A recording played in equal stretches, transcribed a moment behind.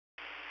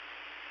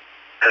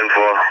10-4.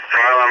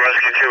 Fire alarm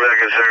rescue 2 back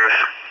in service.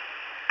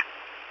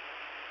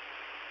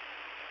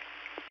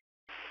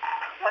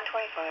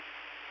 125.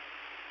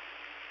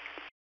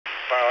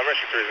 Fire alarm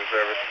rescue 3 is in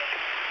service.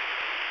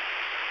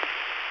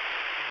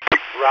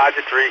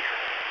 Roger 3.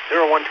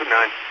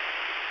 0129.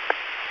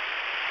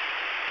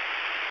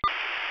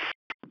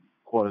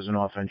 Quarters and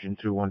off engine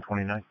 2,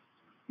 129.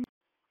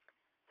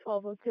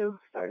 1202,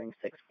 starting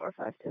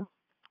 6452.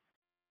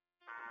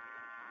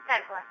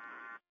 10-4.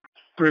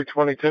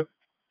 322. From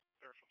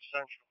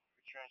Central,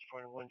 we're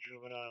transporting one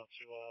juvenile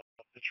to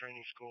the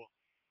training school.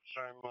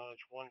 Starting mileage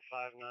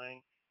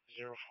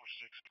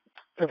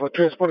 159046. We're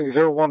transporting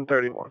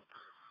 0131.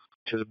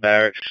 To the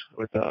barracks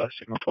with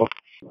signal 12.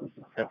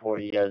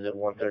 1040, you guys at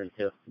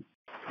 132.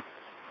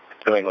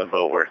 New England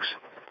Boat Works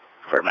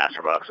for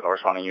Master Box. All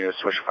responding units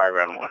switch fire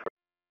ground 1.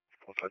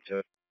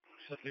 152.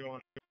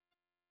 51.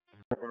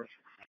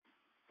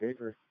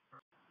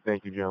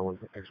 Thank you, gentlemen.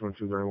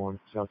 X1231,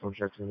 southbound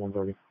checks in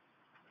 130.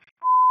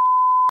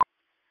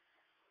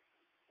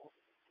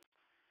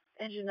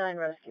 Engine 9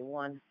 Rescue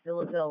 1,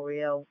 Villa Del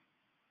Rio,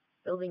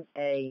 Building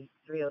A,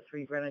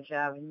 303 Greenwich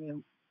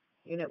Avenue,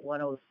 Unit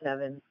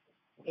 107,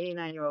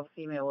 89-year-old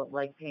female with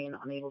leg pain,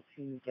 unable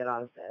to get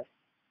out of bed.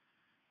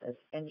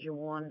 That's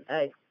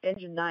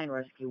Engine 9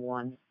 Rescue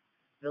 1,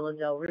 Villa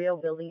Del Rio,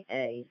 Building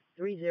A,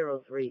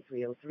 303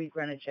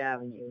 Greenwich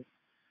Avenue,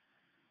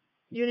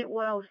 Unit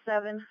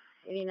 107,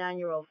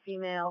 89-year-old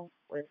female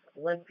with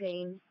leg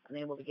pain,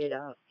 unable to get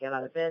out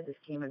of bed. This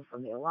came in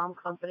from the alarm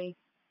company.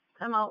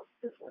 Time out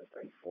is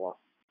 134.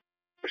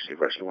 Receive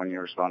rescue 1,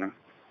 you're responding.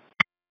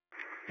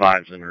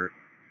 5's en route.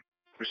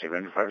 Receive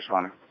engine 5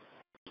 responding.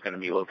 It's going to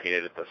be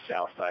located at the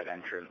south side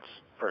entrance,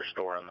 first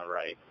door on the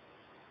right.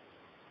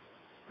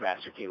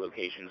 Master key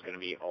location is going to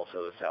be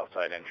also the south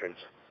side entrance.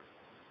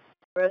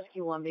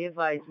 Rescue 1, be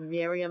advised,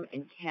 Miriam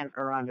and Kent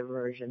are on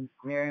diversion.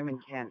 Miriam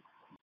and Kent.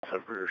 So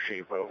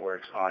Receive Boat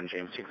Works on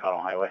James T.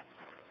 Connell Highway.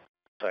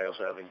 I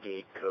also have a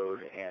gate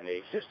code and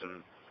a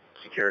system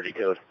security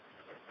code.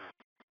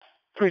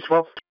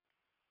 312.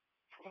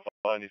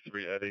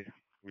 93 Eddie.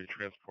 We're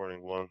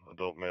transporting one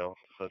adult male to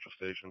Central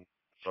Station.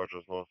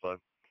 Sergeant is notified.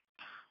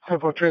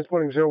 We're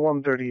transporting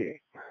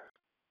 0138.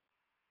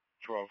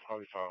 12, how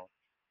do you file?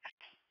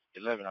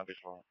 11, how do you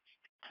file?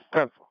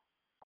 10.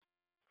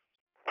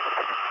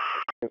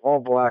 All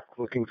black,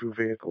 looking through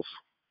vehicles.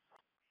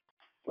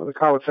 The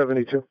car with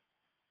 72.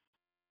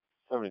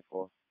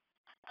 74.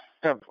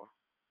 10.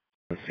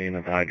 The scene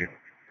at the hydrant.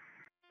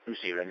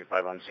 Receive engine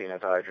 5 on scene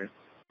at the hydrant.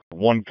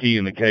 One key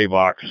in the K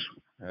box.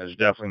 It's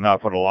definitely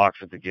not for the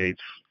locks at the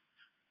gates.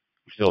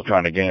 Still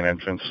trying to gain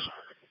entrance.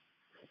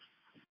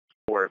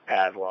 Or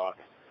padlock.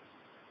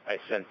 I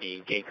sent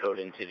the gate code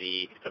into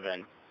the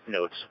event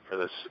notes for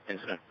this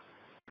incident.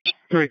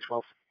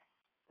 312.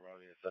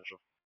 Rowdy Essential.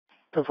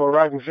 10 for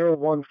arriving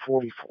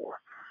 0144.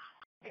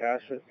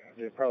 Cash it.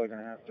 They're probably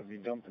going to have to be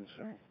dumping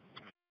soon.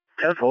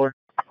 10-4.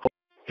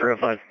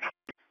 305.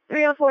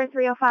 304,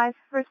 305.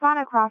 Respond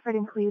to Crawford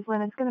in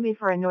Cleveland. It's going to be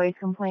for a noise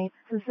complaint.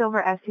 It's a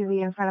silver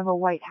SUV in front of a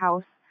white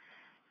house.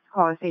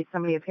 Caller states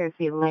somebody appears to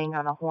be laying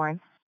on a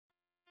horn.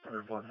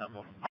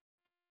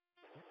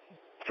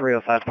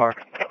 305 Park.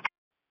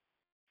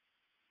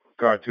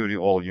 Guard 2 to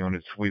all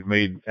units. We've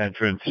made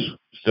entrance.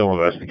 Still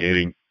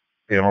investigating.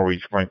 Panel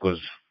reach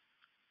sprinklers.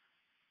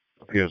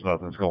 Appears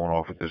nothing's going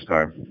off at this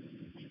time.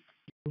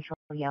 Control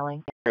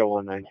yelling.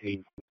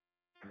 0119.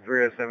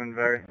 307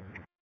 Very.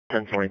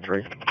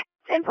 1023.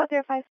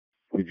 10-405.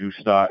 Did you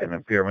start an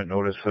impairment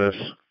notice for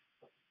this?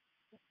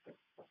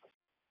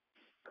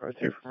 Guard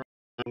 2.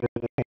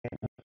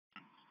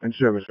 In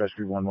service,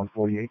 rescue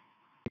 148.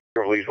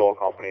 Release all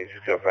companies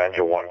except for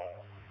engine 1.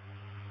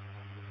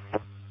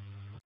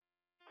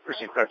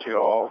 Receive car 2,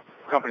 all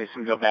companies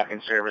can go back in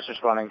service,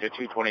 responding to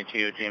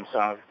 222 James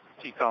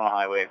T. Connell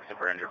Highway, except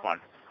for engine 1.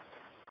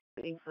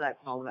 Waiting for that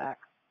call back.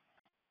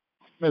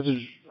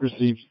 Message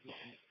received.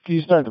 Can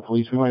you start the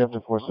police? We might have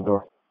to force the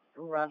door.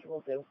 Roger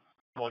will do.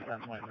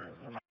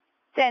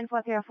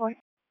 10-404.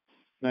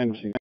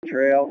 9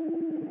 Trail.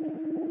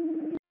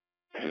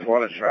 Just a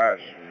lot of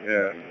trash.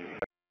 Yeah.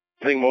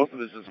 I think most of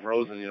it's just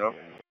frozen, you know?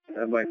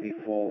 That might be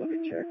full. Let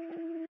me check.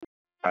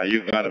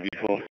 You gotta be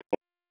full.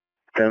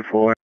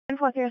 10-4.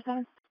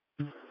 10-407.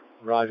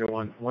 Roger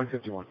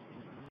 151.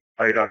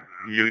 Ida,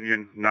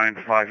 Union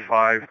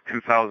 955,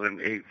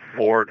 2008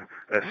 Ford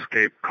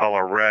Escape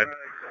color red.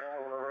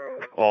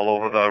 All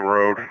over the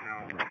road.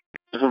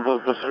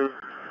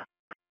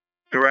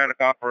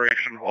 Erratic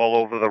operation all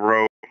over the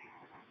road.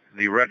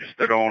 The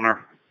registered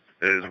owner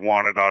is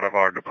wanted out of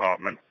our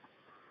department.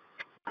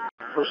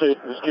 Proceed.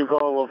 Just keep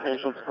calling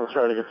locations. I'll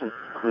try to get some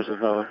cruises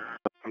now.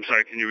 I'm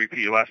sorry, can you repeat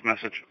your last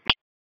message?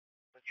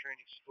 The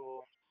training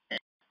school.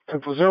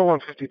 10 for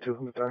 0152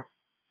 in the time.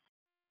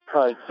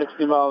 Alright,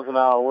 60 miles an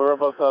hour.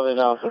 Whereabouts are they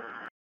now, sir?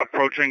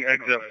 Approaching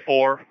exit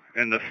 4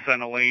 in the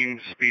center lane.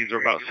 Speeds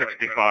are about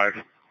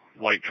 65.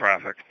 Light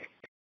traffic.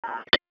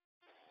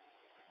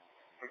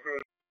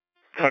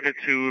 Took it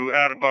to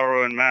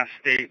Attleboro and Mass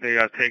State. They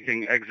are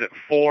taking exit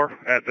 4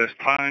 at this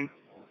time.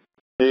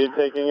 You're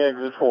taking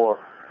exit 4.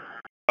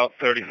 About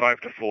 35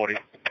 to 40.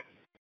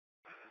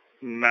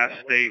 Mass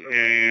State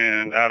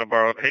and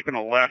Attleboro taking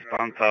a left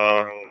onto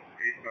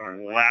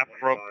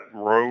Lathrop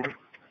Road.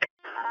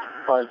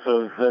 Alright,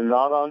 so they're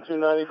not on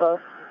 295?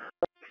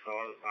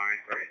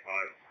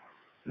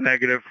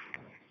 Negative.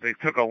 They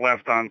took a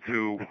left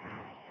onto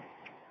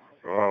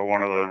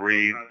one of the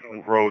Reed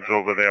roads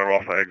over there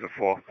off of exit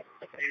 4.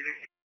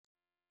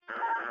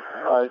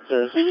 Alright,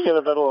 sir, see if you get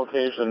a better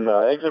location.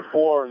 Exit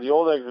 4, the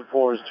old exit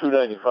 4 is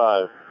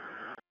 295.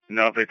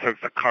 No, they took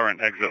the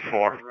current exit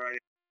 4.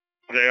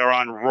 They are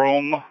on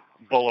Rome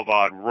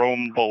Boulevard.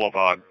 Rome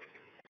Boulevard.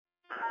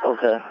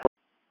 Okay.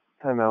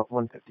 Timeout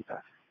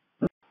 155.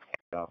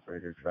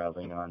 Operator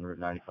traveling on Route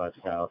 95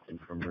 South and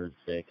from Route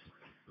 6.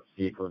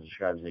 Vehicle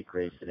describes a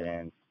gray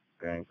sedan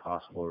bearing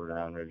possible Rhode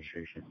Island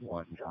registration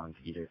 1 John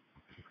Peter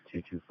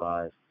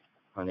 225.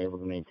 Unable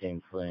to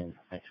maintain plane.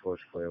 Next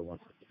horse clear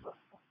 155.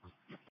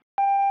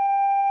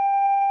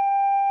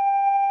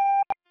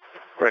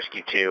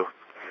 Rescue 2,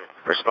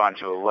 respond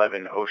to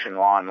 11 Ocean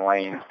Lawn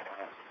Lane.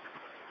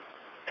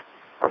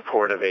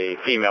 Report of a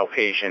female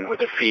patient with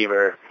a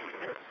fever,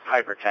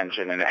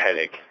 hypertension, and a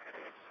headache.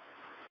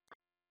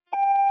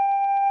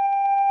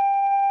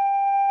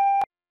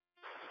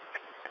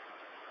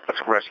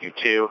 That's Rescue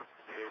 2,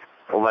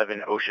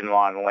 11 Ocean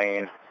Lawn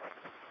Lane.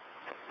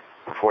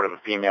 Report of a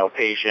female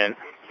patient,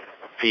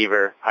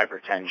 fever,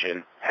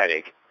 hypertension,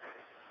 headache.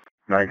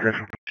 9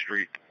 Griffin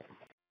Street.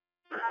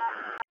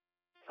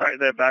 Alright,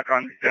 they're back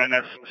on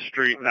Dennis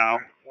Street now.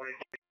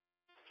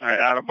 Alright,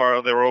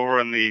 Attleboro, they're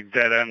over in the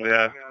dead end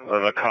there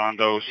of the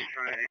condos.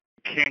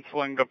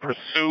 Canceling the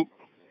pursuit,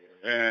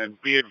 and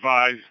be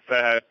advised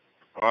that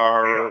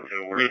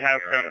we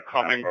have him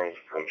coming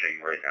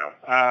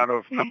out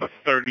of number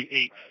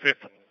 38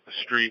 5th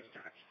Street.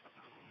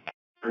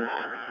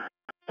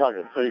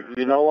 Okay, so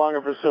you're no longer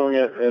pursuing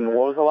it in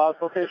what was the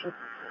last location?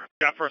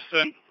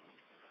 Jefferson,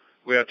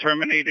 we are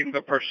terminating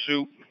the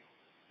pursuit.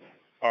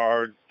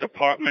 Our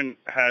department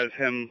has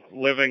him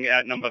living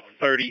at number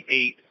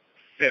 38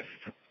 5th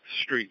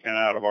Street in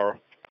Attleboro.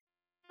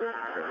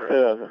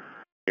 Yeah.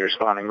 You're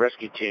responding.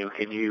 Rescue 2,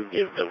 can you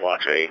give the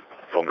watch a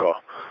phone call?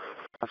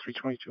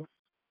 322. So you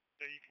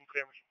can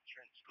clear me from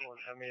insurance school and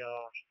have me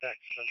back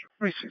to Central.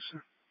 36,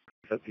 sir.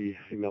 That the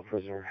female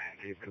prisoner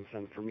gave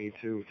consent for me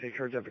to take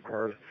her debit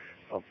card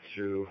up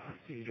to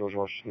the George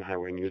Washington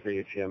Highway and use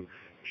the ATM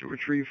to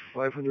retrieve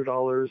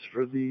 $500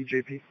 for the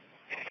JP.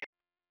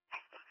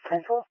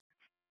 Central?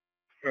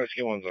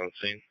 Rescue 1's on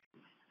scene.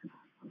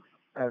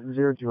 At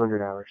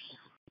 0200 hours.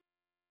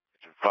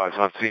 5's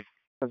on scene.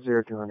 At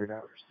 0200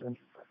 hours.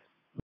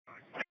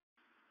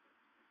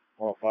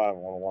 105,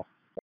 101.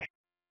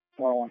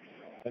 101.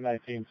 The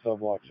 19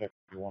 sub-block check,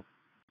 1.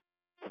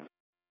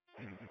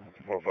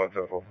 105,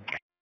 10-4.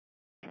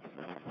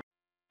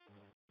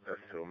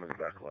 That's 2 minutes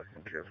back,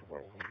 license, yes,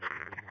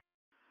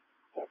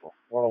 101.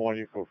 101,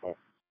 you code 5.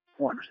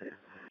 1.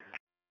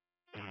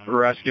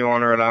 Rescue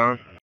on Rhode Island.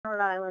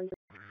 Rhode Island.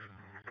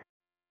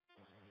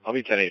 I'll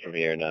be 10-8 from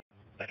here and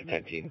back at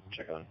 19.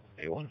 Check on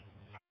A1.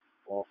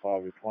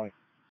 105, you're 20.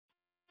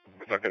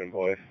 Stuck it in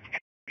place.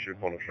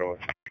 Shoot on the show.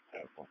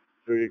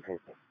 2, you code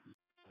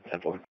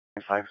 10-4.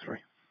 5-3.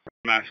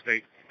 Mass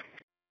State.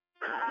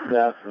 5.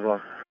 Yeah, this is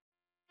 1.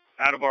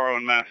 Attleboro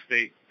and Mass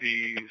State.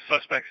 The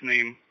suspect's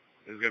name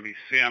is going to be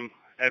Sam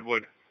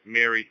Edward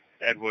Mary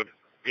Edward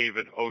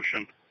David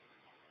Ocean.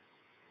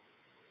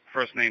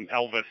 First name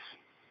Elvis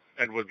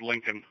Edward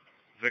Lincoln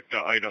Victor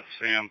Ida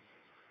Sam.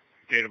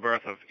 Date of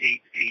birth of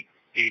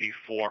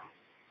 8/8/84.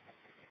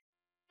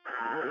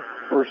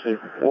 Mercy.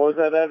 What was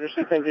that address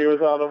you think he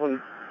was out of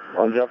on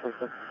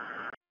Jefferson?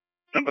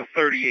 Number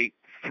 38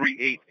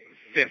 38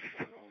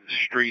 5th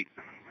Street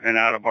in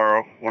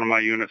Attleboro. One of my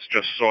units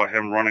just saw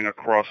him running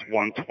across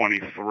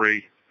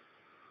 123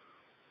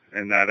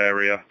 in that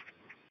area.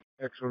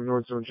 X1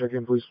 North Zone, check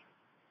in, please.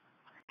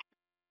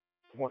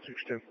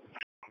 162.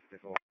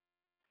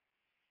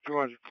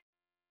 200.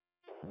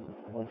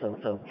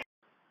 177.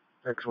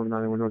 X1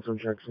 91 North Zone,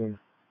 checks in.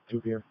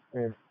 2 p.m.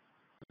 And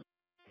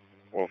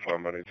 105,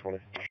 about 820.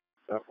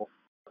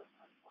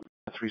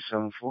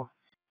 374.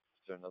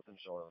 Is there nothing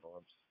showing on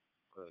alarms?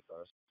 Clear the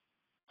cars.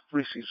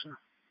 3 C, sir.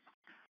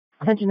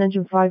 Attention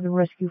Engine 5 and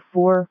Rescue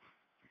 4.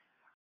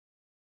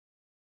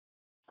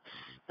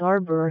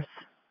 Starbirth,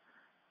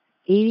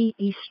 80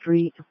 East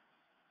Street,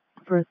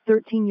 for a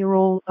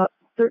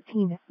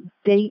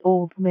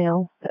 13-day-old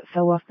male that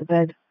fell off the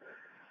bed.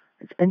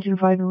 It's Engine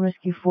 5 and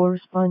Rescue 4.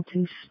 Respond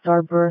to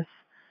Starbirth,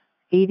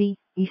 80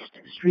 East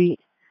Street,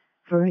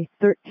 for a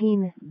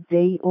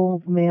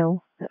 13-day-old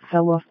male that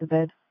fell off the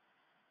bed.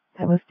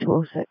 That was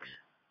 206.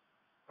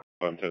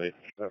 I'm 10-8.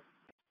 So you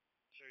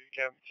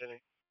can't continue.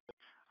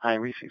 Hi,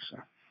 receive,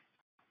 sir.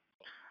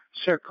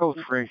 Sir,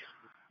 code 3.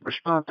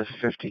 Respond to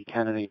 50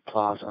 Kennedy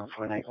Plaza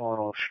for an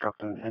auto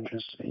obstructing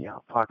entrance to the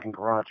parking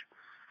garage.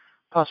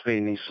 Possibly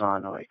a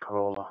Nissan or a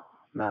Corolla.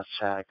 Mass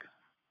Tag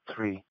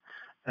 3.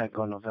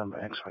 Echo November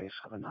X-ray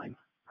 79.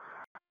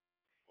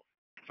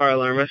 Fire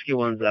alarm, Rescue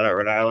 1's out at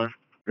Rhode Island.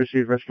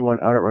 Received Rescue 1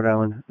 out at Rhode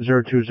Island,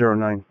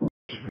 0209.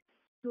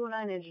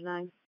 209, Engine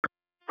 9.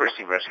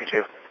 Receive Rescue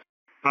 2.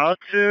 About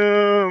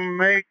to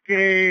make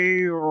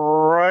a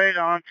right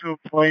onto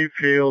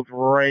Plainfield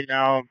right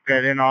now,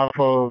 getting off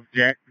of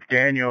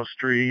Daniel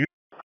Street.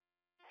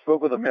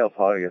 Spoke with a male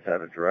party at that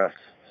address.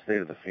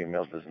 Stated the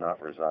female does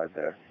not reside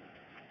there.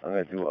 I'm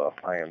going to do a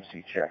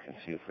IMC check and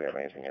see if we have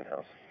anything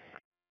in-house.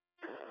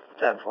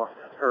 10-4.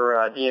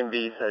 Her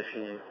DMV says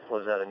she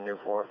lives out in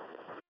Newport.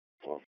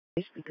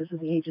 Because of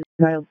the age of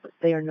the child, but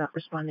they are not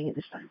responding at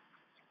this time.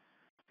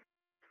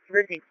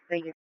 Ricky,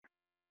 thank you.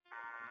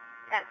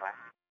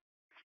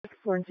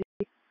 4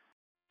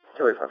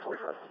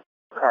 28545.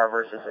 Car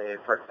versus a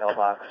brick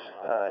mailbox,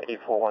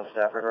 841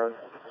 Stafford Road.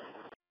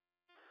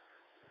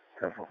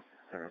 10-4.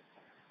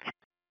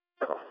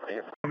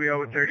 I'll be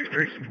over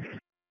 33.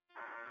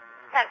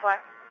 10-4.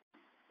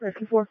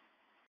 Rescue 4.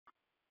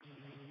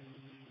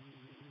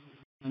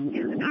 I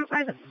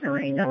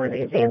know where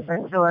they answer.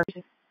 10-4.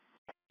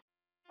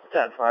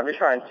 I'll be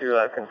trying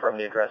to confirm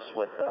the address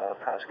with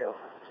Pasco.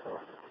 So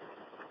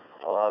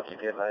I'll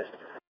keep you advised.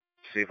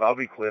 See, if I'll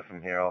be clear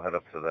from here, I'll head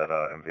up to that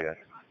MVA.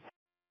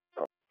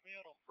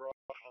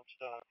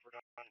 Comstock,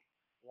 Rhode,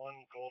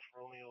 1 Golf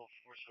Romeo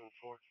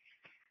 474.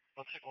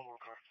 I'll take one more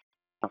car.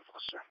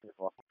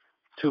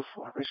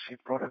 2-4, receive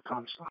broader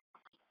Comstock.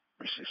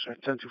 Receive, sir.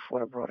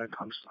 10-4 broader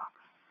Comstock.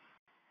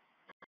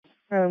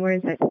 Where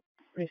is it?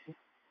 Receive.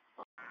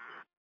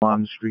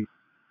 On the street.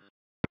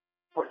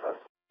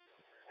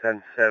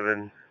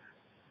 10-7,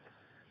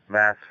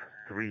 Mass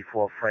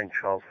 3-4, Frank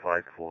Charles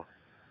 5-4.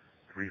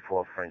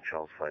 3-4, Frank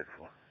Charles 5-4.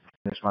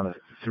 This one is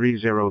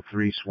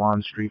 303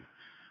 Swan Street,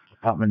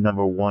 apartment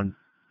number 1.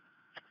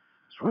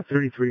 It's for a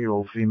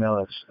 33-year-old female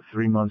that's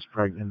 3 months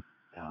pregnant,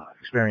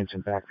 experiencing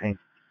back pain.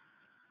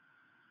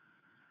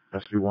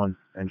 Rescue 1,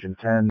 engine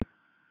 10,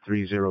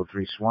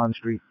 303 Swan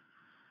Street.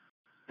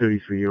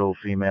 33-year-old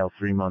female,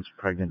 3 months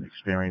pregnant,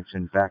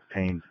 experiencing back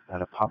pain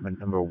at apartment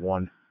number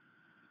 1.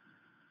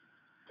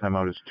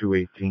 Timeout is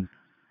 2:18.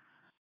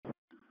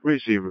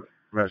 Receiver,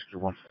 Rescue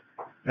 1.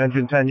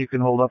 Engine 10, you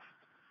can hold up.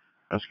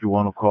 Rescue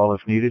 1 will call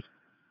if needed.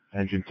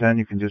 Engine 10,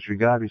 you can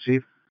disregard.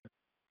 Receive.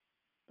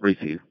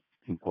 Receive.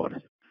 In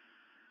quarters.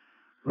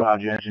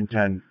 Roger, engine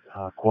 10,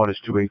 quarters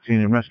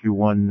 2:18, and Rescue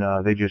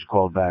 1, they just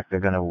called back. They're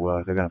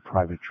gonna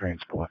private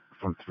transport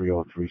from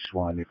 303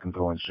 Swan. You can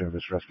go in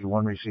service. Rescue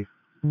 1, receive.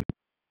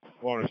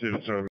 1 receive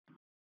in service.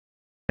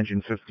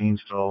 Engine 15,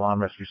 still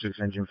alarm. Rescue 6,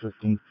 engine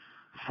 15,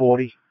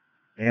 40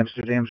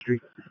 Amsterdam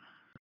Street.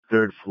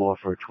 3rd floor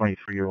for a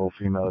 23-year-old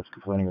female that's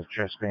complaining of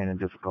chest pain and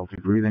difficulty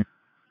breathing.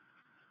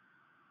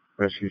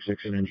 Rescue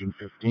 6 and engine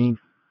 15.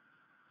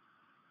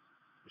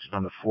 It's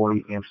on the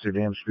 40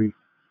 Amsterdam Street.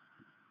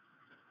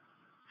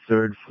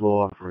 3rd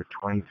floor for a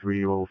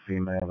 23-year-old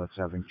female that's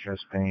having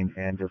chest pain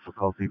and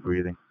difficulty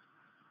breathing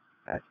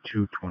at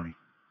 2:20.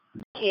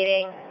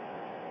 Heating.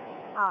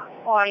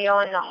 Audio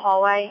in the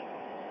hallway.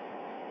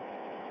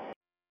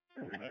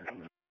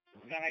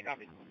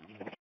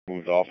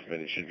 Moved off of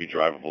it. It should be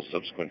drivable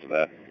subsequent to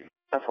that.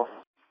 10-4.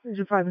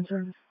 Engine 5 in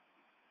service.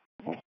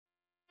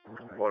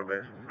 Water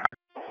base.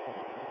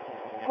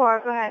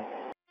 4, go ahead.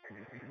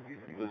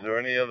 Was there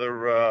any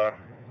other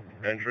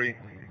entry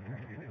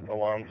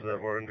alarms that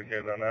were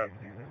indicated on that?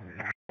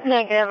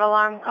 Negative.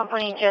 Alarm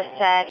company just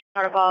said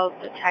portable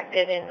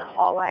detected in the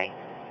hallway.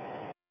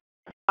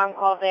 Alarm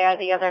called there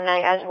the other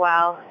night as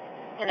well,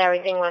 and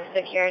everything was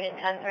secured in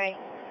 10-3.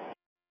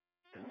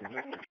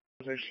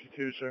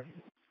 62, sir.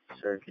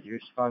 Sir, could you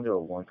respond to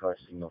a 1-car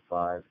signal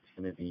 5? It's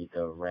going to be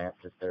the ramp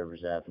to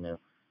Thurber's Avenue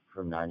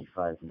from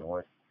 95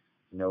 north.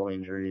 No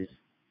injuries.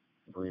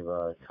 I believe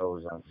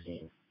tows on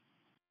scene.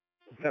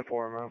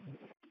 10-4, man.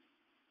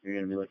 You're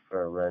going to be looking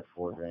for a red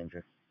Ford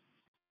Ranger.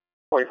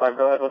 45,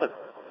 go ahead with it.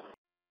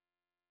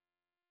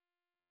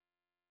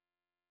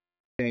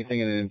 Anything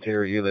in the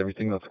interior either?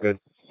 Everything looks good.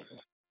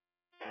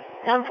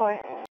 10-4.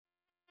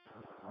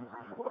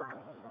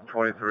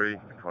 23,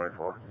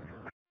 24.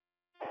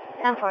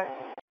 10-4.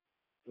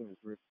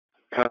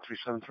 Cut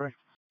 373.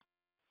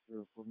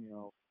 Put me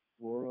out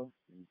Flora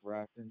and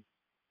Grafton.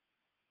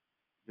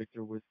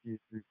 Victor Whiskey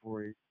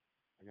 348.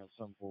 I got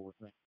something for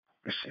with me.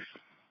 Receive.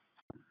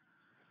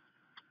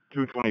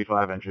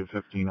 225, engine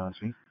 15 on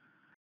scene.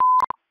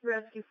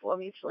 Rescue 4,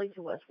 mutually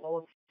to West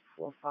Warwick,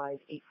 45,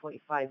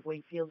 845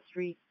 Wakefield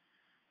Street.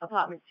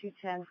 Apartment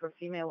 210 for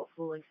female with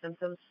flu-like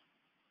symptoms.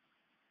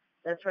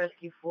 That's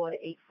Rescue 4 to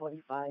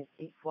 845,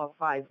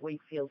 845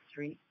 Wakefield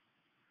Street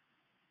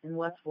in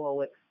West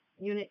Warwick.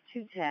 Unit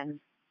 210.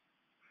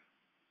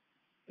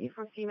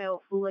 For female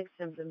with flu-like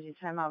symptoms, your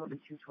timeout will be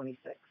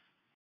 226.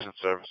 In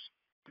service.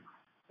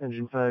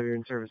 Engine 5, you're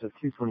in service at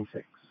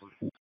 226.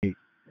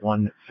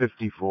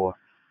 154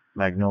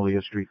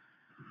 Magnolia Street.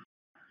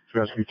 It's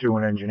Rescue 2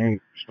 and Engine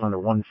 8. Respond to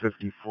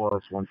 154,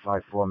 that's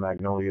 154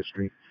 Magnolia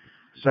Street.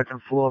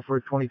 2nd floor for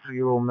a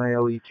 22-year-old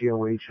male,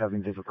 ETOH,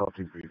 having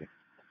difficulty breathing.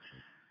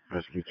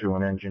 Rescue 2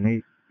 and Engine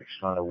 8.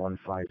 Respond to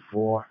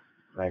 154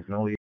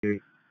 Magnolia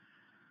Street.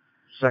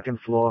 2nd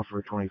floor for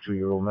a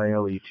 22-year-old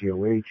male,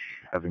 ETOH,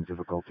 having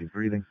difficulty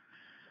breathing.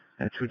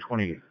 At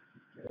 228.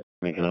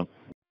 Make it up.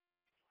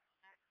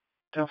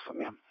 Tell for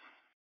me.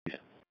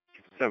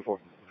 10-4.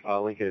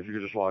 Lincoln, if you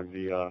could just log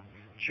the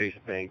Chase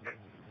Bank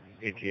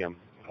ATM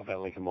up at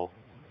Lincoln Mall.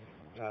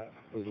 That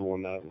was the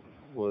one that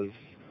was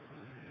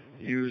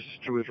used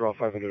to withdraw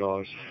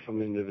 $500 from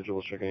the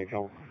individual's checking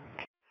account.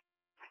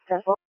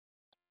 104,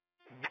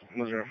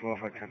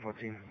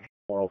 1014.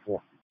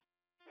 104.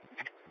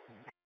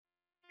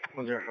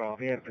 104,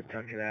 we have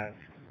Pawtucket Ave.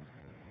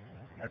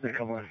 That's a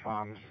couple of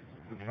farms.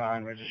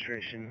 Vine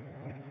registration.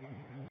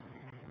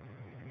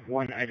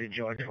 1 Ida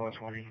George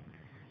 420.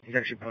 He's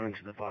actually put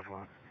into the parking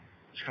lot.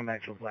 Just come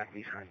back to a black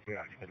Nissan, 3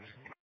 occupants.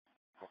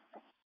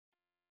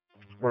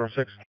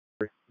 106.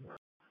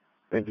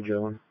 Thank you,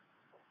 gentlemen.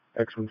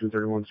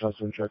 X1231,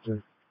 Sussman checked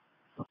in.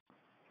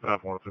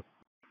 102.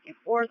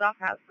 4 is off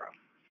Hasbro.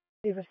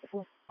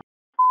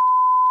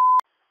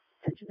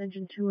 Attention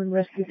Engine 2 and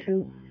Rescue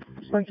 2.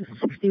 Respond to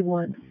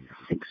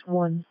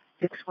 6161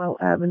 Dixwell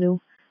Avenue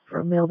for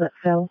a mail that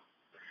fell.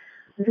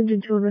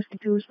 Engine 2 and Rescue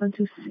 2 respond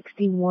to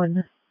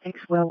 61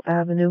 Dixwell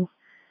Avenue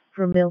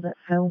for a mail that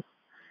fell.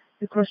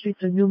 The cross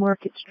streets are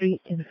Newmarket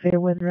Street and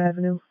Fairweather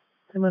Avenue.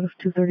 The amount of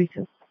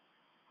 $232.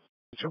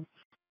 Sir,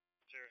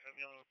 have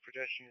me on a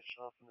pedestrian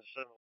stop in the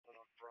 7 on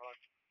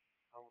Rhode.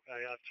 I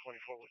have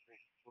 24 with me.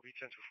 We'll be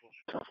 10 to 4.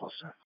 10 4,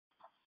 sir.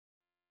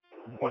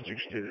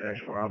 162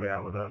 X4, I'll be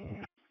out with that.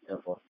 10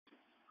 4.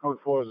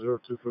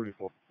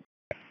 40234.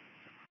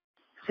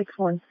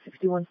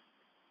 6161.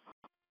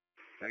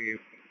 Thank you.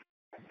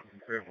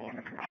 304.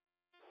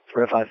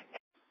 305.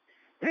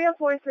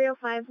 304,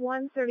 305,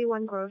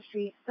 131 Grove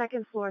Street,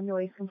 second floor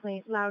noise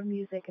complaint, loud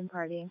music and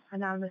partying.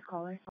 Anonymous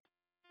caller.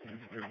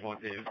 304,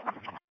 Dave.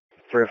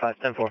 305,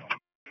 10 4.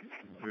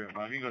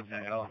 305, you can go to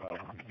the helicopter.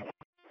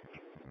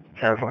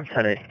 10 4,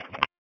 10 8.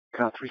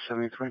 Count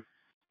 373.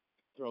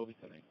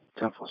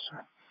 10 4, sir.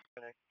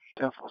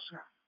 10 4,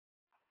 sir.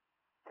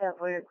 10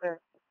 4, you're clear.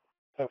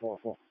 10 4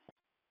 4.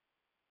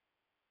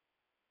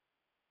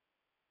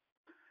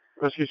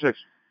 Rescue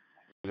 6.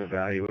 Was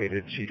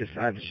evaluated. She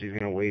decided she's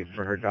going to wait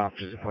for her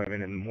doctor's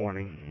appointment in the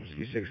morning.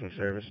 Rescue 6 in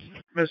service.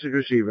 Message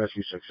received,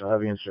 Rescue 6. I'll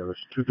have you in service.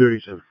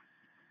 237.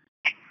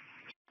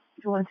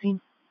 You want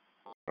scene?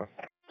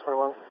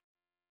 21.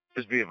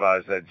 Just be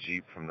advised that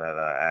Jeep from that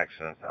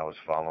accident, I was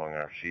following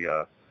her. She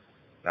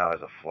now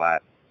has a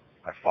flat.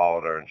 I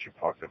followed her and she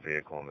parked the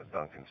vehicle in the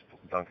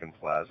Duncan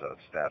Plaza at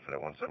Stafford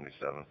at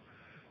 177.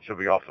 She'll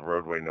be off the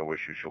roadway, no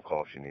issue. She'll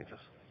call if she needs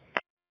us.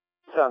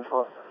 10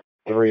 4.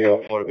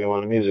 304 to be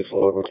on the music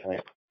floor over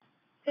tonight.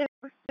 10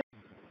 4.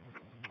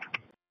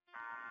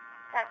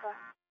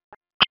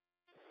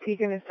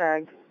 Beacon is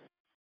tagged.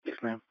 Yes,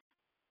 ma'am.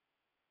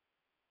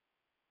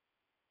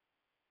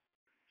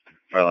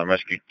 Fire Line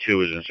Rescue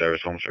 2 is in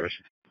service, home service.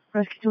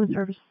 Rescue 2 in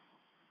service.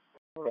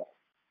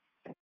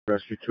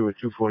 Rescue 2 at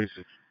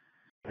 246.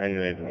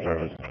 Engine 8 in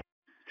service.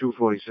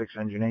 246,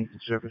 Engine 8 in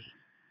service.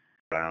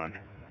 Rhode Island.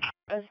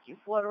 Rescue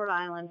 4, Rhode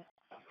Island.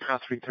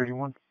 Count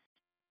 331.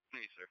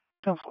 Hey, sir.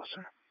 10 4,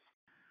 sir.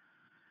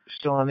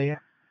 Still on the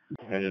air?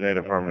 Engine 8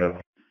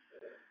 affirmative.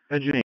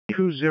 Engine 8,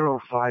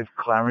 205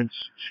 Clarence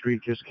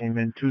Street just came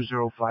in.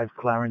 205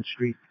 Clarence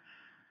Street.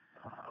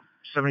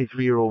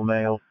 73-year-old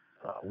male.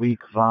 Weak,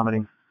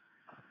 vomiting.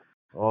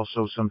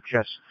 Also some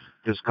chest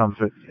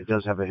discomfort. It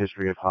does have a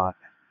history of heart.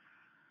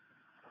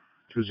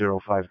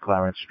 205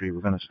 Clarence Street.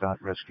 We're going to start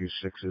Rescue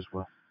 6 as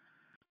well.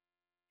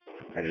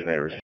 Engine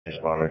 8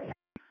 responding.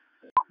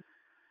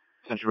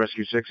 Central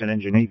Rescue 6 and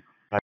Engine 8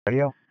 by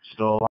radio.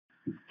 Still alive.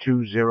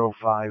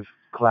 205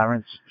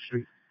 Clarence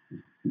Street.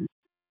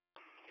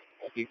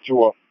 Rescue 2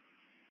 off.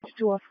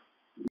 2 off.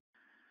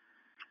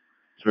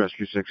 It's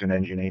Rescue 6 and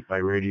Engine 8 by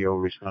radio.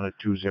 Responded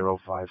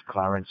 205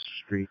 Clarence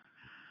Street.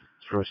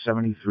 It's for a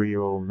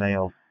 73-year-old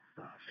male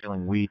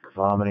feeling weak,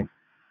 vomiting.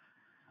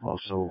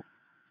 Also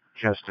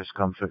chest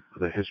discomfort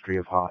with a history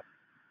of heart.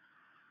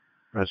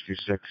 Rescue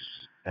 6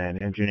 and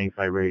Engine 8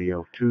 by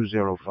radio.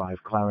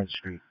 205 Clarence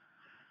Street.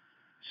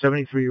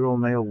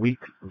 73-year-old male, weak,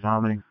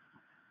 vomiting.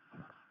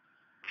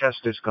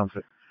 Chest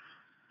discomfort.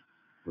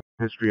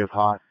 History of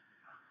heart.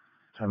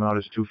 Timeout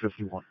is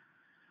 2:51.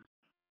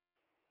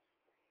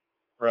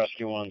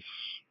 Rescue 1's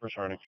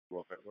returning.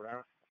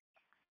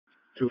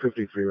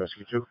 2:53,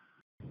 Rescue 2.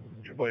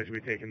 Your boys will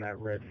be taking that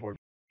red Ford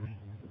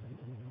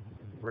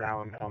Rhode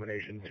Island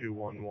combination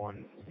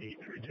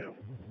 211832.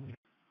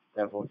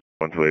 10 4.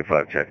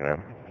 1285 checking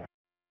in.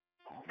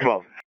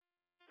 12.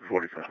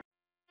 45.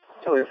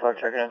 285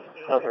 checking in.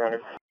 South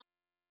Runner.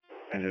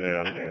 Engine 8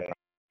 on scene.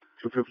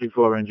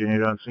 2:54, Engine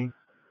 8 on scene.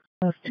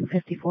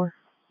 254.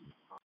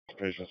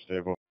 Patient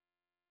stable.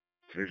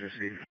 Please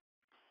receive.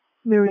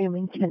 Miriam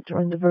and Kent are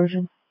on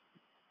diversion.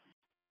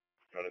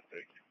 Got it,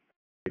 thank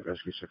you.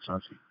 Rescue 6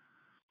 on scene.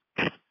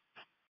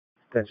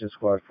 Attention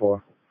Squad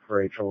 4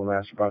 for a trouble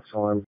master box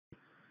alarm.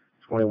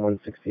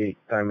 2168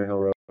 Diamond Hill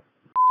Road.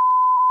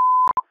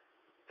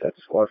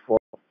 Attention Squad 4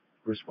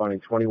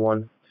 responding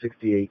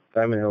 2168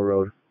 Diamond Hill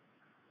Road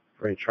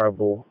for a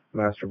trouble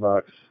master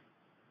box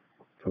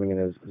coming in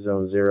as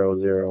zone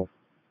 00.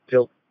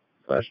 Tilt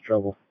 /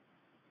 trouble.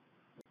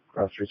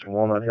 Cross streets from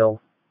Walnut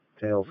Hill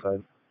to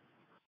Hillside.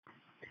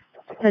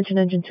 Attention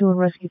Engine 2 and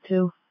Rescue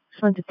 2.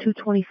 Respond to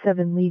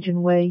 227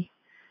 Legion Way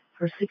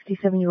for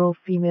 67-year-old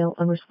female,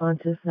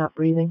 unresponsive, not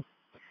breathing.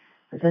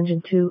 That's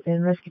Engine 2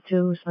 and Rescue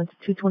 2, respond to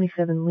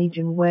 227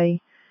 Legion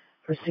Way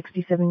for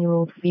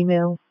 67-year-old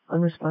female,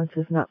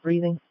 unresponsive, not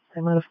breathing.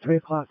 Time out of 3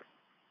 o'clock.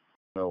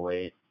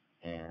 108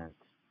 and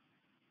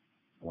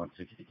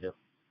 162.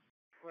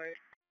 Wait.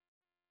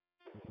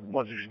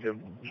 162.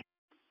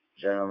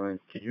 Gentlemen,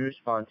 could you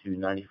respond to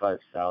 95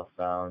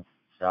 southbound,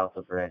 south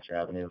of Branch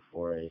Avenue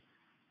for a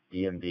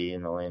DMV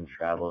in the lane of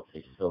travel?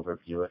 It's a silver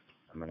Buick.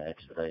 I'm going to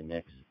expedite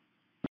next.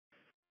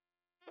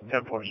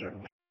 10-4, sir.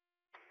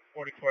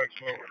 44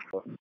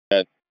 slower.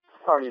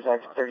 Party's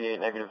X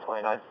 38, negative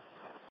 29.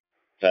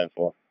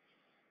 10-4.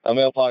 A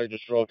male party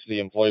just drove to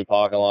the employee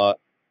parking lot.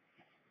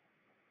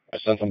 I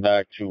sent them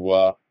back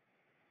to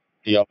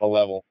the upper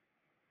level.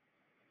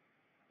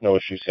 No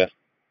issues here.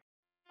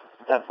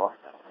 10-4.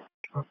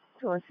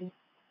 Dorothy.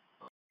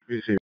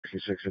 BC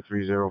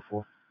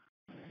 6-304.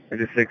 I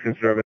just 6 in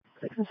service.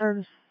 6 in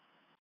service.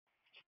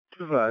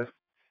 2-5.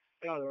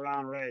 Yo, the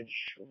Round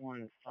Ridge,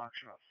 1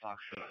 Foxtrot,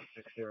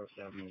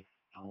 607,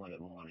 Elmwood at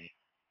Morning.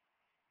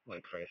 Like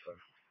Chrysler.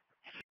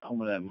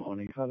 Home of that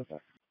morning. How the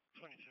fuck?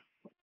 22.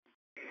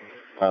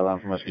 Fire alarm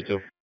from Rescue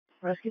 2.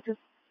 Rescue 2.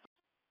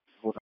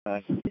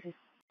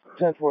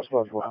 10-4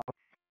 spot 4.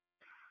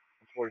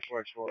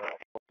 44 slower.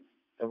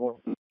 10-4.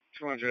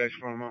 200 X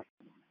for a month.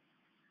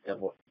 10-4.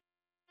 10-4.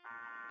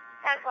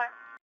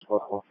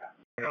 Spot 4.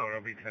 No,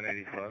 it'll be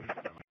 1085.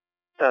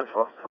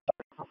 10-4.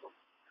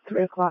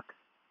 3 o'clock.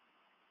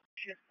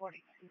 Shift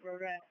 42,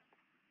 Rhode.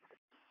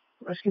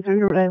 Rescue 3,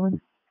 Rhode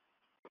Island.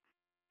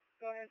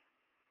 Go ahead.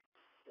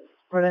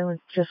 Rhode Island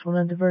just went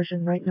on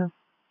diversion right now.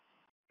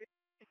 We're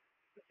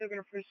still going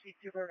to proceed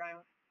to Rhode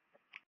Island.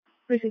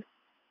 Receive.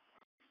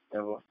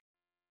 10-4.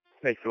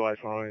 Thanks for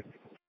life, alright.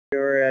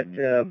 We're at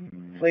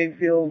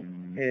Plainfield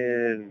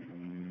and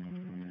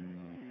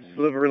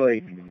Sliver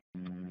Lake.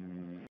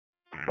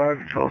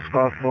 512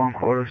 spot 4 and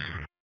quarters.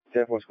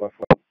 10-4 spot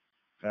 4.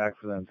 Back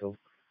for them till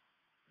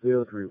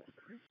 303.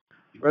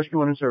 Rescue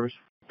 1 in service.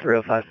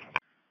 305.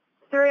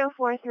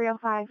 304,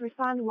 305.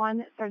 Respond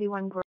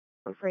 131 Grove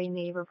for a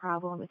neighbor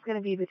problem. It's going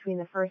to be between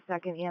the first,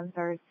 second, and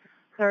third.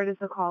 Third is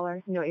the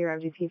caller. Note your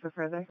MGP for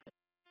further.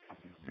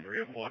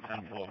 304,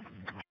 10-4.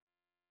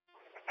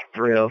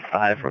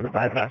 305 for the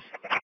bypass.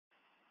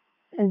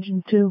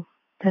 Engine 2,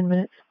 10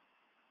 minutes.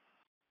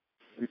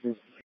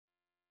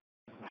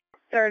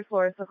 Third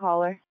floor is the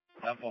caller.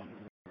 10-4.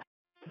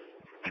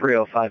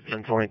 305,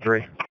 1023.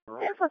 10-4,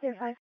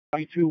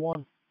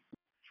 321.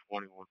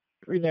 21.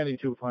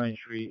 392 Pine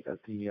Street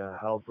at the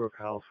Halbrook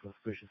House for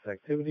suspicious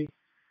activity.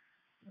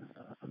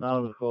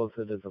 Anonymous caller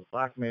said there's a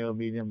black male,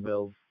 medium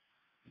build.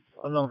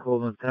 Unknown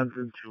caller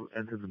attempted to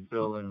enter the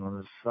building on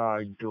the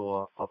side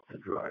door up the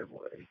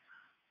driveway.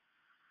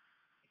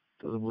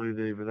 Doesn't believe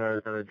they even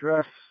had that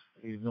address.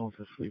 He's known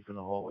to sleep in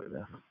the hallway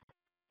there.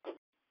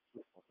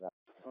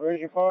 Where's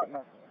your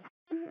partner?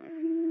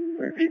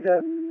 Repeat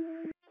that.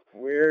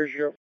 Where's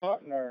your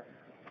partner?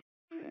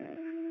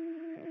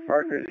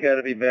 Parker's got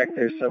to be back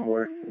there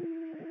somewhere.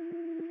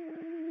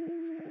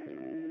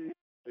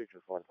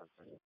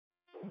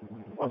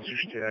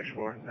 162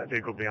 X4. That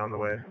vehicle will be on the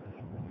way.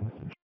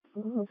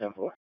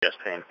 10-4. Just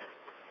pain.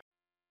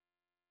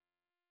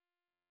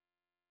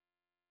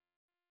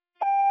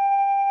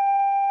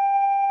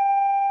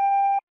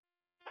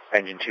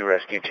 Engine 2,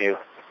 Rescue 2.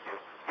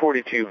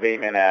 42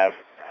 Bateman Ave.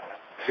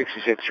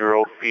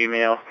 66-year-old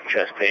female,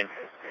 chest pain.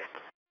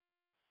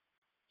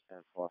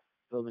 10-4.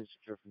 Building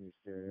secure from the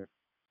exterior.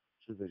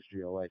 Should this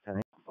GOA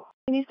 10-8.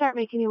 Can you start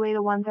making your way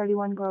to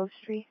 131 Grove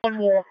Street?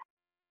 10-4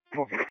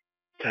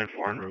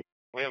 en route.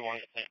 We have one.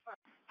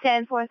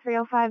 10-4,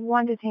 305,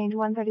 1 detained,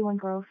 131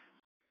 Grove.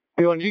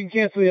 You can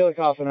cancel the other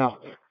car for now.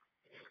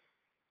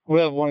 We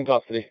have 1 in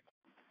custody.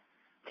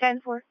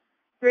 10-4,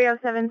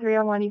 307,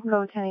 301, you can go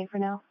with 10-8 for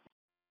now.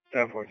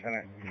 10-4,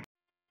 10-8.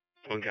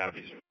 1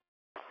 copies.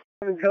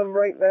 Come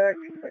right back.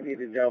 I need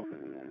to jump.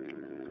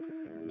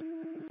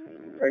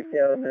 Right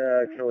down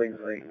Killings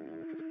Lake.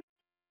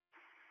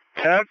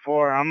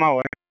 10-4, on my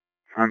way.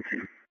 I'm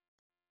team.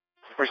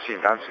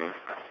 Received, I'm seen.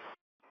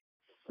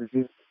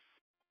 Receive.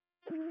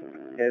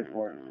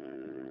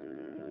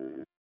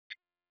 10-4.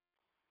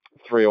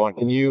 301.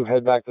 Can you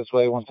head back this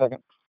way 1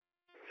 second?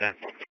 10.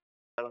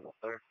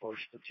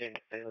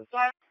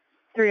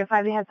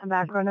 305, they had some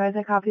background noise.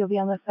 A copy will be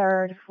on the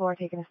third floor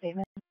taking a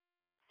statement.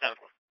 10-4.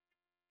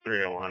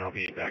 301, I'll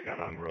be back out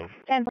on Grove.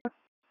 10-4.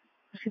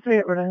 Rescue 3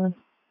 at Rhode Island.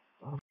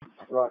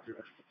 Roger.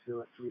 Rescue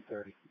 2 at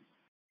 3:30.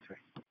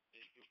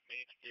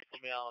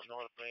 Put me out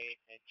North Main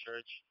and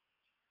Church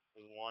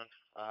with 1.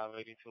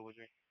 Waiting till with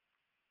me.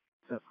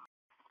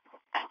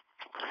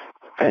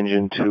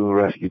 Engine 2,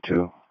 Rescue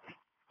 2.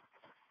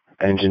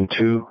 Engine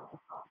 2,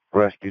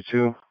 Rescue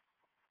 2.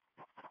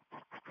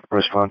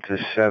 Respond to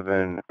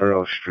 7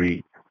 Earl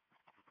Street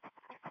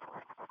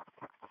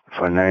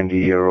for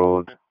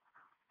 90-year-old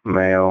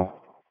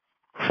male,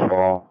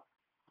 fall,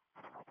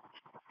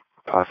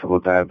 possible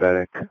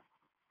diabetic.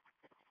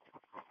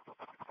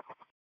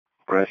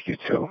 Rescue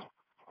 2.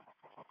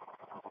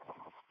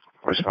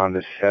 Respond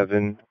to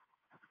 7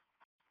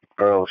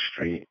 Earl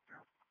Street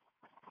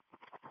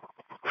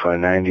for a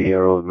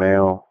 90-year-old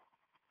male.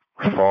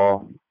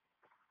 Fall.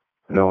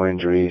 No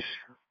injuries.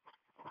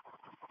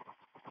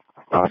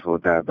 Possible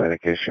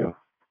diabetic issue.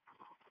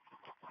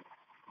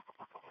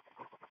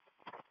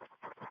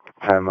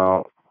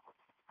 Timeout.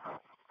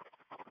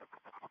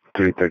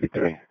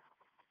 3:33.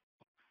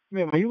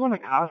 Man, were you on a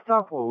car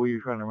stop or were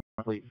you trying to run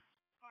late?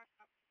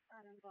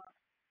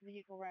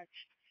 Vehicle wreck.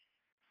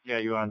 Yeah,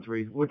 you're on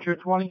 3. What's your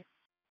 20?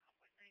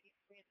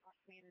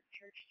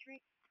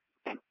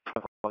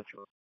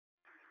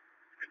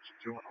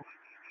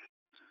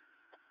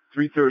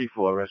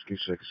 334, Rescue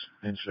 6,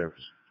 in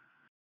service.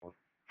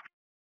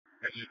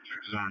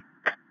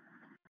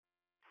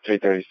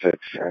 336,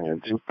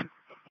 engine 2.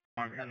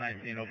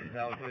 19 open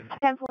salad, please.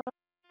 10-4.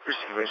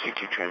 Receive Rescue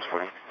 2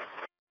 transporting.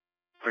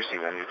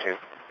 Receive engine 2.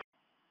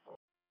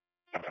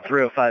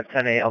 305,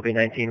 10-8, I'll be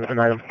 19 with an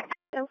item.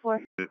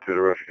 10-4. To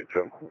the Rescue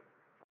 2.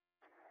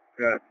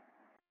 Got it.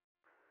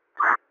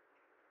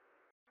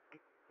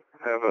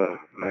 Have a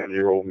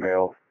 90-year-old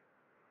male.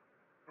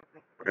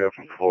 We have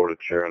from Florida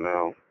chair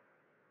now.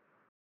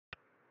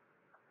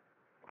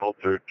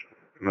 Altered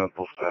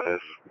mental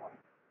status.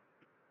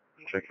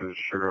 Checking his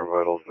sugar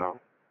vitals now.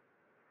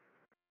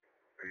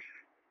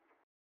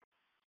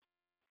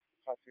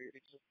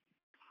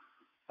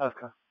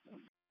 Okay.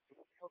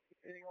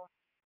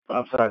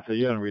 I'm sorry, so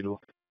you're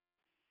unreadable.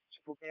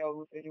 10-4.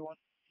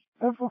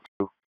 Charge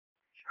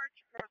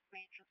North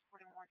Main,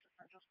 transporting one to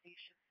Central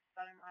Station.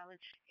 Starting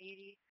mileage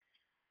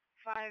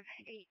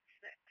 8586.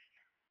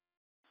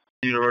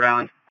 You to Rhode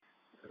Island.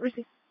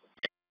 Receive.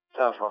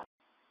 10-4.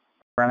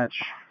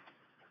 Greenwich.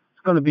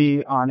 It's going to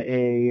be on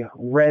a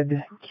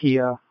red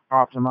Kia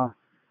Optima,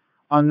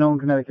 unknown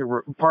Connecticut,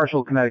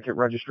 partial Connecticut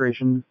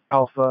registration,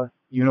 Alpha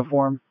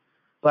uniform.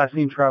 Last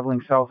seen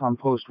traveling south on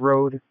Post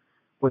Road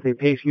with a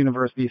Pace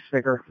University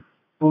sticker,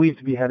 believed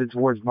to be headed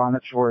towards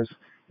Bonnet Shores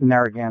in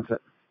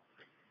Narragansett.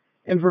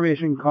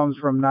 Information comes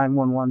from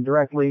 911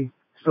 directly,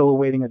 still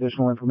awaiting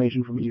additional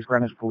information from East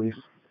Greenwich Police.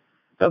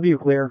 W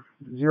clear,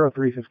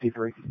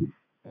 0353.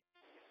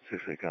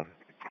 6-8 copy.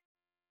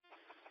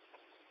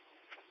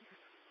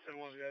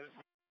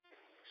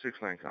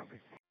 6-9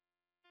 copy.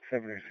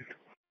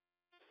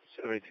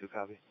 72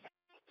 copy.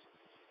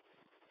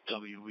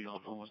 W, we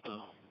don't know what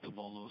the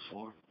bolo is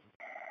for.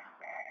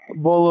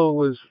 Bolo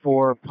was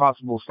for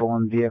possible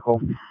stolen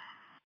vehicle.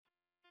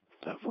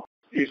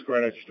 East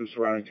Greenwich to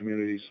surrounding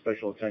communities,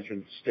 special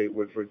attention, State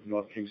Whitford,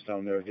 North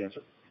Kingstown,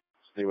 Narragansett.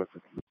 Stay with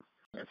it.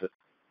 That's it.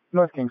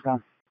 North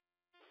Kingstown.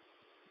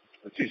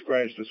 It's East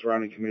Greenwich to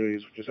surrounding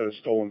communities, just had a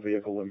stolen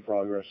vehicle in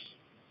progress.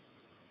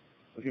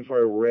 Looking for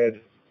a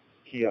red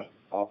Kia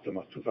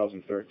Optima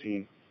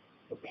 2013,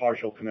 a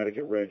partial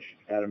Connecticut reg,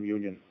 Adam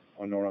Union,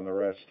 unknown on the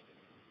rest.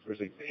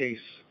 There's a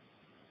Pace,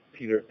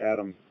 Peter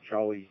Adam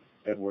Charlie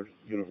Edward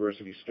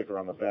University sticker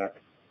on the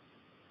back.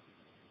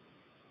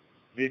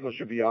 Vehicle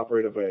should be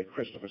operated by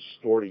Christopher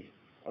Storty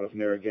out of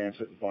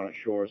Narragansett and Bonnet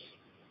Shores.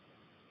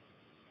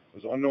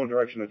 There's an unknown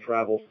direction of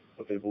travel,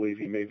 but they believe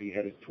he may be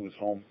headed to his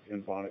home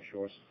in Bonnet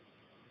Shores.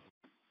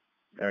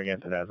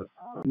 Narragansett has it.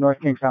 North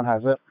Kingstown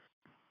has it.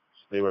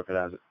 Stay Whitford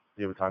has it.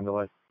 Do you have a time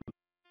delay?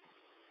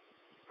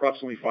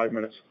 Approximately 5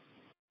 minutes.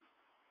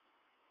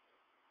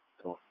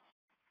 Cool.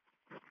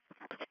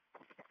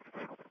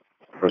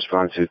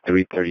 Response to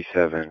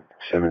 337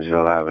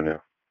 Simmonsville Avenue.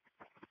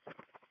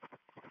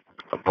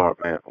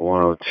 Apartment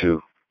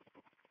 102.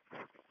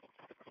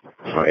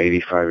 For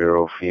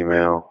 85-year-old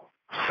female.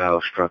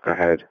 Fell struck her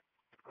head.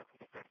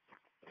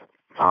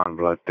 On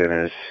blood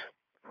thinners.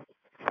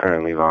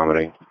 Currently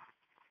vomiting.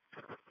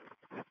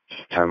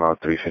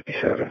 Timeout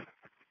 357.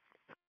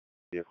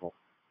 Vehicle.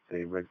 It's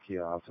a red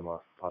Kia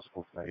Optima,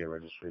 possible Connecticut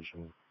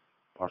registration,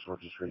 partial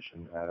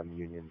registration, Adam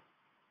Union,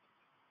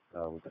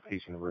 with the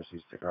Pace University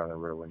sticker on the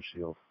rear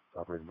windshield,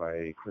 operated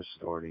by Chris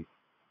Doherty,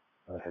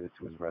 headed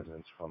to his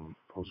residence from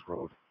Post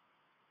Road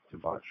to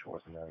Bonnet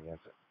Shores in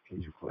Narragansett.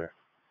 Cage you clear.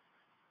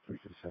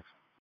 356.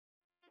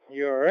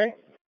 You alright?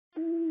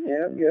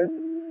 Yeah, I'm good.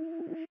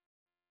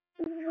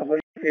 How about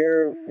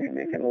here, we're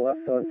making a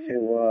left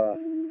onto,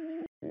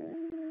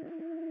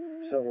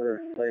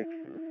 Silver Lake.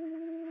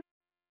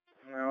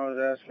 I was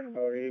asking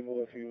about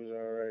Abel if he was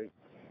alright.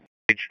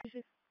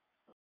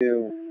 To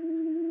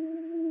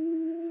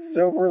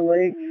Silver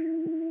Lake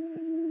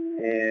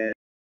and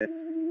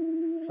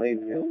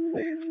Plainville,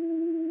 please.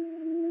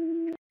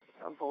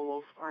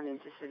 Bolo run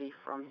into city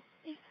from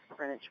East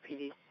Greenwich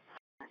PD.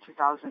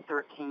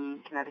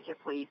 2013 Connecticut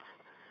plates.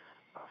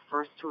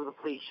 First two of the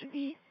plates should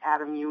be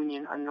Adam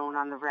Union, unknown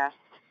on the rest.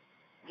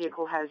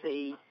 Vehicle has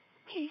a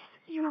Pace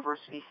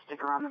University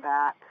sticker on the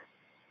back.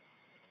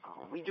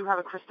 We do have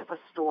a Christopher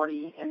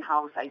Storty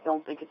in-house. I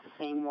don't think it's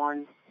the same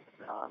one.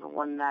 The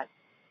one that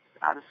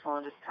out of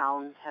Saunders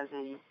Town has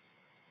a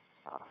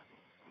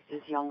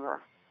is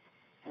younger,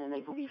 and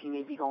they believe he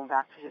may be going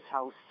back to his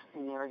house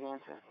in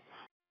Narragansett.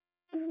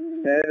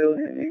 Daniel,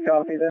 can you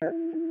copy that?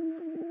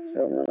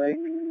 Silver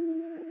Lake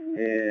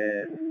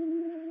and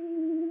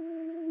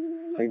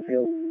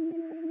Plainfield.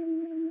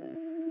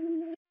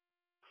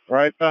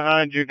 Right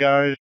behind you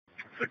guys.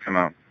 6 them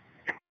out.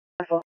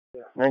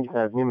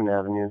 95 Newman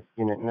Avenue,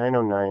 Unit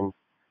 909,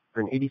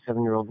 for an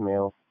 87-year-old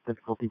male,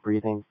 difficulty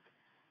breathing.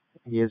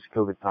 He is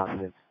COVID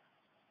positive.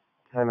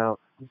 Timeout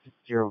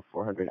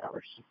 0400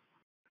 hours.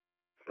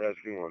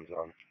 Rescue 1's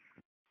on.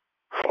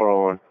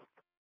 401.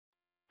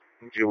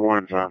 Rescue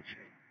 1's on.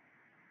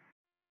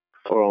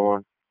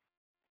 401.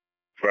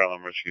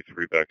 Problem Rescue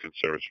 3 back in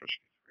service.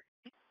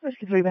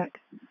 Rescue 3 back.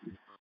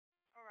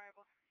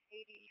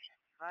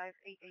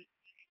 588.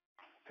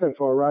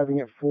 10-4, arriving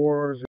at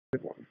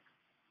 401.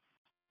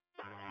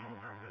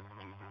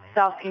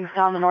 South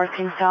Kingstown to North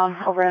Kingstown,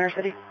 over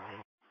Intercity.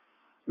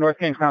 North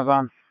Kingstown's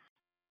on.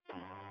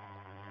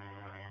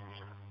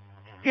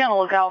 Be on the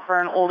lookout for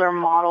an older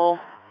model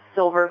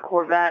silver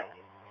Corvette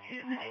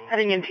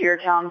heading into your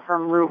town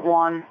from Route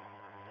 1.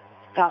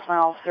 Past my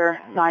officer,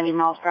 90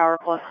 miles per hour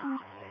plus.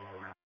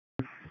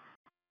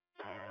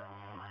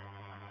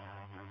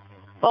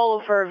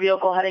 Follow for a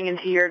vehicle heading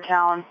into your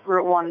town,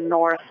 Route 1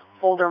 North,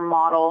 older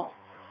model,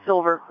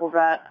 silver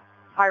Corvette,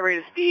 high rate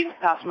of speed,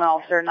 past my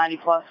officer, 90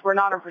 plus. We're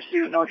not in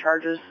pursuit, no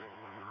charges.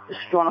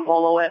 Just if you want to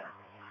follow it.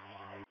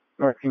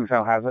 North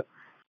Kingstown has it.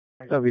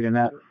 W to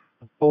net.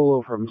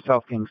 Bolo from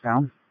South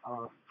Kingstown.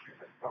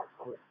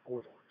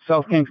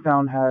 South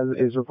Kingstown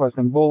is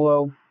requesting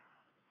Bolo.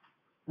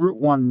 Route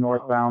 1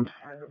 northbound.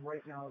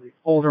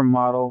 Older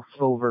model,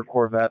 silver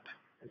Corvette.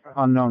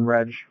 Unknown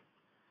reg.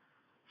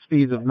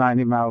 Speeds of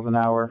 90 miles an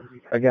hour.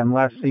 Again,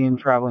 last seen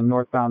traveling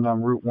northbound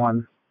on Route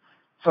 1.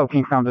 South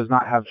Kingstown does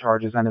not have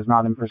charges and is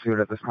not in pursuit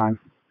at this time.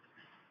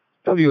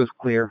 W is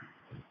clear.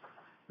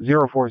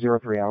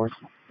 0403 hours.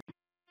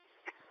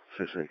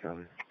 6-8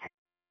 copy.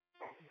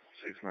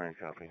 6-9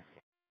 copy.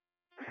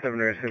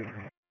 7-7.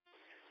 7-1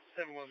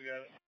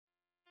 got it.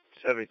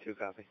 72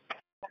 copy.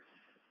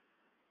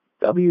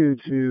 W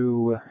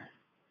to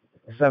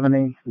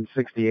 70 and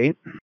 68.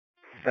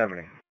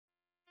 70.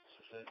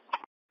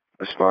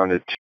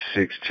 Responded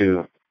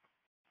 262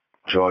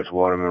 George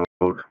Waterman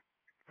Road,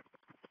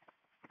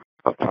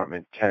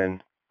 apartment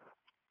 10,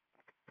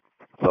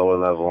 lower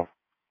level,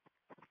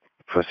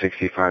 for a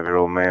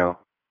 65-year-old male,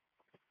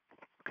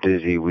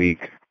 dizzy,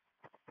 weak,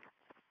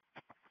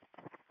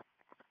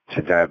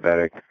 to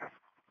diabetic.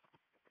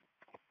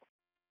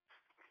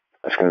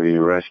 That's going to be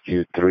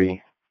rescue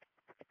 3,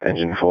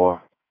 engine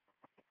 4.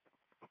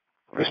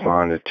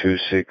 Responded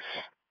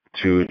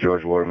 262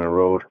 George Waterman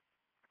Road,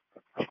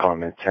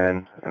 apartment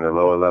 10, in the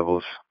lower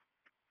levels,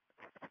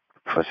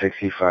 for a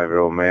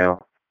 65-year-old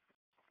male,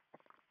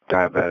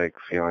 diabetic,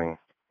 feeling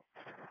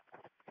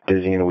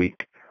dizzy and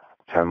weak.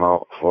 Time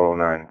out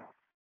 409.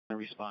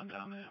 Respond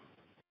down there.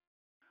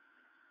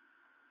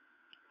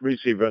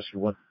 Receive rescue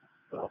 1.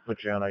 I'll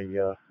put you on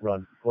a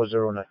run.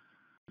 409.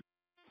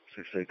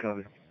 6-8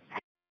 copy.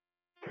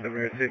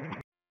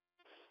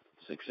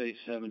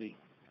 6870.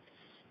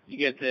 You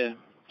get there,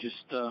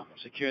 just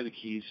secure the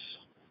keys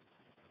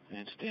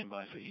and stand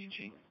by for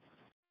EG.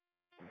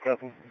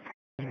 Couple.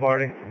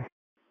 Party.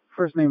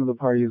 First name of the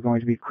party is going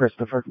to be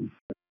Christopher.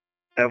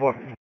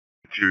 Ever.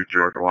 2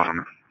 George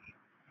Waterman.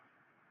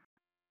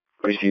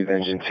 Received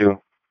engine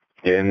 2.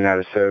 You're in and out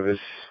of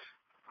service.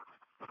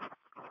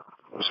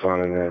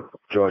 Responding at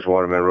George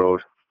Waterman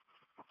Road,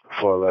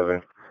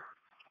 411.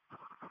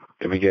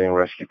 You'll be getting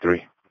rescue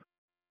 3.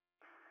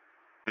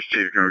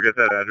 Chief, can we get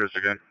that address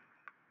again?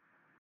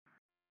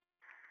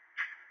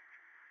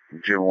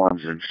 Engine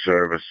 1's in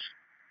service.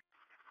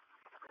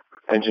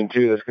 Engine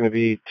 2, that's going to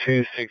be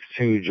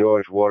 262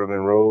 George Waterman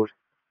Road,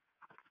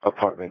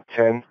 apartment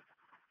 10,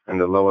 in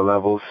the lower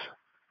levels,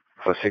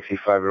 for a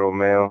 65-year-old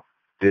male,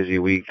 dizzy,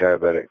 weak,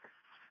 diabetic.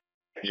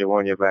 Engine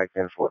 1, you're back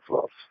in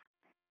 412.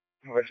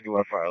 Rescue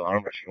 1 fire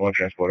alarm, rescue 1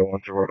 transporter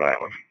 1 to Rhode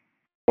Island.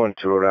 1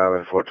 to Rhode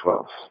Island,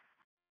 412.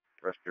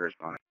 Rescue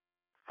responding.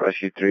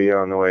 Rescue 3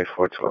 on the way,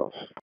 412.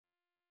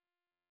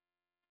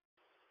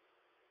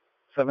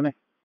 70.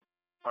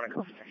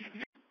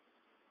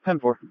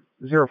 10-4.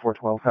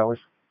 0412 hours.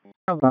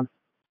 How's on?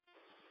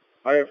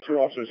 I have 2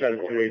 officers headed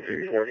to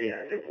 1840.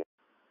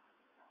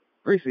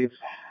 Received.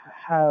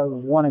 Have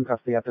 1 in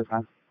custody at this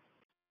time.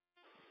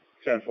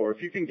 10-4.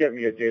 If you can get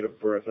me a date of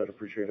birth, I'd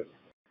appreciate it.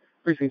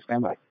 Received.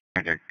 Stand by.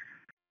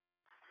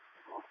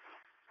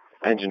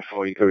 Engine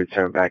 4, you could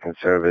return back in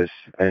service.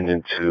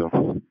 Engine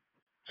 2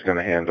 is going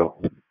to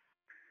handle.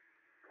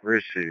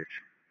 Received.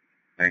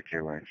 Thank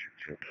you, Engine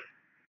 2.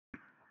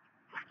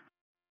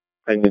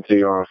 Engine 2,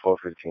 you're on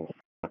 415.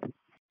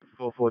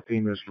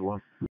 414, rescue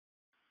 1.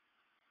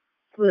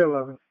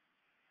 311.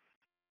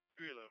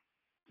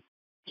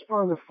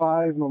 Respond to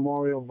 5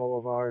 Memorial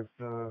Boulevard,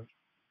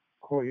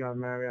 Courtyard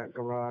Marriott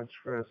Garage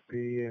for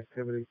SP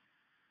activity.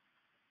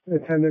 The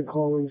attendant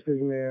calling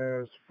stating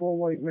there's 4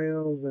 white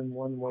males and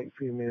 1 white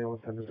female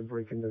attempted to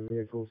break into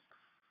vehicles.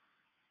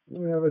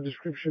 We have a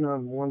description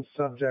on 1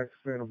 subject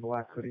wearing a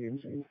black hoodie and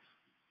jeans.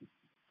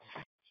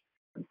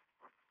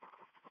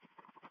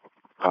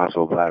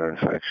 Possible bladder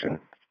infection.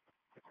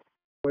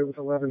 Away with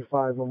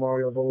 11-5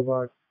 Memorial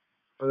Boulevard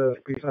for the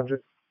SP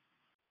subject.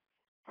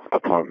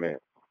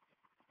 Apartment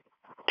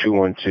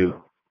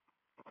 212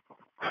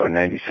 for a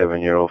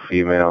 97-year-old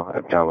female,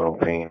 abdominal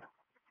pain.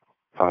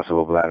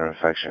 Possible bladder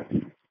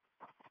infection.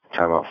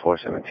 Timeout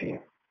 417.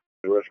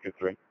 Rescue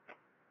 3.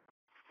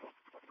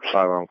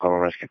 5, I'm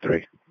calling Rescue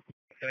 3.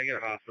 Can I get a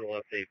hospital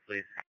update,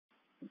 please?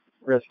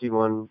 Rescue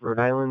 1, Rhode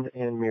Island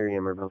and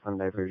Miriam are both on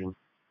diversion.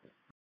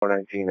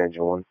 419,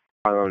 Engine 1.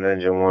 Island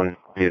Engine 1,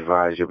 be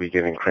advised you'll be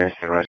getting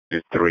Cranston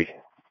Rescue 3.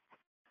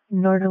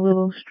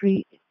 Nardalillo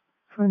Street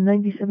for a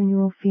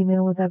 97-year-old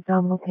female with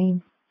abdominal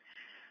pain.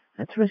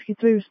 That's Rescue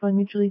 3. Respond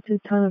mutually to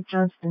Town of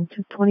Johnston,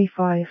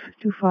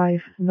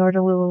 22525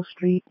 Nardalillo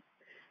Street,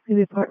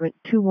 maybe apartment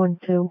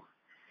 212.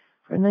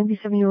 For a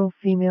 97-year-old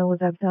female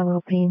with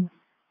abdominal pain.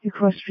 Your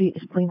cross street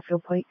is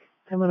Plainfield Pike.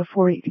 Time out of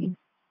 418.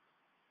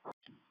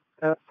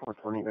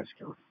 420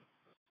 Rescue.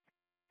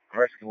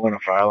 Rescue 1, a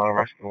fire alarm.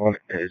 Rescue 1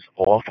 is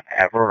off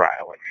Ever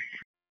Island.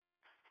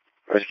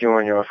 Rescue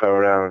 1, you're off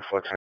Ever Island,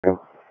 422.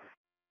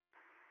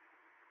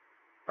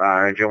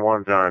 Engine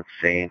 1's on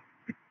scene.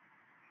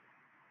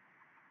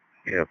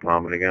 Yeah,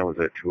 Palmer again was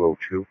at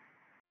 202.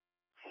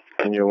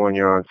 Engine 1,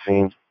 you're on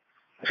scene.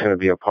 It's going to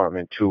be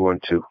apartment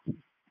 212.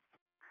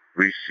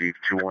 Receive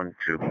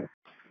 212.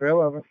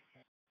 311.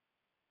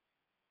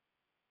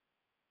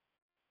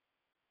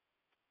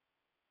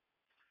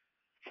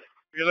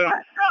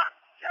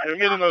 Can we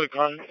get another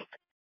car?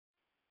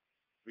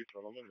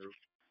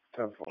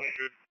 10-4.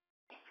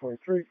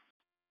 23.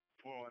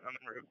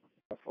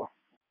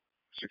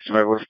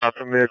 65 will stop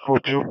the vehicle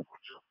 2.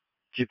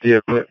 Keep the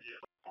equipment.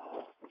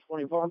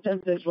 24.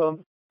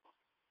 10-6,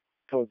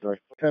 Code 3.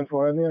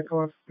 10-4. Any other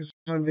cars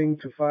responding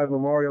to 5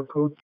 Memorial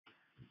Code?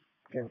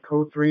 Again,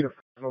 Code 3 to 5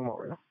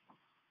 Memorial.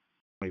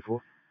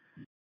 24.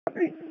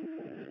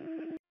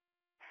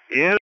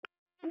 Yeah.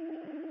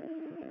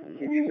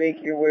 Can you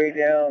make your way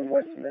down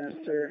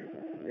Westminster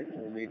if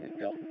we need to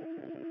go?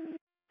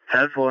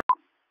 10-4.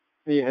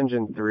 The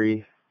Engine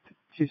 3,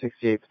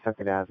 268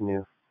 Pawtucket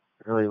Avenue,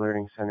 Early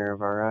Learning Center of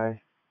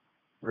RI,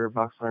 rear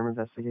box alarm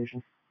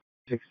investigation.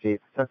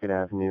 268 Pawtucket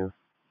Avenue,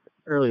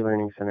 Early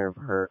Learning Center of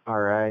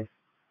RI,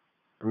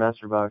 for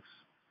master box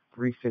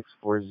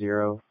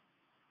 3640,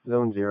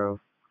 zone 0,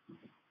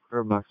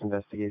 rear box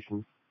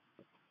investigation.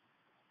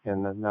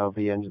 And that will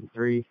be Engine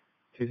 3,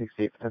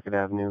 268 Pawtucket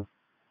Avenue,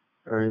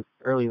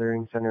 Early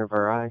Learning Center of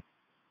RI,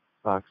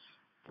 box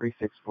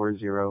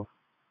 3640,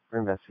 for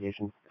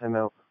investigation.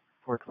 Timeout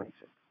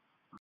 426.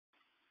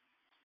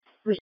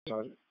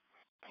 Sergeant.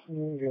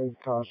 Again,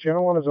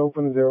 channel 1 is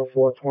open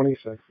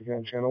 0426.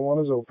 Again, channel 1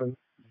 is open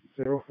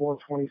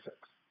 0426.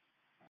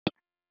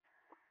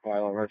 Fire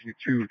alarm Rescue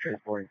 2,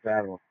 transporting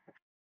Fatima.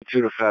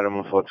 2 to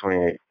Fatima,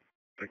 428.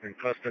 Like in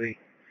custody.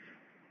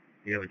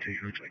 You have a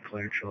take you to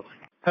clearance shot.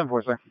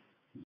 10-4, sir.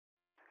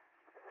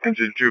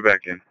 Engine 2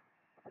 back in.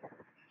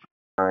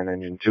 9,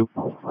 Engine 2.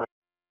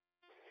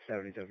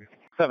 70W.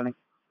 70.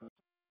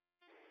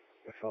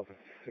 I felt a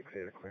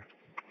 6-8 clear.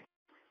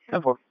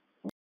 10-4.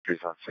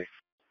 3's on safe.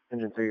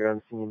 Engine 3, you're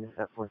on scene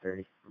at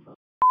 4:30.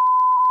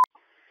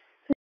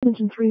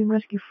 Engine 3 and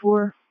Rescue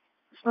 4.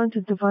 Respond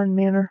to Devon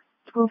Manor,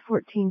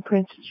 1214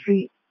 Cranston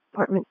Street,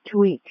 apartment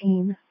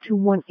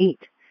 218-218,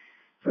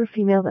 for a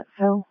female that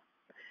fell.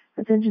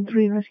 That's Engine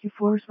 3 and Rescue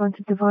 4. Respond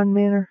to Devon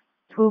Manor,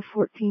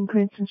 1214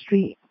 Cranston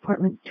Street,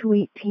 apartment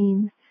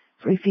 218,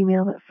 for a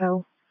female that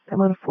fell.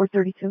 Time out of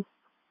 432.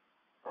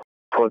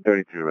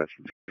 432,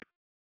 Rescue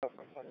 2.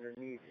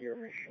 Underneath your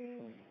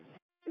machine.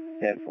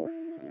 10-4.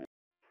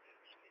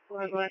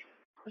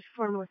 Push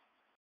forward.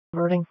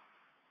 Reverting.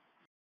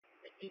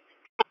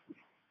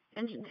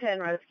 Engine 10,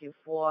 Rescue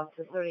 4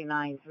 to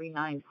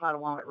 3939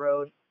 Potawatomi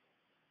Road.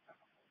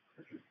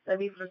 That'd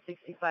be for a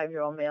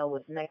 65-year-old male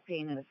with neck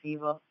pain and a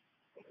fever.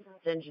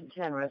 It's Engine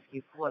 10,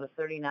 Rescue 4 to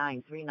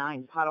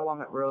 3939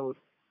 Potawatomi Road.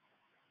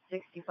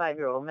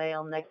 65-year-old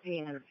male, neck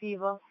pain and a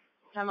fever.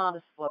 Time out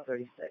is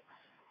 436.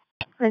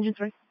 Engine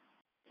 3.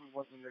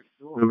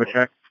 Number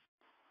check.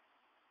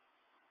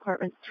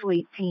 Apartment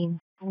 218-18.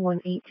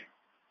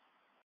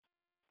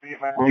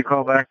 When you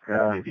call back,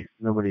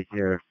 nobody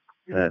here.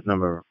 That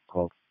number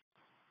called.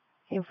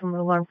 Came from an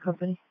alarm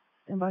company.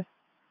 Stand by.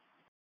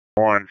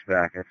 1's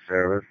back in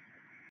service.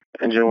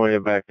 Engine 1, you're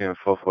back in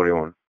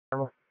 441.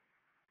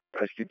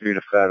 Rescue 3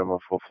 to Fatima,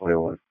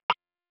 441.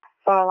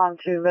 Fire alarm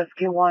 2,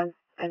 Rescue 1,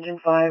 Engine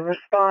 5.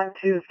 Respond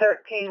to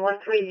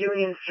 1313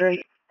 Union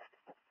Street.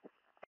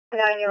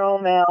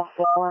 9-year-old male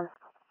fallen.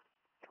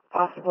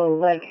 Possible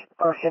leg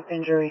or hip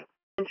injury.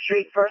 Union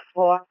Street, first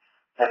floor.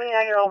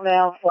 79-year-old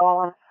male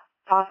fallen.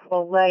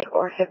 Possible leg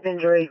or hip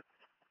injury.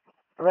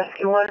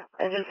 Rescue 1,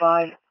 Engine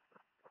 5.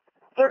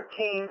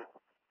 13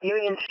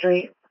 Union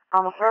Street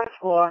on the first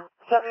floor.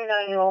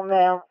 79-year-old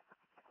male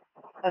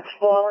that's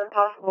fallen.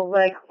 Possible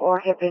leg or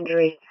hip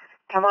injury.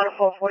 Come on to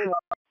 441.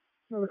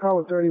 Another call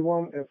with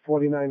 31 at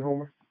 49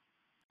 Homer.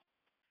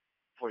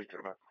 42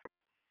 back.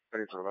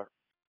 32 back.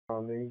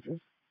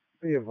 Just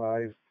be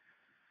advised.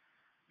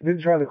 I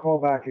did try to call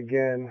back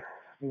again.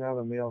 Now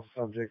the male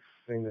subject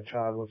saying the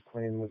child was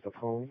playing with the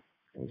phone.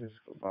 And just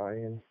go by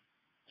and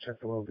check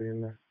the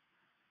well-being there.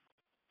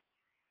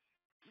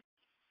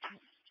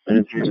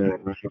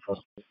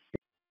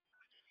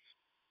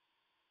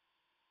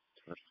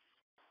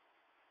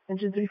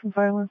 Engine 3 from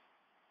fire alarm.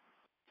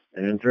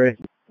 Engine 3.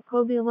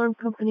 Called the alarm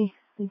company.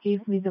 They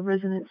gave me the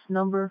resident's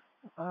number.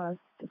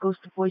 It goes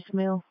to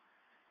voicemail.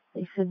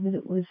 They said that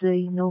it was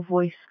a no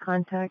voice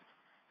contact.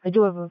 I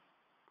do have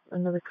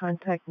another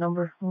contact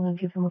number. I'm going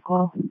to give them a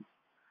call.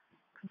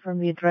 Confirm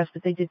the address,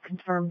 but they did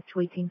confirm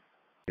 218.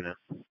 Yeah.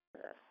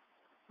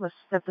 Let's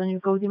step on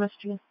your go with your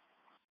message again.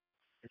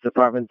 It's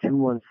apartment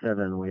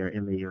 217. We are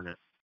in the unit.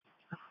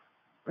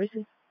 Where is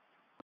it?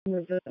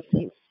 Rescue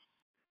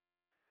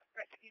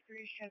 3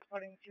 is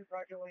transporting to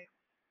Roger Williams.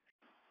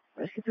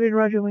 Rescue 3 to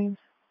Roger Williams.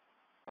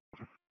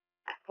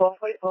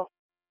 1244.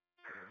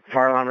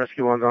 Fire alarm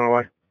rescue 1's on the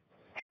way.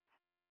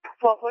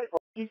 1244.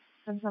 You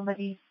send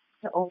somebody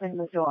to open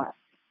the door.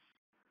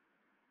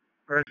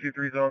 Rescue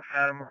 3's on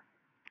Fatima.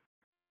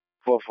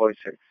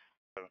 446.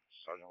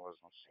 Sergeant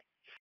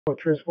Leslie.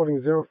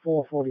 Transporting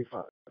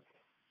 0445.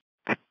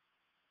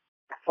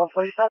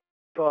 1245.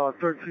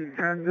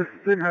 1310. This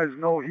thing has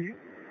no heat.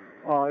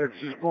 It's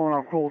just blowing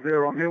out cold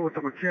air. I'm here with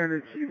the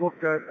mechanic. He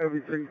looked at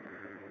everything.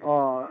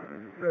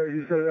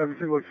 He said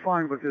everything looks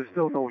fine, but there's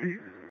still no heat.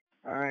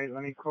 All right,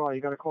 let me call. You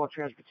got to call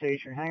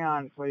transportation. Hang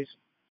on, please.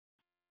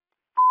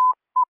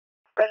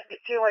 Rescue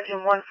 2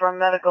 Engine 1 from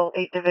Medical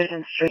 8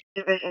 Division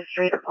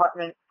Street,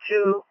 apartment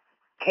 2,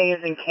 K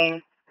is in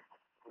King.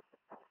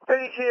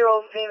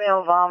 32-year-old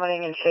female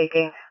vomiting and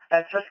shaking.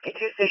 That's Rescue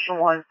 2 Station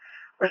 1.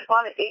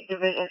 Respond to 8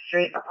 Division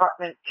Street,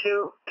 apartment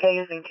 2, K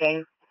is in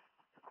King.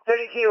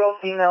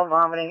 32-year-old female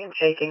vomiting and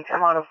shaking.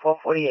 Come out of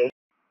 448.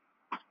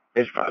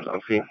 Dispatch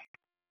on scene.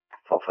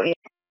 448.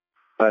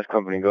 Last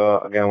company, go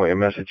out again with your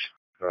message.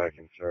 Back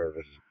in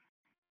service.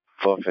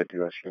 450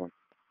 rescue.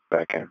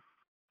 Back in.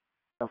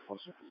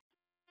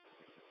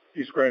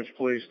 East Greenwich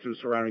Police to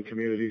surrounding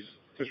communities.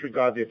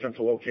 Disregard the attempt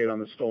to locate on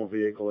the stolen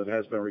vehicle. It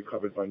has been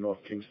recovered by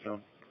North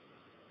Kingstown.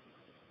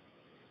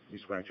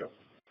 East Greenwich.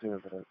 I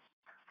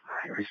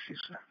receive,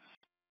 sir.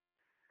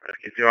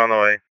 Rescue 2 on the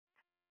way.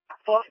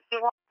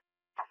 451.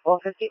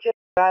 452.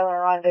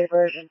 Island Rendezvous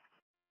version.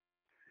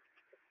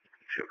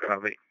 2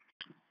 copy.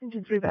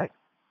 Engine 3 back.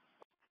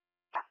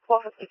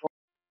 454.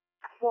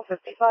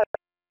 455.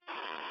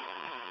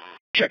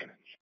 Checking.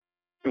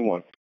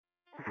 2-1.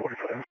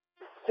 45.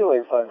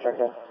 285, check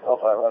in.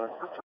 Alpha, Runner.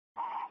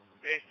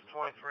 Base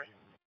 23.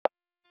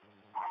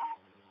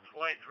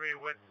 23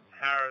 with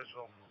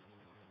Harrisville.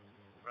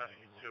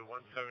 Rescue 2,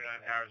 179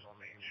 Harrisville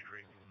Main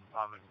Street,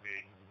 apartment B.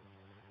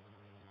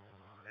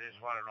 I just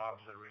want an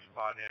officer to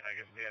respond in. I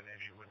guess they had an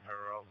issue with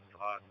her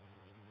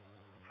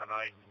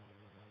tonight.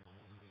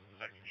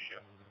 Second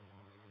shift.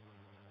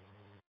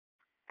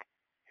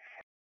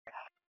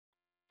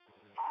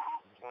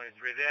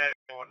 23 there,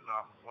 179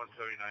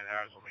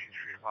 Harrisville Main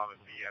Street, apartment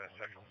B at a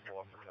second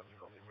floor for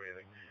difficulty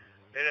breathing.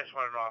 They just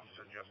want an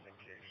officer just in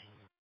case.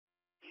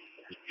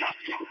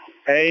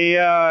 Hey,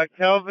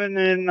 Kelvin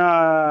and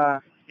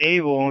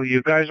Abel,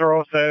 you guys are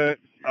all set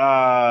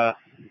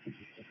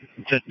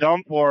to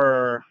dump,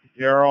 or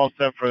you're all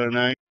set for the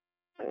night?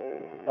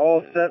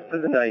 All set for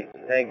the night.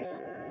 Thanks.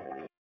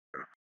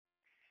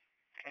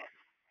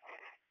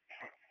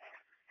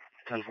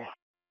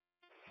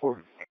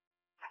 4.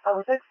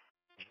 506.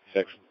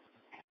 6.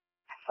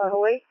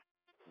 508.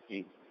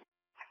 8.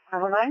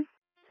 509.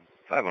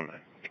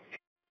 509.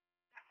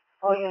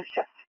 Oh, yes,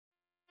 check.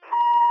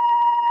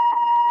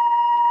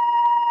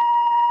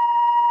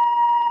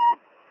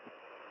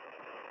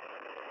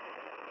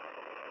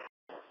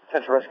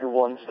 Central Rescue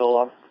 1 still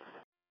on.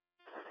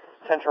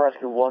 Central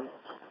Rescue 1,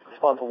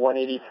 respond to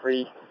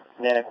 183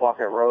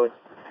 Nanaquacket Road.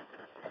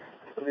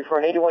 It'll be for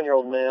an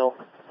 81-year-old male,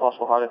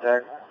 possible heart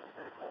attack.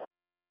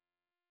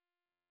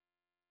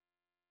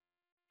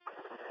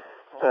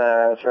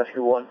 That's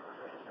Rescue 1.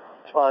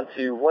 Respond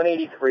to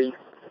 183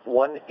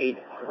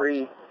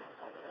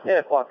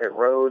 Nanaquacket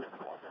Road.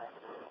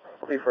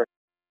 It'll be for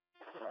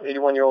an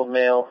 81-year-old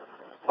male,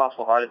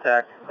 possible heart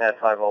attack at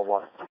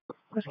 501.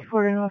 Rescue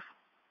 4 in off.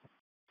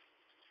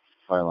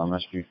 Fire alarm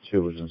rescue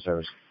 2 is in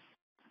service.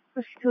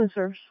 Rescue 2 in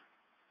service.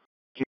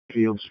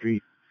 Field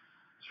Street.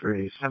 It's for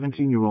a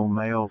 17-year-old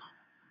male.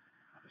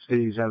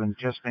 Stated he's having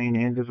chest pain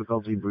and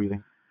difficulty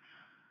breathing.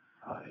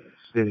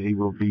 Stated he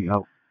will be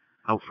out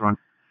front.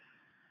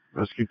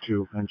 Rescue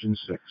 2, engine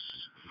 6,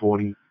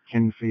 40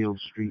 Kinfield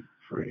Street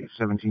for a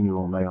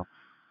 17-year-old male.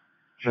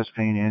 Chest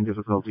pain and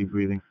difficulty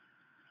breathing.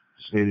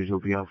 Stated he'll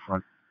be out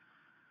front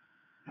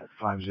at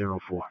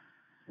 504.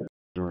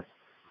 Yeah,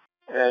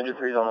 engine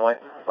 3's on the way.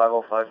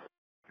 505.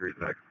 3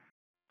 back.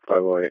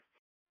 508.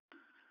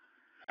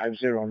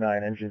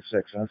 509, engine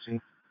 6, on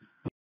scene.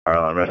 Fire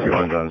alarm rescue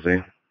 1's on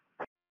scene.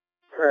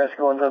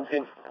 Rescue 1's on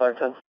scene.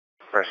 510.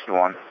 Rescue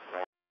 1.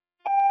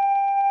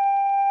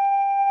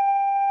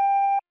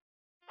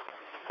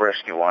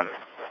 Rescue 1.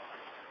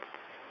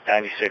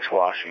 96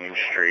 Washington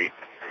Street.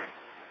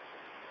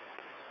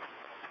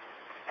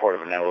 Report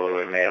of an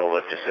elderly male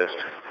lift assist.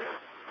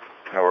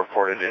 No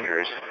reported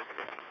injuries.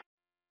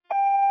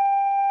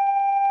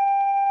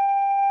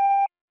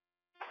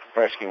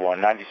 Rescue 1,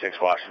 96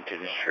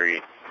 Washington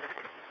Street.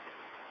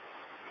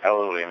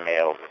 Elderly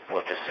male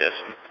lift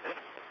assist.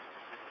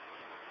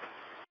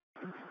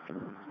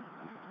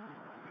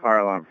 Fire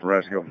alarm for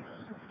rescue.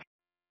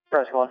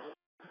 Rescue 1.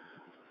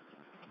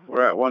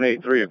 We're at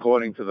 183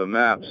 according to the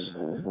maps.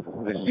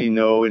 I see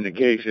no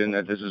indication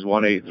that this is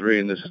 183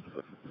 and this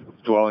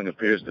dwelling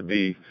appears to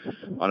be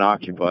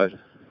unoccupied.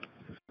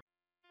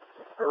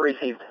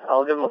 Received.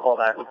 I'll give him a call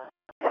back.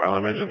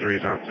 Mention 3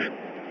 is on scene.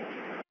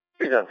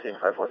 3's on scene,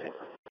 514.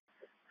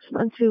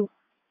 Respond to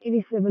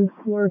 87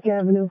 Warwick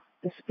Avenue,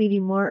 the Speedy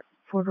Mart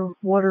for the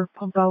water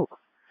pump out.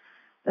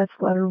 That's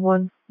ladder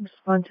 1.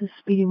 Respond to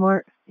Speedy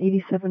Mart,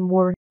 87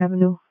 Warwick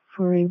Avenue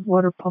for a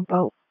water pump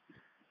out.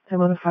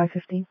 Time out of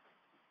 5:15.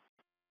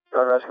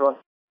 Roger, rescue 1.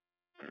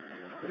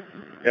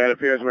 Yeah, it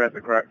appears we're at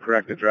the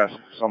correct address.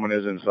 Someone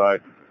is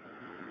inside.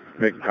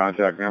 Making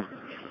contact now.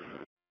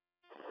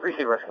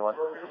 Receive rescue 1.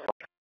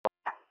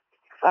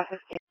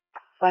 515.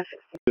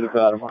 516. To the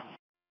Fatima.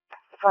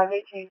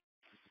 518.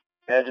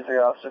 Engine 3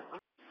 officer.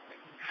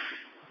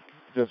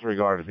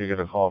 Disregard if you get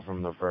a call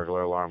from the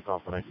burglar alarm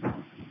company.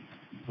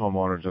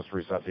 Homeowner just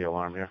reset the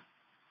alarm here.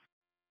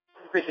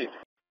 Received.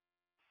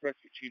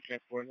 Rescue 2,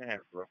 transport in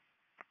Hasbro.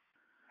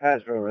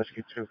 Hasbro,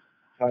 Rescue 2,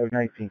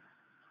 519.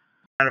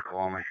 Medical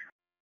only.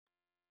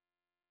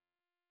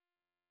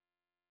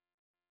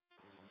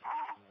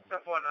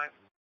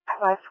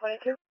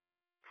 522.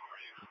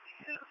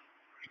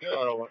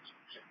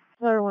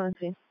 Ladder 1 on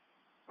scene.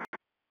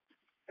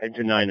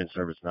 Engine 9 in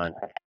service 9.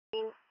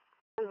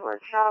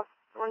 Workshop,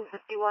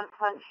 151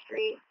 Hunt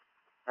Street,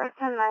 for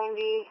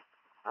 1090.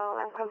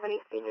 Alarm company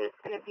stated it's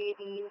going to be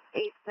the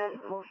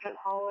basement motion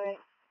hallway.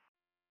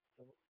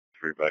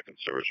 3 back in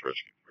service,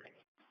 rescue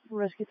 3.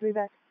 Rescue 3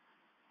 back.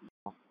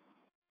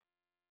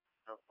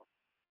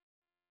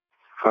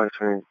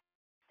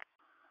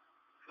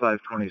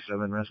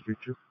 527, Rescue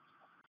 2.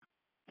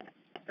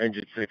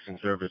 Engine 6 in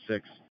service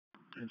 6.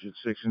 Engine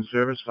 6 in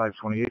service,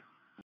 528.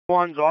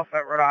 One's off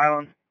at Rhode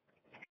Island.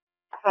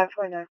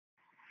 529.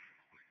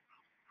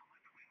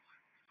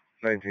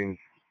 19,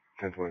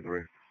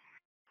 1023.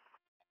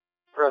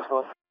 Rescue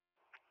 1.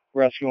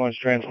 Rescue 1's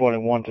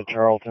transporting 1 to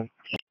Charlton.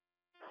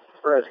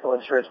 Rescue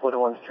 1's transporting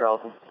 1 to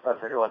Charlton.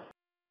 531.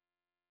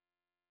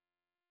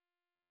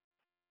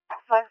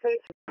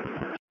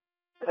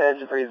 532.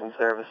 Engine 3's in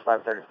service.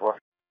 534.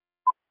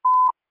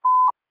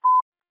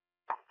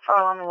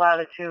 File on the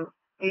ladder 2,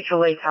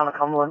 Mutual Aid, Town of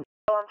Cumberland.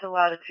 File on to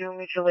ladder 2,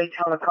 Mutual Aid,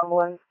 Town of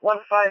Cumberland.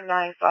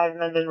 1595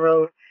 Menden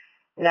Road,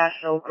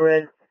 National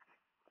Grid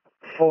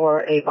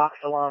for a box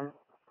alarm.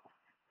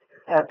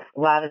 That's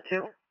ladder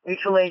 2,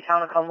 Mutual Aid,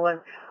 Town of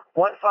Cumberland.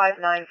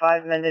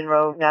 1595 Menden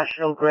Road,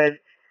 National Grid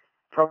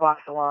for a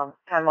box alarm.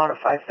 Time out of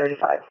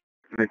 5:35.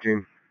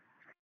 19.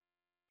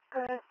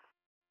 Go ahead.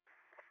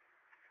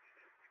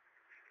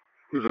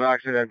 It was an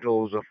accidental.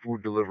 It was a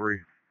food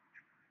delivery.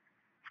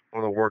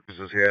 One of the workers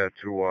is here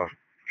to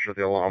shut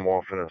the alarm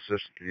off and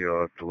assist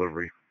the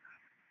delivery.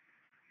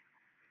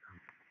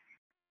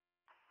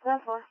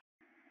 That's one.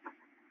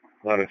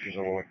 Ladder 2's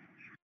on the way.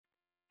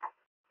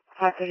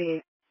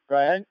 538.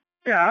 Right.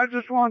 Yeah, I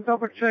just want to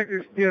double check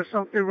if there's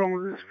something wrong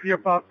with this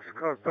gearbox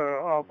because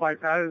the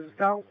bypass is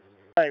down.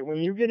 Right, when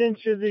you get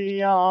into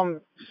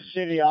the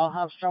city, I'll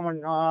have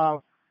someone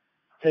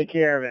take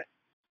care of it.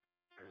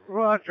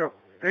 Roger.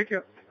 Thank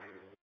you.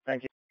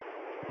 Thank you.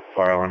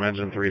 Fire alarm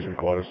engine 3's in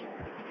quarters.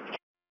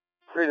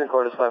 3's in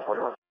quarters.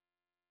 541.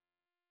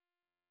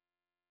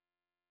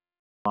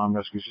 Alarm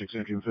Rescue 6,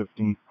 Engine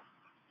 15.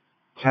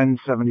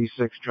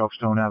 1076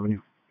 Chalkstone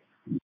Avenue.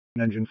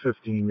 Engine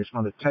 15,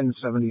 respond to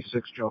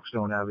 1076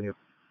 Chalkstone Avenue.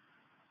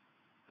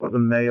 For the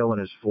male in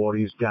his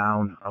 40s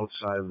down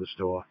outside of the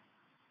store.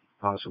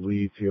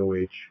 Possibly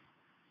ETOH.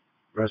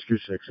 Rescue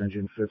 6,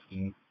 Engine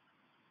 15.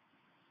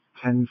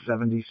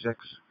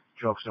 1076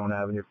 Chalkstone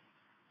Avenue.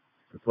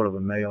 Report of a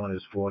male in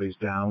his 40s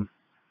down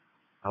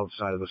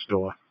outside of the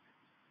store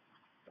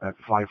at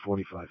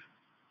 5:45.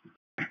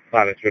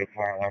 Ladder 2 to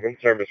fire alarm in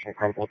service from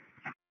Crumpled.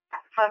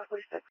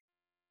 546.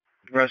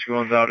 Rescue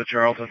 1's out of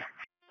Charlton.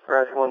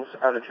 Rescue 1's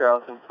out of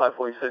Charlton.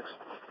 546.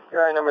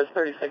 Your eye number is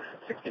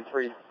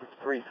 3663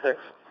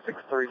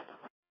 3663.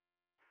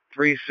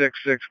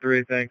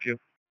 3663, thank you.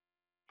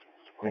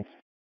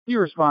 You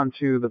respond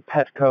to the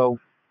Petco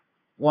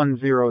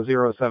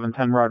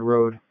 1007 Rod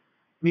Road.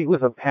 Meet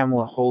with a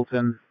Pamela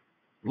Holton.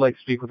 Like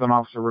to speak with an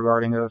officer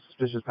regarding a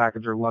suspicious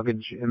package or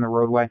luggage in the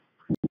roadway.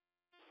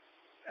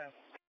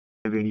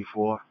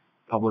 584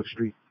 Public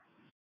Street.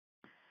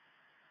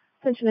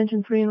 Attention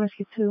Engine 3 and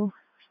Rescue 2.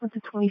 Respond to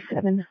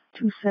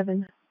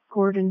 2727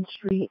 Gordon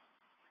Street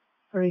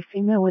for a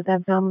female with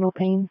abdominal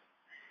pain.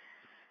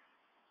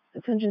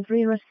 Attention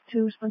 3 and Rescue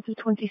 2. Respond to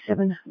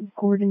 27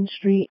 Gordon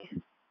Street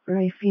for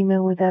a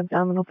female with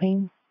abdominal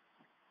pain.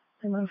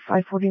 Time out of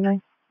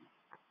 5:49.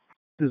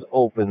 This is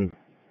open.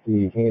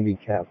 The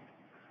handicap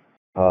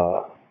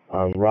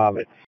on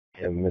Roberts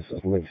and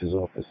Mrs. Lynch's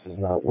office is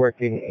not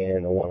working,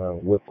 and the one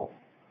on Whipple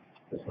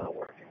is not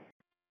working.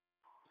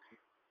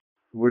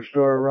 Which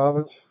door,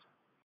 Roberts?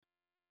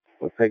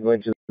 With Peg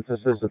Lynch's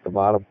office is at the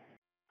bottom.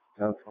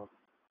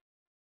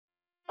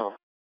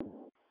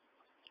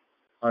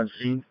 On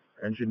scene,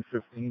 Engine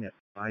 15 at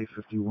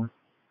 5:51.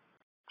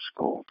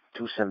 School,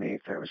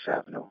 278 Ferris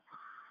Avenue.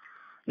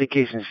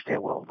 Vacation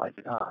stairwell by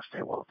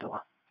stairwell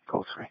door.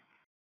 Go 3.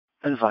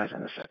 Advise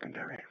in the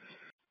secondary.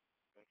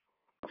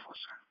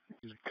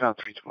 Count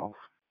 312.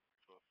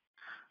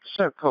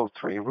 Sir, code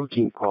 3,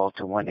 routine call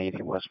to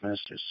 180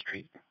 Westminster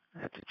Street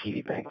at the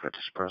TD Bank for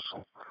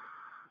dispersal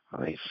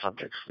of a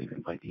subject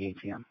sleeping by the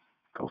ATM.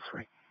 Code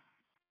 3.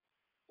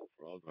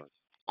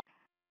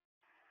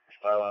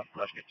 Fire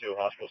Rescue 2,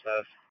 hospital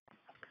status.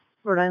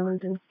 Rhode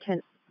Island and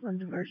Kent on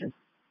diversion.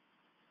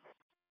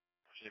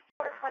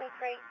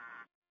 23.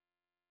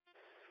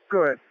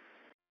 Good.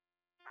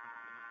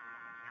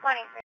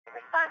 23.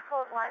 Response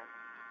code 1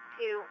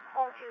 to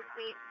home 2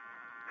 suite,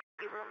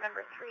 room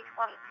number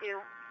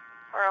 322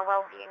 for a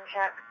well-being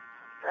check.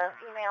 The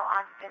female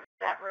occupant of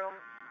that room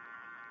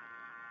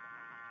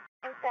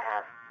seems to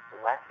have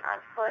left on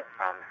foot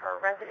from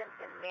her residence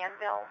in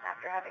Manville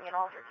after having an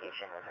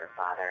altercation with her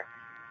father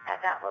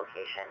at that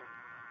location,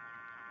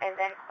 and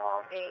then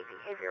called a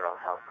behavioral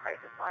health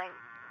crisis line.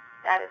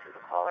 That is who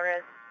the caller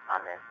is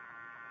on this.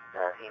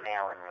 The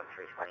female in room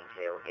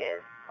 322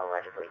 is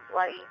allegedly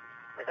bloody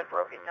with a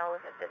broken nose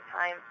at this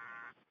time.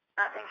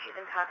 Not think she's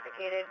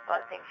intoxicated,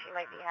 but thinks she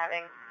might be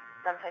having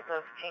some type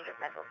of change of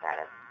mental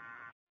status.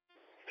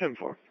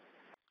 10-4.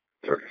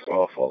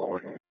 34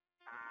 following.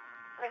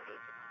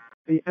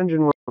 The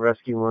Engine 1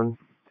 Rescue 1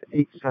 to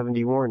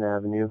 870 Warren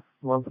Avenue,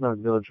 Wampanoag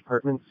Village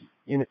Apartments,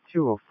 Unit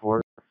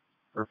 204,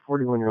 for a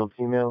 41-year-old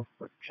female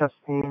with chest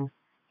pain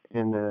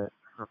and her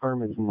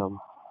arm is numb.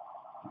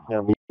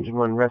 Now, the Engine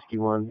 1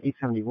 Rescue 1,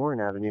 870 Warren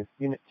Avenue,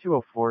 Unit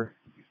 204,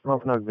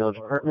 Wampanoag Village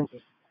Apartments,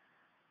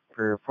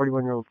 for a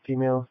 41-year-old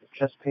female,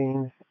 chest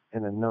pain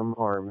and a numb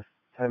arm.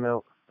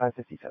 Timeout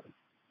 5:57.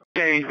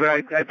 Changed,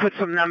 but I put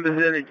some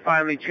numbers in. It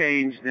finally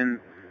changed, and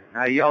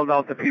I yelled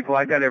out to people.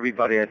 I got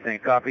everybody, I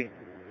think. Copy?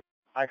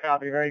 I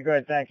copy. Very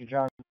good. Thank you,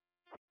 John.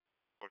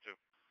 4-2.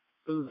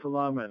 Business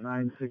alarm at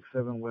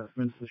 967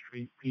 Westminster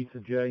Street, Pizza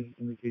J,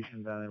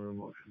 indication dining room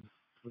motion.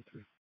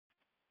 2-3.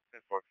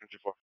 10-4.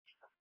 54.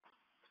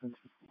 10-2.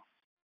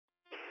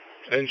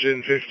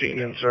 Engine 15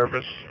 in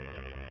service.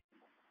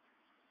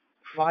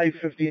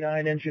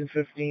 559, engine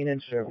 15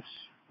 in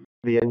service.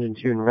 The Engine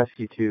 2 and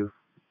Rescue 2,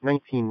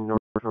 19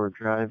 North Shore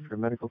Drive for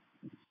medical.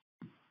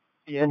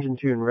 The Engine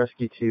 2 and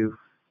Rescue 2,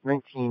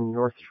 19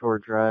 North Shore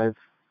Drive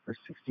for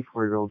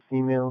 64-year-old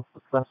female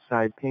with left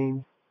side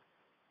pain.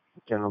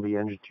 Again, will be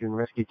Engine 2 and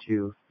Rescue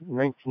 2,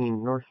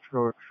 19 North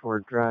Shore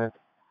Drive,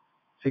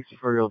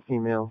 64-year-old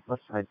female,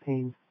 left side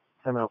pain.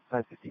 Timeout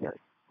 5:59.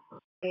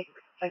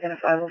 Second at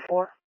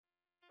 504.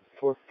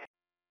 4.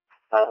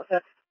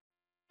 506.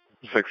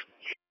 6.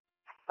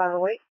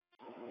 508.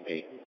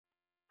 8.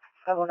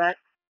 509.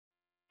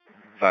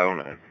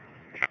 509.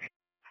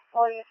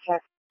 All units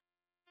check.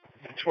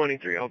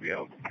 23, I'll be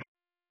out.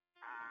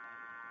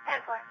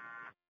 10-4.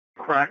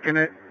 Cracking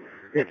it.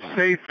 It's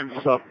safe and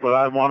stuff, but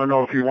I want to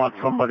know if you want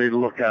somebody to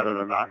look at it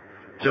or not,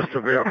 just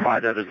to verify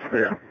that it's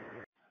there.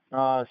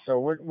 So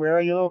where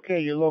are you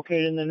located? You're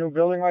located in the new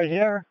building right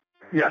here?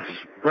 Yes,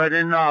 right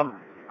in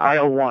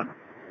aisle 1.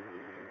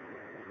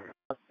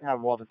 Let's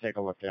have Walter take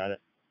a look at it.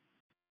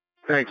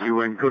 Thank you,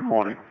 and good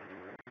morning.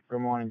 Good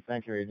morning.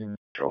 Thank you, Agent.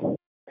 Control.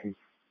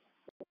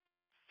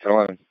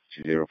 10-11.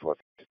 204.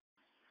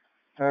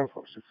 10-4,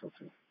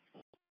 602.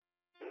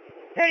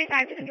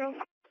 35 to control.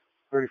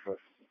 35.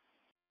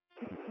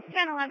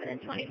 10-11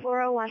 and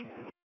 2401.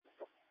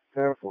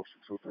 10-4,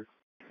 603.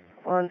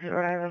 1 to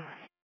Rhode Island.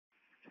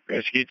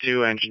 Rescue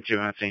 2, Engine 2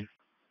 on scene.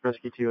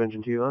 Rescue 2,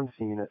 Engine 2 on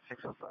scene at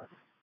 6:05.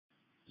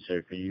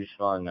 Sir, could you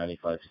spawn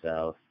 95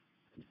 South,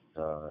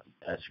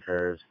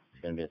 S-curves?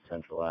 It's going to be at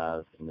Central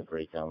Ave in the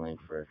breakdown lane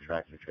for a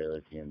tractor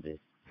trailer TMB,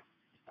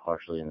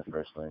 partially in the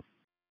first lane.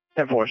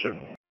 10-4,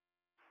 sir.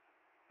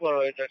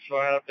 Well, that's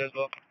fine up there as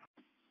well.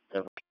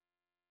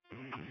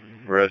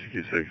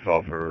 Rescue 6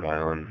 off of Rhode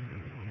Island.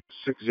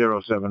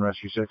 607,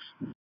 Rescue 6.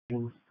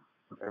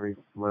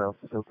 Everyone else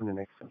is open and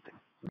accepting.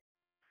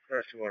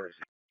 Rescue 1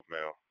 receive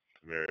mail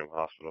to Miriam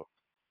Hospital.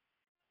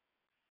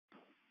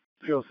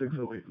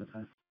 30608 in the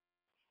time.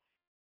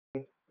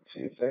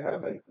 See if they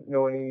have any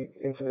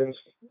incidents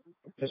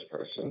with this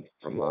person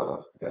from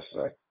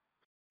yesterday.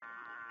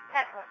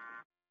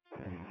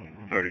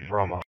 10-4. 34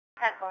 on my.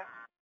 10-4.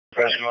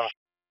 Rescue 1.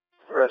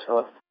 Rescue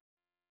 1.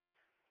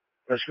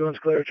 Rescue 1's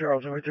clear,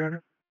 Charlton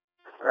returning.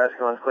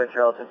 Rescue 1's clear,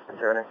 Charlton,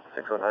 returning,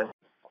 609.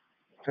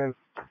 10.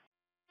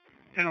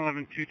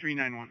 10-11,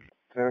 2391.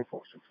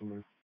 10-4,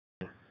 609.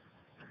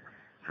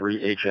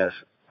 3HS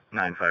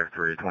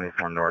 953,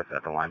 24 north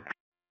at the line.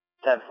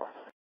 10-4.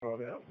 Oh,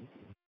 yeah.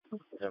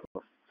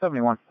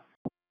 71.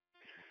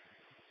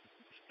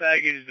 This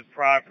baggage is the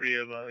property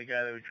of the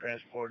guy that we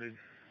transported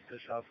to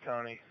South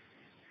County.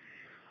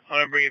 I'm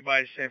going to bring it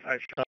by safe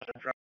house.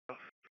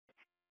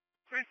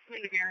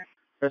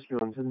 Rescue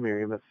 1 to the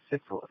Miriam at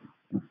 6:11.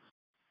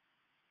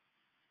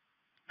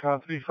 Call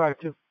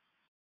 352.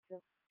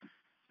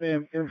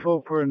 Spam info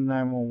per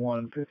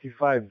 911,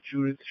 55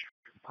 Judith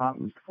Street,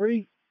 apartment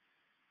 3.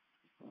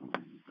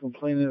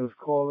 Complainant was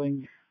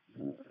calling,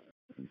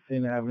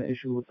 saying they're having an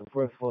issue with the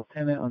first floor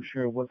tenant,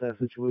 unsure what that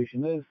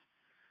situation is.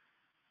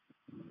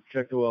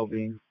 Check the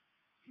well-being.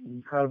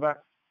 Call it back.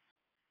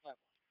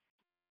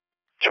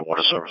 To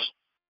water service.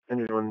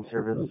 Engine 1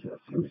 service at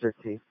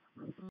 613.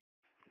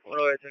 What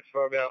do I take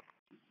for about?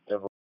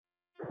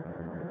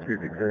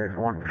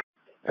 266X1.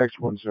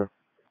 X1, sir.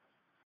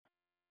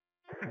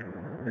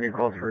 Any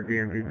calls for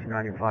DMV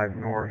 295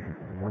 North,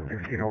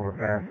 116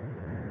 overpass.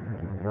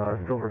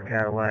 Silver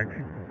Cadillac,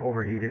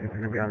 overheated, it's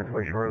going to be on its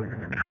way shortly.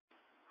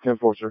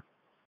 10-4, sir.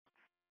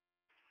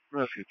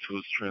 Rescue 2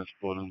 is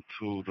transporting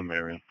to the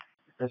Marion.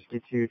 Rescue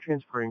 2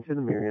 transporting to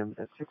the Miriam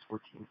at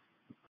 614.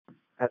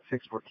 At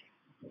 614.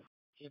 Do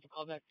you have a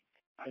call back?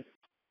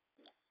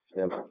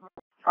 Yep.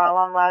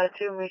 Along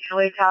latitude,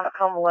 mutually town of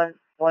Cumberland,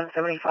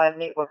 175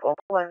 Nate Whipple.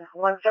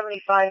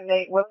 175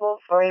 Nate Whipple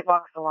for a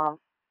box alarm.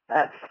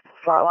 That's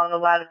far along the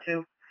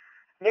latitude.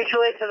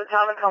 Mutually to the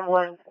town of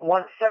Cumberland,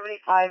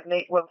 175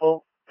 Nate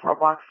Whipple for a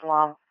box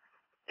alarm.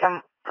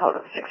 Code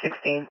of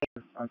 616.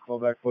 On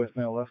callback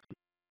voicemail left.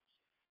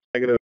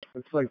 Negative.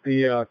 Looks like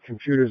the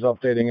computer's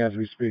updating as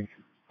we speak.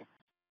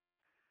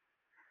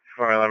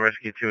 Fire alarm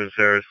rescue 2 in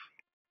service.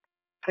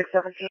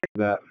 617.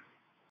 That.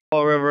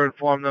 Fall River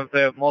informed them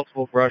they have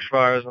multiple brush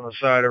fires on the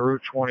side of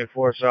Route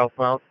 24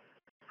 southbound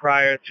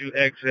prior to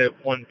exit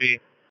 1B.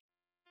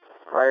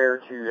 Prior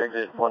to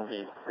exit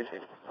 1B,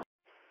 received.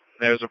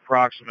 There's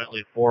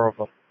approximately 4 of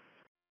them.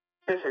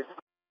 Received.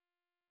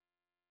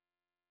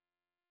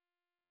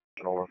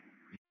 Over.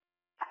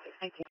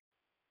 Thank you.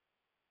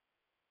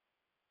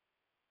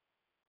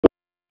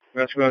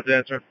 Rescue to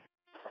answer.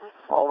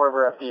 All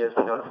River FD has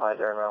been notified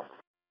there now.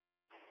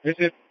 Is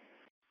it?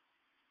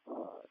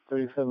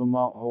 37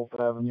 Mount Hope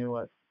Avenue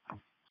at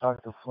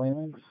Dr.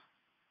 Fleming's.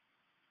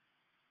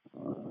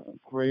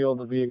 Gray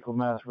older vehicle,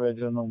 mass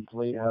reg, unknown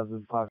plate, has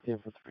been parked here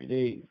for 3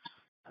 days.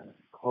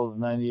 Calls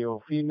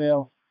 90-year-old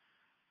female.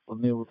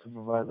 Wasn't able to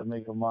provide the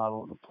make and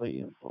model of the plate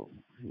info.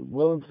 You're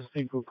willing to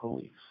speak with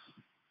police.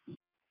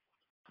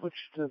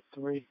 Switch to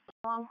 3.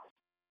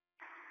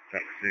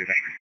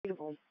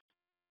 Beautiful.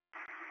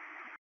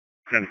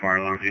 10 fire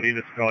alarm. Do you need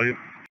us to call you?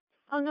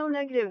 Oh, no,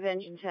 negative,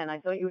 Engine 10. I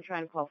thought you were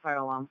trying to call fire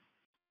alarm.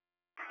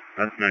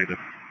 That's negative.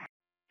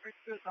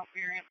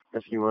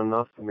 Rescue 1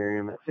 off the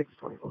Miriam at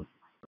 621.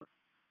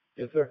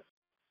 Yes, sir.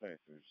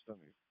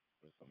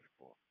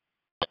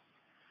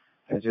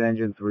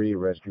 Engine 3,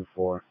 Rescue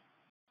 4.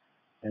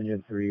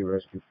 Engine 3,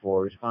 Rescue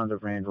 4. Respond to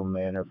Randall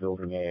Manor,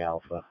 Building A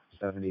Alpha,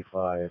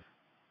 75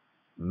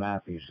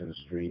 Matthewson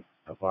Street,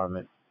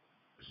 apartment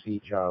C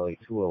Charlie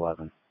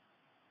 211.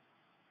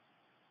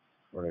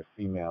 For a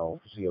female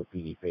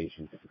COPD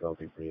patient,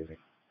 difficulty breathing.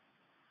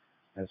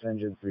 That's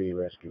Engine 3,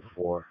 Rescue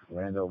 4,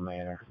 Randall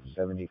Manor,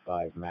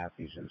 75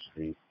 Matthewson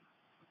Street,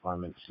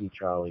 apartment C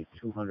Charlie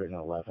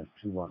 211,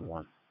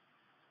 211.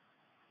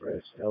 For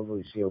an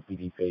elderly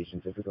COPD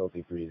patient,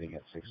 difficulty breathing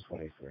at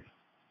 623.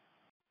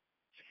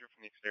 Secure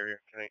from the exterior.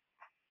 Can I?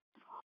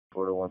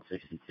 Border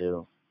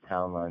 162,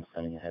 town line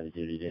sending a heavy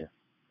duty due.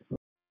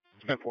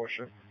 10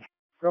 Porsche.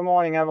 Good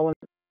morning, Evelyn.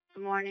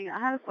 Good morning. I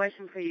have a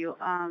question for you.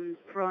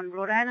 From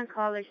Rhode Island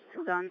College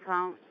to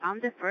downtown, I'm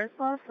the first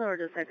bus or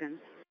the second?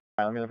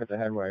 All right, let me look at the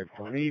headway.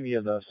 I believe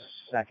you're the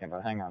second,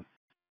 but hang on.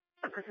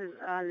 Because there's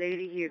a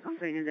lady here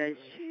complaining that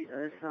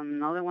there's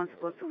another one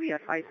supposed to be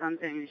at 5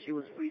 something and she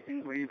was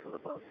freezing waiting for the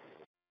bus.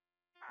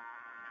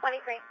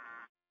 23.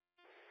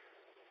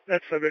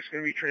 That subject's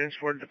going to be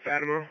transported to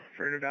Fatima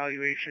for an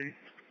evaluation.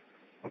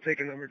 I'll take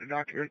a number to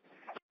document.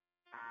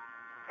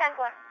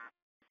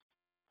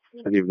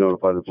 10-4. And you've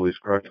notified the police,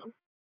 correct?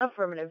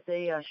 Affirmative.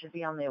 They should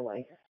be on their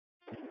way.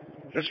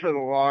 Just for the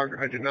log,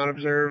 I did not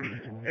observe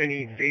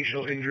any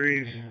facial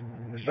injuries.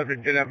 The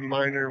subject did have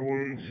minor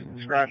wounds,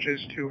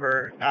 scratches to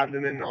her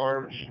abdomen and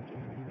arms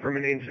from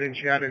an incident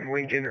she had in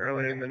Lincoln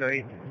earlier in the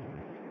night.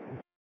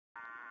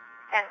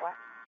 10-4.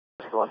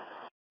 Rescue 1.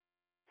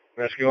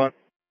 Rescue 1.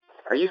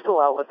 Are you still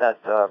out with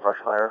that brush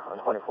fire on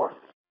 24?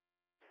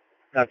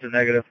 That's a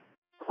negative.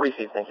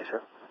 Received, thank you,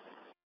 sir.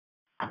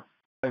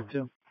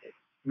 5-2.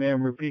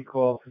 Ma'am, repeat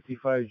call,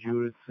 55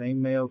 Judith,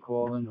 same male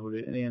calling who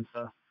didn't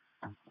answer.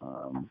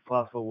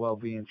 Possible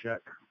well-being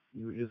check.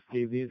 You just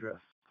gave the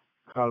address.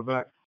 Call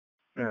back.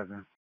 Yeah,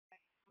 man.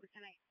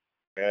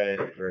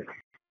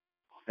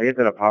 I get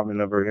that apartment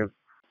number here.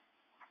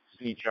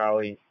 C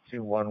Charlie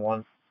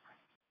 211.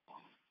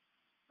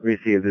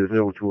 Receive, there's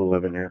no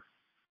 211 here.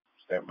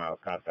 Step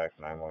out, contact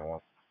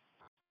 911.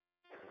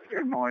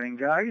 Good morning,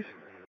 guys.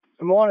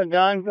 Good morning,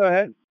 Don. Go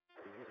ahead.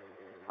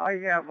 I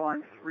have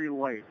on 3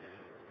 lights.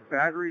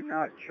 Battery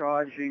not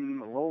charging,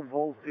 low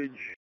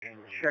voltage, and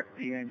check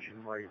the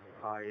engine light.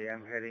 I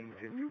am heading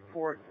to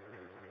Newport.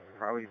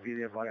 Probably be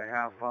there about a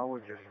half hour,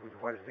 just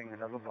requesting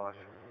another bus.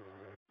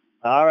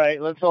 All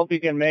right, let's hope you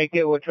can make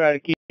it. We'll try to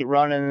keep it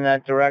running in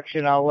that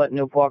direction. I'll let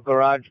Newport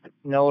Garage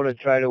know to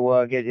try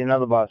to get you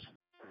another bus.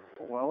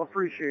 Well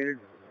appreciated.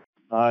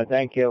 All right,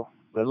 thank you.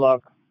 Good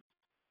luck.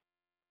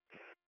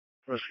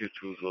 Rescue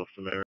 2 is off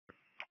the Miriam.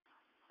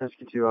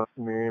 Rescue 2 off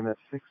the Miriam at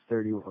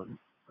 631.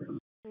 Can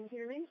you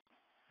hear me?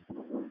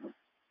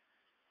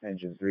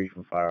 Engine 3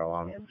 from fire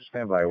alarm.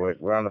 Stand by,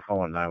 we're on the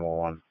phone with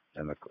 911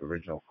 and the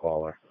original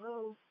caller.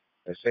 Hello?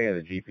 They're saying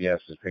the GPS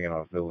is picking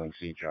off building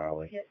C,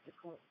 Charlie. Yes, the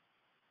call.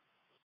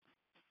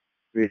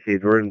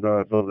 Received, we're in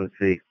building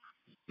C.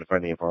 To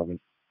find the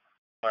apartment.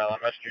 Well,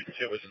 Rescue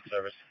 2 is in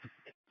service.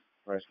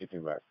 Rescue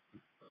 2 back.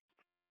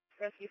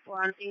 Rescue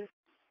 4 on scene.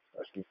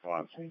 Rescue 4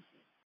 on scene.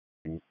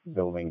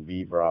 Building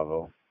B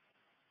Bravo.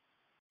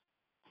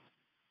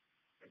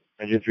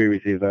 Engine 3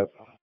 received that.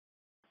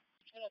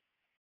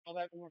 Go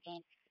back one more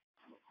time.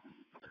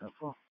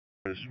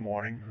 This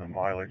morning, the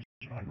mileage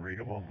is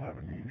unreadable. I have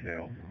a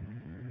detail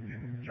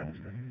in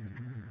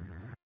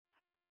Johnston.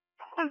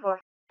 10-4.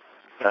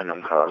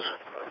 Unknown cause.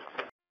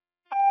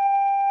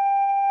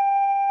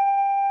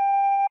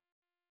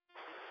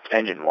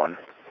 Engine 1.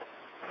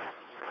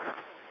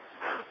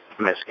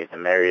 Investigate the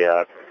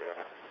Marriott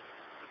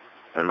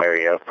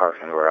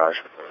parking garage.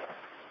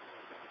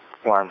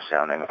 Alarm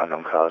sounding,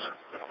 unknown cause.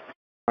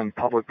 On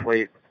public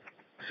plate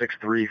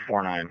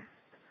 6349.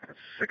 That's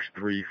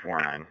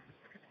 6349.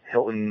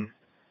 Hilton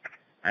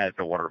at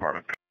the water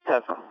department.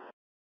 Tesla.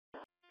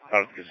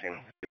 Out of the casino.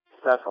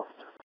 Tesla.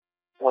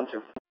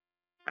 1-2.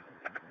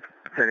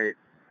 10-8,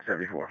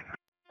 74.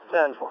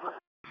 10-4.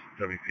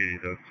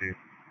 WPD does see.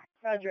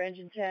 Roger,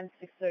 engine 10,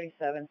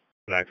 637.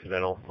 An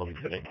accidental on the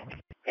city.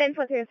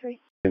 10-403.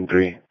 Engine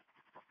 3.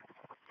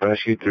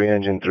 Rescue 3,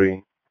 Engine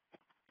 3.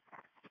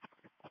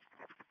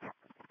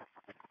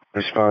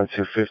 Respond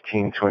to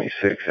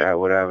 1526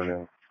 Atwood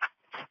Avenue.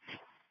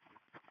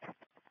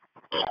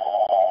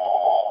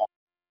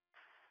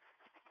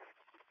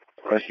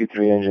 Rescue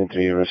 3, Engine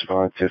 3,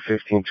 respond to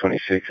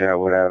 1526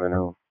 Atwood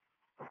Avenue.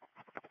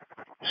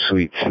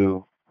 Suite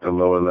 2, the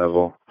lower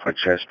level for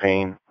chest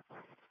pain.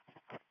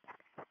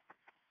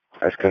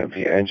 That's going to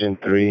be Engine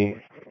 3,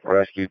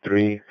 Rescue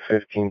 3,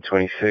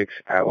 1526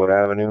 Atwood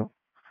Avenue.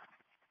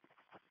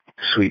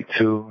 Suite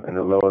 2 in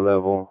the lower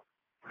level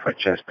for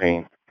chest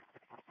pain.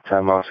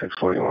 Time out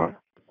 641.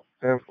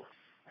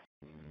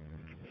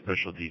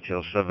 Special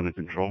Detail 7 in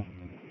control.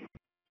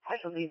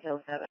 Special detail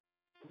 7.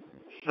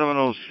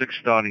 706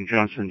 starting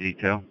Johnson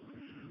Detail.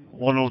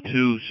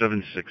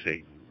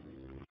 102768.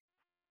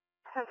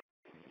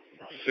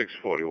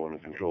 641 in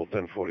control.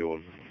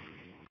 1041.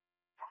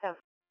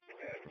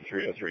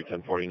 303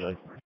 1049.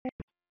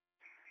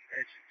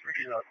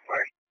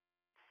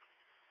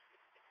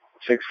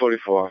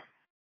 644.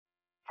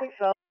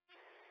 6-12.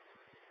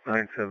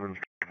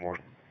 974.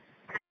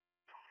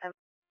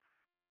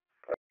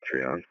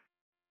 3 on.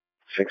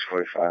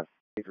 645.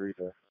 3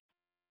 there.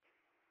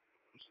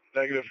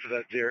 Negative for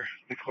that, dear.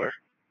 Be clear.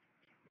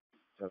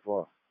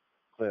 10-4.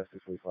 Clear,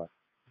 645.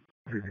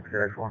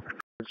 361.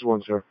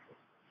 6-1, sir.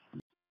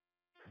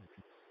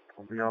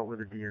 I'll be out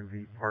with a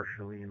DMV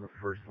partially in the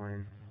first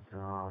lane.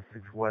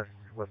 6 west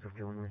of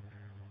killing me.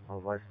 All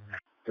advice.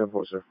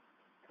 10-4, sir.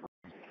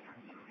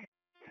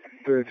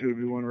 32 to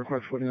be 1,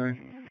 request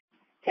 49.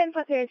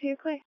 10-402,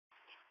 clear.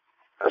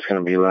 That's going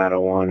to be Ladder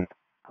 1,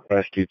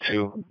 Rescue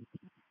 2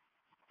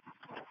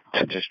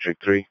 to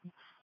District 3.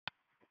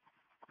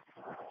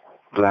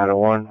 Ladder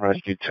 1,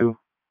 Rescue 2.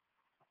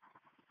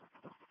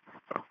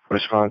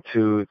 Respond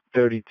to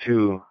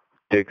 32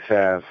 Dix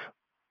Ave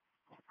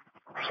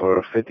for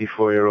a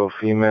 54-year-old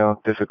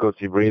female,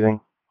 difficulty breathing.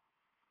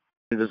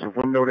 There's a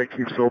window that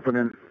keeps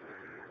opening,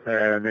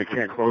 and they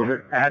can't close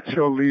it. At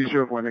your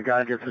leisure, when the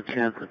guy gets a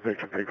chance, if they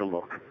can take a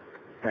look.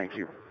 Thank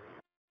you.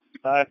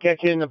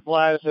 Catch in the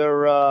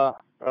plaza,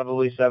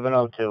 probably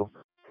 702.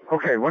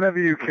 Okay, whenever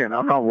you can.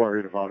 I'm not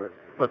worried about it,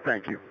 but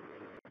thank you.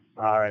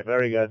 All right,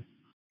 very good.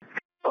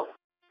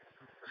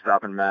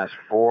 Stop in Mass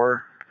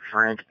 4,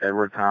 Frank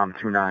Edward Tom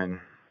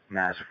 29.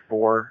 Mass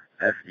 4,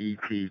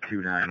 FET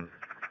 29.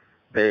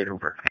 Bay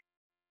Hooper.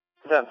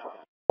 10-4.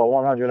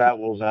 100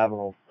 Atwells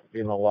Avenue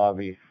in the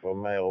lobby for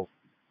male.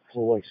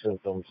 Flu-like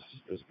symptoms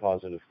is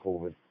positive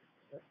COVID.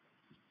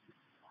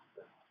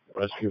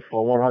 Rescue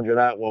for 100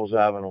 Atwells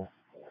Avenue.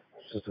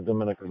 Just a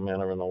Dominican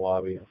manor in the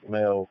lobby.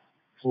 Male,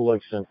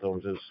 flu-like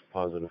symptoms is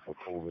positive for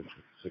COVID.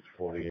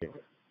 648.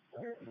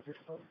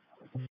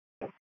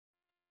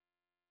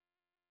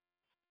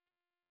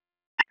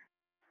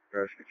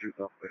 Rescue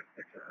 2,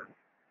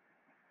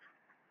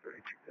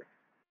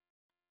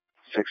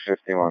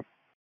 651.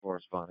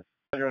 Correspondent.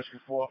 Rescue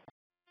 4.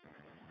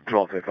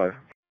 1255.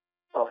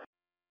 Oh,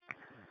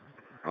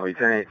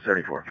 10-8,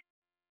 74.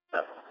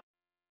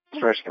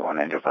 Rescue 1,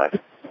 Engine 5.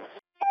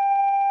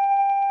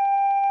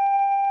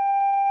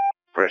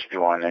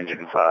 Rescue 1,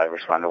 Engine 5,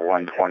 respond to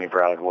 120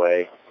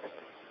 Broadway,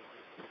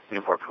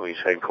 Newport Police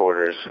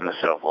Headquarters in the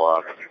cell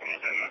block.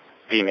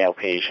 Female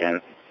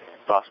patient,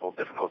 possible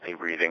difficulty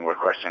breathing,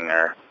 requesting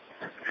their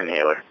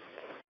inhaler.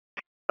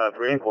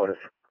 Breathing quarters.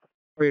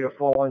 3 to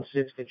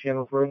 416 to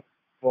channel 3.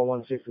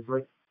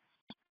 4163.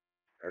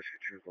 Rescue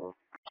 2,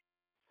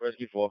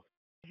 Rescue 4.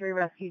 3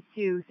 Rescue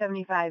 2,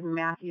 75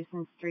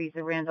 Matthewson Street,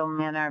 the Randall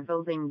Manor,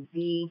 Building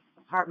B,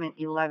 Apartment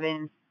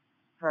 11,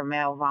 for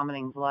male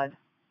vomiting blood.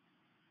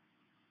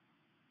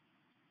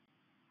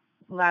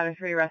 Ladder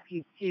 3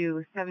 Rescue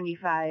 2,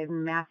 75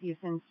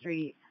 Matthewson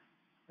Street,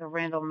 the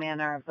Randall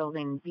Manor,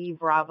 Building B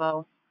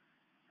Bravo,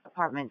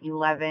 Apartment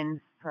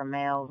 11, for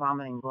male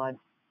vomiting blood.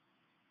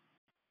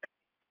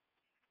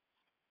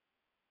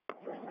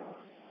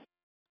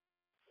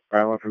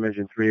 Alright, one from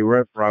Engine 3.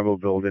 We're at Bravo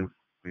building.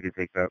 We can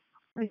take that.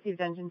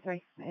 Received Engine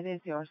 3. It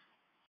is yours.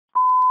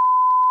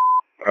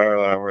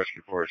 I'm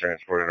Rescue 4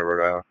 transporting to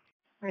Rhode Island.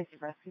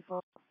 Received Rescue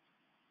 4.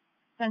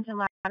 Attention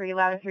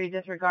ladder 3,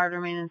 disregard,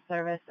 remain in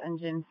service.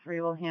 Engine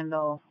 3 will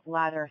handle.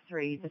 Ladder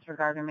 3,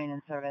 disregard, remain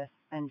in service.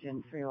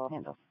 Engine 3 will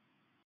handle.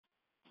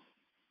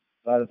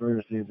 Ladder 3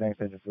 received,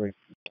 thanks, Engine 3.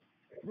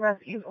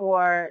 Rescue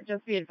 4,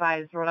 just be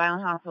advised, Rhode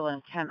Island Hospital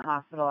and Kent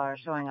Hospital are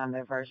showing on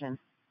their version.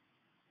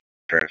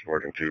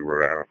 Transporting to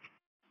Rhode Island.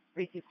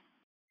 Received.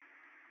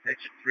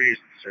 Engine 3 is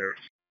in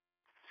service.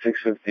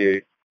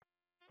 658.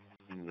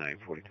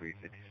 943.56.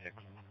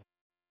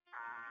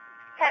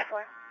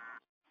 10-4.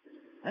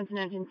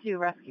 Engine 2,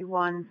 Rescue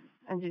 1.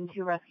 Engine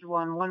 2, Rescue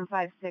 1,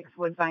 156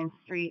 Woodbine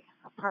Street,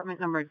 apartment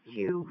number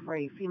 2 for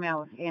a female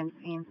with hand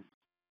pain.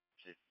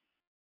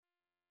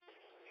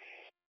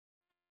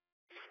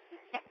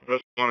 Rescue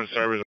 1 in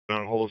service.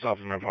 Hold us off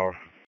in my power.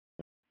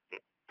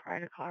 Prior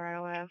to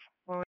Colorado Ave.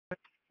 Forward.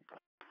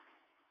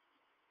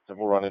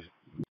 Simple running.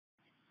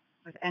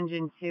 With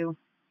Engine 2.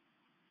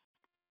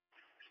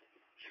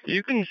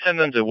 You can send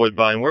them to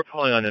Woodbine. We're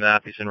pulling on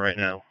Annapolis right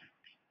now.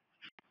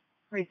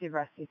 Receive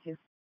Rescue 2.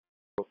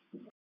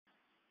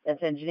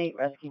 That's Engine 8,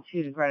 Rescue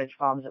 2 to Greenwich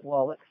Farms at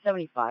Warwick,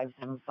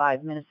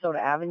 7575 Minnesota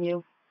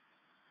Avenue.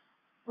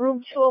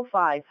 Room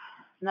 205,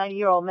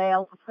 90-year-old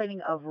male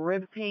complaining of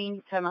rib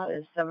pain. Time out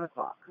is 7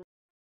 o'clock.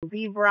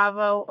 B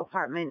Bravo,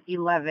 apartment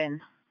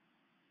 11.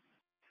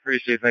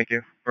 Appreciate it, thank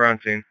you. We're on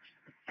scene.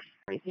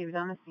 Received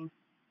on the scene.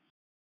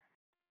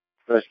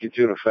 Rescue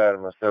 2 to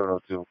Fatima,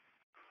 702.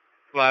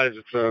 Flight is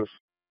at service.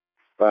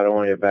 Fatima,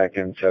 on your back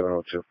end,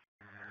 702.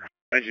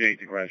 Engine 8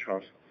 to Greenwich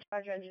Farms.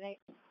 Roger, Engine 8.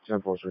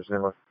 10 Force,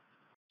 stand by.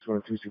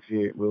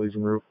 268, Willie's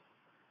en route.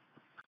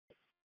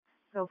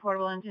 Go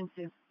portable Engine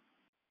 2.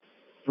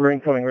 For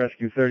incoming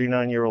rescue,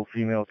 39-year-old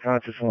female,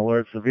 conscious and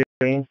alert, severe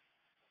pain.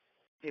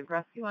 Receive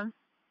Rescue 1.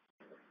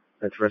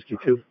 That's Rescue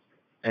 2.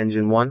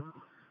 Engine 1,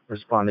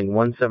 responding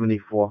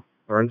 174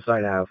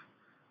 Burnside Ave,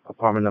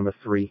 apartment number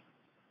 3,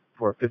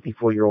 for a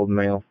 54-year-old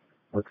male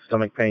with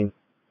stomach pain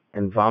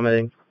and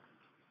vomiting.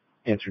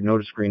 Answered no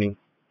to screening.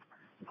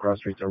 Cross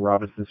streets are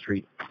Robinson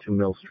Street to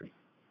Mill Street.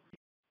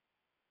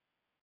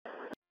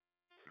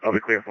 I'll be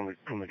clear from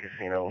the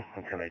casino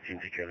until 19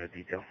 take care of that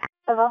detail.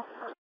 Hello?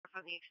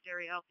 On the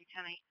exterior, LP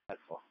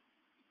 10-8.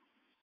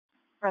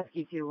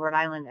 Rescue 2, Rhode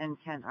Island and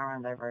Kent are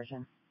on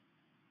diversion.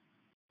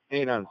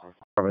 8 on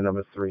apartment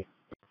number 3,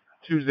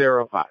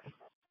 205.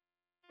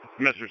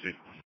 Message received.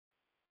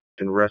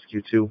 And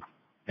Rescue 2,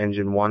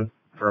 Engine 1,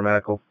 for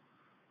medical,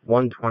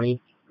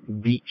 120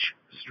 Beach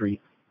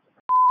Street.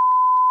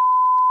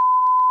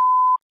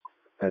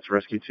 That's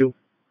Rescue 2,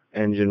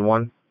 Engine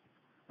 1,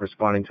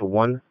 responding to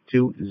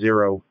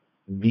 120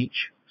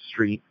 Beach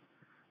Street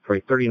for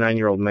a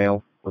 39-year-old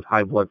male with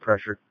high blood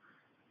pressure.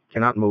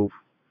 Cannot move.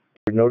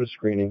 Notice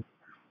screening.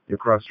 Your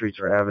cross streets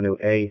are Avenue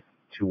A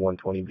to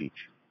 120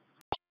 Beach.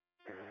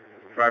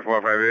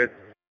 5458.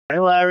 Hey,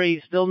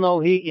 Larry, still no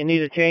heat. You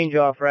need a change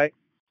off, right?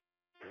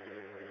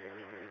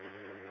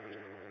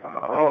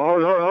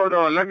 Hold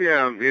on. Let me,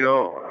 I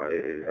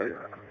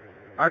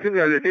think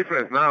there's a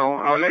difference now.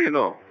 I'll let you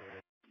know.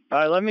 All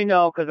right, let me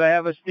know, because I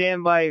have a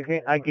standby.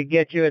 I could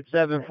get you at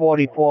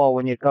 7:44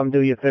 when you come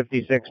do your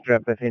 56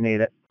 trip if you need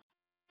it.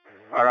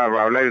 All right, bro.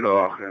 I'll let you know.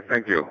 Okay,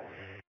 thank you.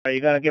 Are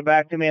you going to get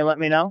back to me and let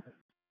me know?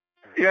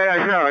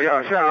 Yeah,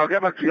 sure. I'll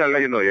get back to you and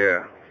let you know,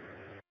 yeah.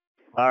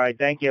 All right,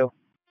 thank you.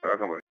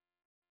 Welcome.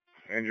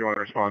 Engine 1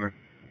 responding.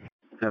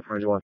 That's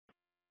Engine 1.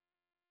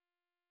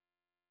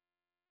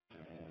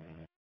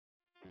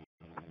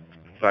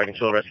 Fire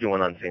Control, Rescue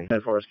 1 on scene.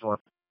 10-4, Rescue 1.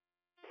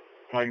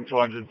 Fire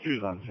Control, Engine 2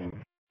 is on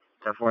scene.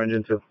 10-4,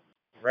 Engine 2.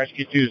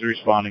 Rescue 2 is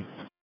responding.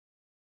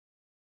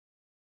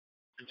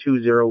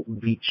 20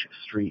 Beach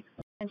Street.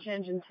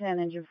 Engine 10,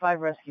 Engine 5,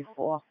 Rescue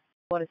 4.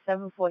 What is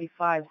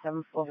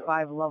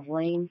 745 Love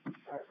Lane?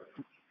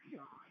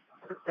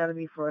 That'll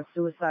be for a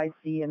suicide.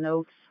 See your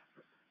notes.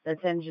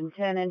 That's Engine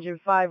 10, Engine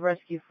 5,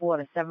 Rescue 4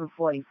 to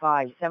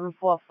 745.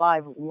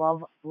 745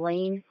 Love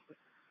Lane.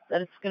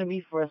 That it's going to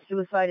be for a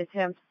suicide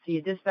attempt. See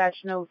your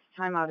dispatch notes.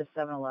 Timeout is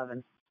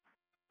 7:11.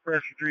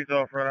 Rescue 3 is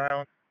off Rhode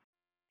Island.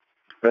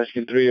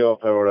 Rescue 3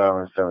 off at Rhode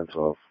Island,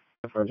 712.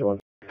 Engine 1.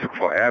 It took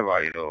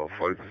forever,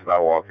 for it to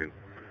start walking.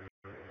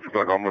 It took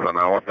like almost an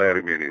hour,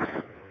 30 minutes.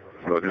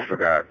 So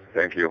disregard.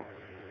 Thank you.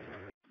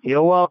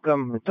 You're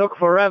welcome. It took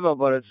forever,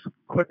 but it's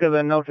quicker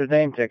than Notre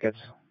Dame tickets.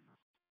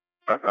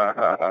 All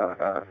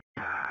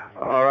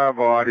right,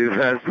 buddy.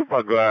 That's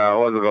super good. I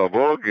was going to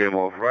ball game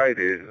on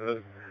Friday.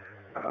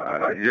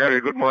 Jerry,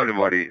 good morning,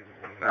 buddy.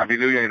 Happy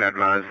New Year in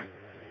advance.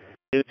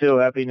 You too.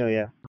 Happy New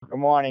Year. Good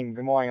morning,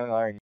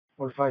 Larry.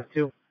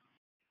 152.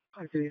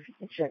 Hi, dude, if you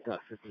can check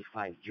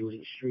 55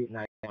 Judy Street, and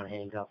I want to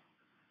hang up.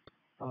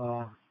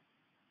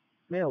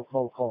 Male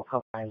call a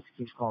couple times,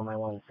 keeps calling my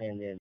one saying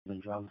they've been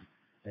drummed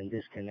and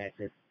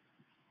disconnected.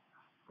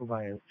 Go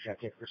by and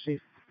check it.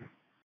 Receive.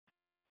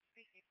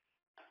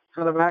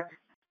 To the back.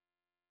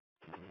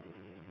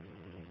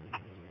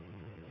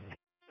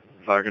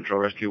 Fire Control,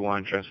 Rescue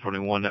 1,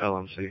 transporting 1 to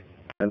LMC.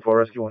 10-4,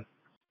 Rescue 1.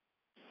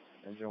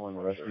 Engine 1,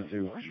 Rescue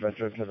 2.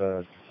 Stretcher to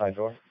the side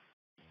door.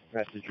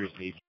 Message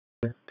received.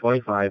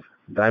 25,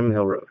 Diamond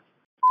Hill Road.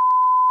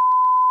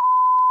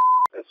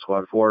 That's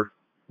Squad 4,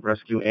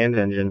 Rescue and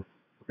Engine,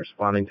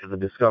 responding to the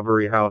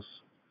Discovery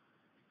House,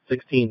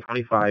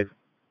 1625,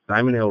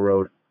 Diamond Hill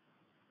Road,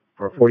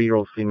 for a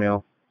 40-year-old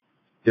female,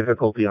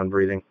 difficulty on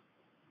breathing,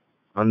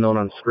 unknown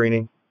on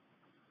screening.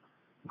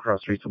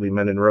 Cross streets will be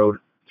Mendon Road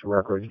to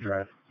Rockridge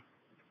Drive.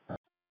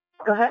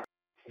 Go ahead.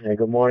 Hey,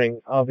 good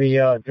morning. I'll be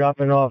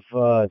dropping off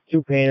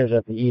 2 painters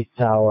at the East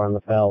Tower on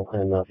the Fell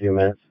in a few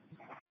minutes.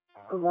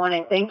 Good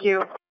morning. Thank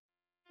you.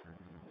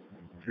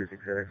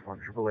 26X1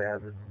 AAA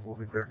hazard. We'll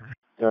be there.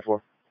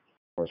 10-4.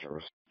 For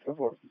service.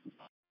 10-4.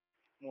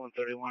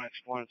 131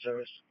 Exploring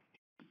service.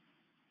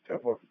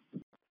 10-4.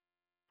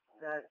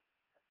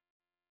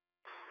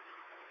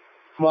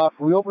 Mark,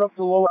 we open up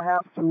the lower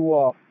half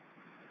to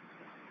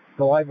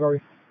the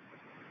library.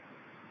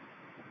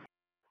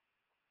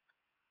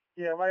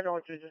 Yeah, why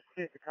don't you just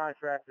see if the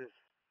contractors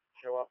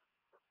show up?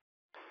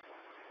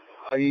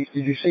 Did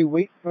you say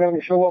wait for them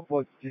to show up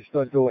or just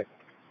do it?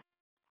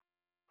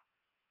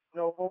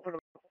 No, open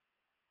them.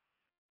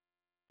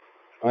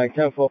 All right,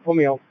 10-4. Put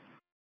me out.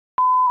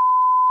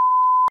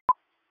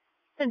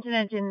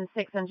 Engine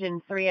 6,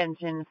 Engine 3,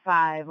 Engine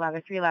 5,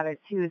 Ladder 3, Ladder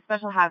 2,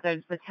 Special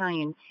Hazards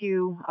Battalion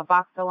 2, a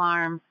box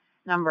alarm,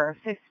 number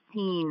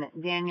 15,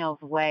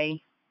 Daniels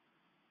Way,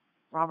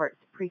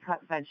 Robert's Pre-Cut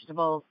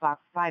Vegetables,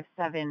 box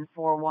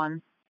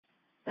 5741.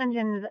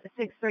 Engines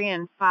 6, 3,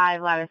 and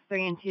 5, Ladders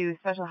 3 and 2,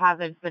 Special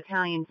Hazards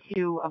Battalion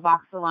 2, a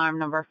box alarm,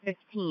 number 15,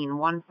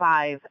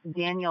 15,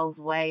 Daniels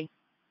Way,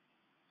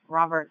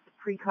 Robert's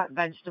Pre-Cut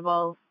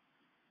Vegetables,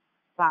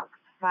 box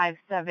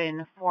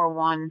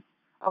 5741.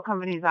 All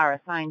companies are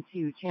assigned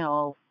to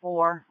Channel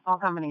 4. All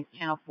companies,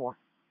 Channel 4.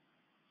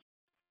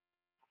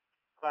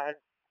 Go ahead.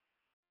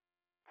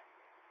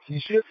 Did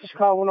you see if this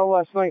car went over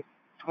last night?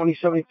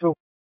 2072.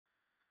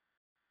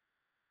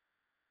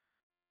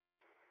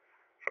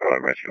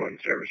 Rescue and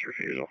service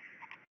refusal.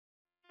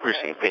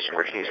 Received patient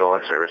refusal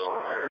at service.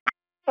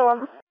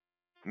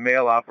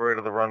 Male operator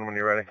of the run when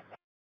you're ready.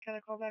 Can I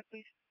call back,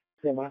 please?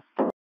 Yeah, ma.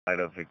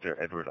 Ida, Victor,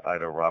 Edward,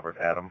 Ida, Robert,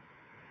 Adam.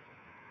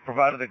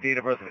 Provided a date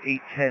of birth of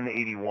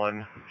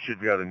 8/10/81.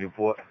 Should be out of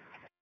Newport.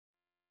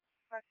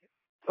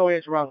 Oh, yeah,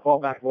 it's around. Call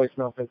back.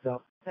 Voicemail picked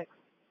up. 6.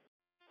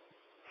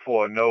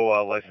 4, no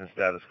license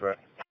status,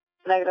 correct?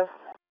 Negative.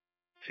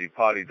 See,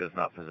 party does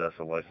not possess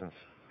a license.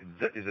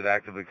 Is it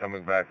actively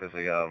coming back as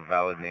a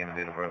valid name and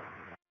date of birth?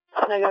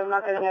 Negative.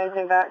 Not getting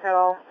anything back at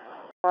all.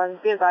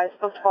 Be advised,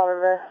 spoke to Fall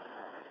River.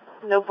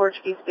 No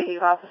Portuguese speaking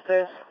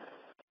officers.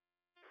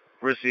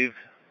 Received.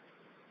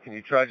 Can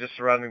you try just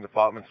surrounding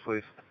departments,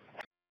 please?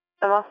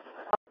 Emma?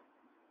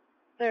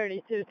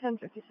 32,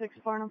 1056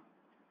 Farnham.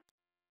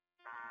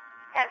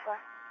 10-4.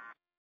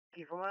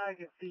 From what I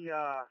can see,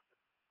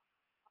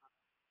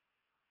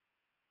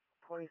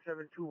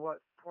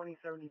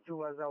 2072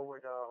 was out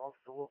with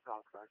Officer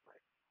Wilcox last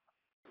night.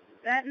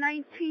 That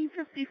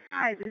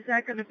 1955, is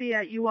that going to be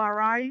at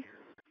URI?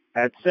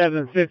 At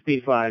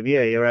 7:55,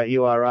 yeah, you're at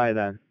URI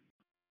then.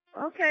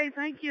 Okay,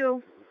 thank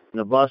you.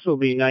 The bus will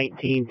be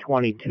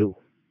 1922.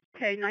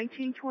 Okay,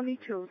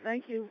 1922,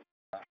 thank you.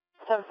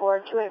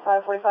 10-4,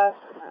 285-45.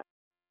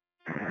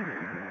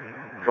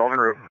 Solving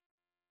route.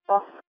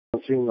 Oh.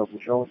 I'm seeing nothing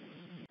showing.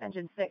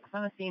 Engine 6,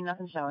 on the scene,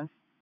 nothing showing.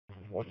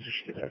 What's this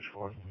shit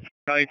for?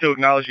 92,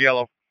 acknowledge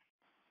yellow.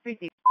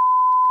 Received.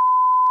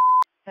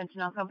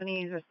 Attention all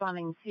companies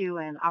responding to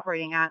and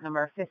operating at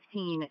number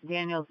 15,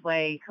 Daniels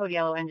Way, code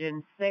yellow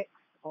engine 6.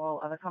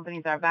 All other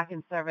companies are back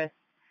in service.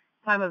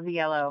 Time of the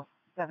yellow,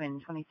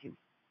 7:22.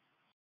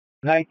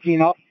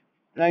 19,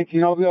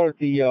 I'll be out at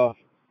the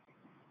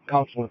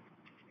council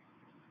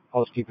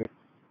housekeeping.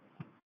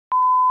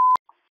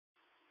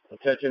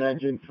 Attention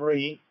engine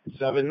 3,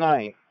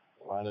 7-9.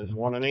 Ladders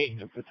 1 and 8,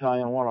 and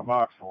Battalion 1 of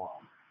box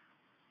alarm.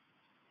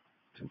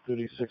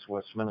 236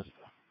 Westminster.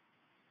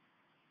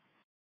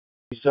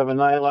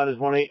 7-9, ladders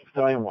 1-8,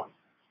 Battalion 1.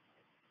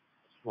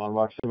 Spawn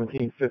box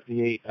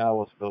 1758,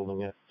 Alice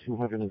Building at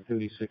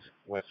 236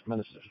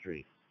 Westminster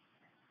Street.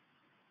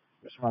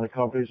 Responding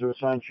companies are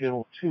assigned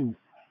Channel 2.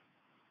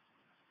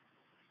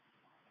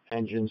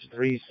 Engines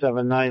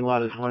 379,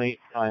 ladders 1-8,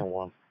 Battalion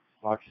 1.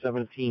 Box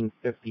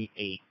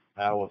 1758,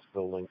 Alice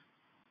Building,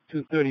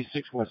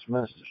 236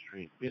 Westminster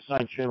Street. Be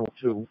assigned Channel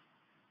 2,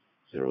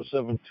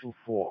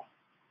 0724.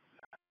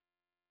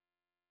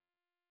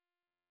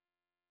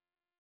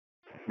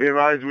 Be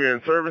advised we are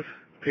in service.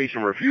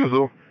 Patient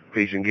refusal.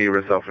 Patient gave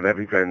herself an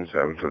EpiPen. She's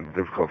having some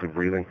difficulty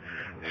breathing.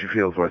 She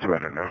feels much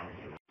better now.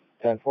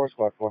 10-4,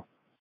 Squad 4.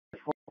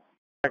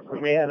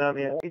 Man, on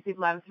the Received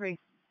ladder 3.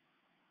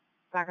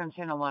 Back on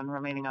channel 1,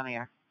 remaining on the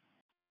air.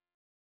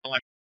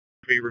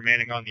 Be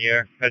remaining on the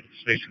air. Head to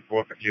station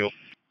 4 for fuel.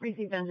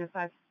 Received engine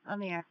 5, on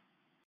the air.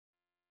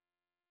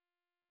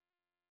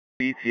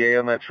 ETA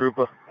on that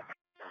trooper.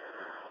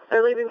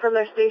 They're leaving from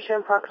their station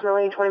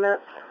approximately 20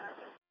 minutes.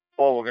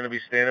 Oh, we're going to be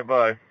standing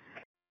by.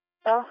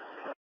 Oh?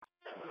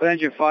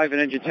 Engine 5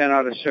 and Engine 10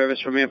 out of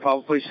service for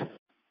manpower, please.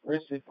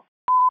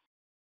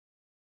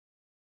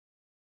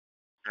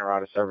 They're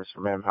out of service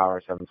for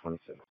manpower,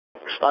 726.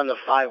 Respond to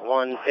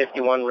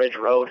 5151 Ridge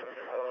Road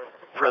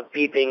for a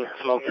beeping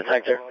smoke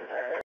detector.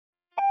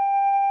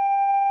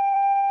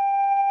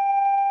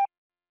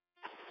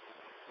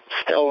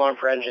 Still alarm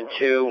for engine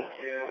 2.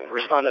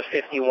 Respond to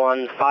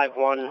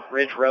 5151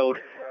 Ridge Road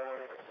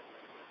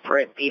for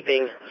a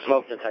beeping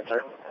smoke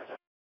detector.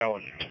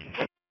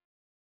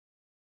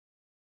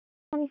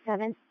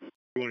 27.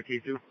 You want a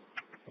K2?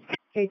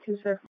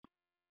 K2, sir.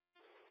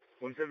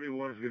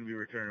 171 is going to be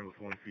returning with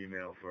one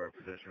female for our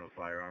possession of a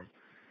firearm,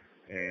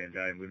 and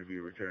I'm going to be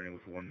returning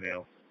with one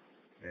male,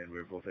 and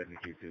we're both heading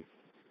to K2.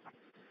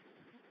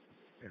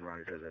 And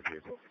Ronnie has that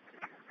vehicle.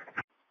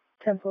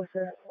 10-4,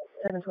 sir.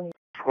 720.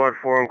 Squad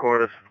 4 on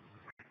quarters.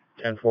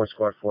 10-4,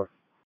 squad 4.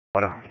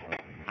 Water.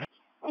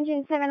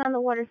 Engine 7 on the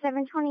water,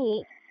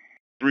 728.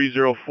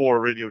 304,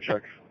 radio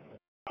check.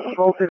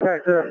 Smoke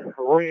detector,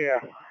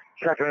 rear.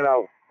 Checking it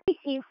out.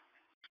 Receive.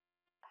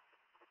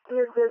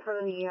 You're clear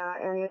from the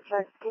area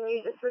check. Can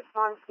you just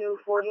respond to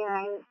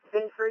 49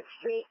 Binford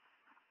Street?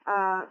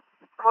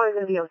 Caller's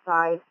going to be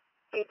outside.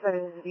 He said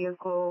his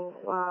vehicle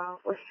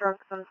was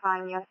struck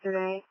sometime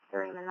yesterday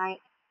during the night.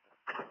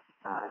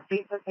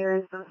 He said there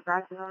is some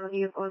scratches on the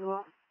vehicle as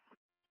well.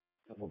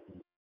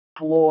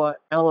 Floor,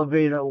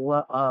 elevator,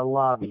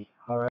 lobby,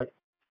 alright?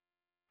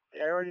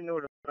 Yeah, I already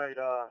notified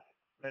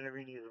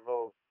Benavides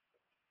Vogue.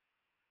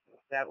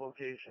 That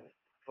location,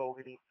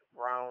 Fogarty,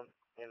 Brown,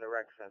 and the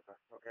rec center,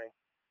 okay?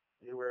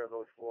 You aware of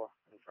those four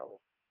in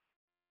trouble.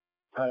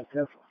 Alright,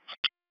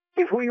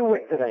 definitely. Who you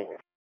with today?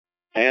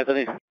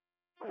 Anthony.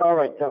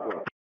 Alright,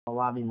 definitely.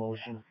 Lobby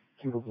motion,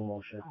 cubicle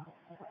motion.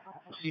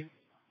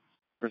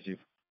 Receive.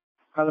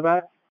 How's the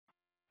back?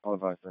 All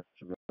advised, sir.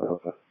 Should be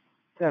okay.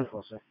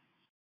 10-4, sir.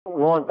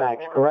 Lawn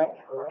backs, correct?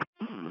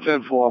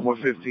 10-4,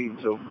 115,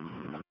 so.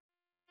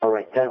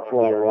 Alright,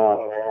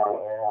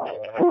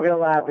 10-4,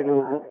 Hill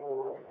Avenue,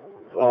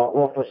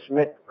 off of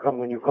Smith,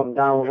 when you come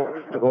down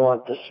to go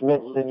on to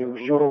Smith, then you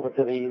shoot over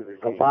to the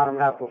bottom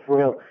half of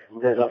Frill,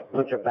 there's a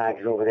bunch of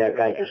bags over there,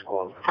 guy just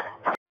called.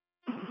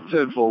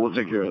 10-4, we'll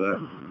take care of that.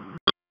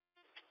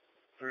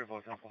 3-4,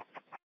 10-4.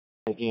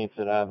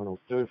 Gansett Avenue,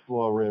 3rd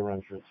floor, rear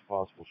entrance,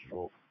 possible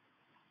stroke.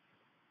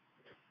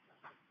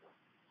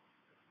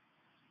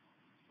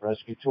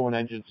 Rescue 2 on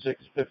engine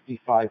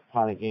 655,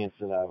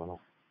 Pontigansett Avenue.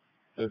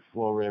 3rd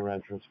floor, rear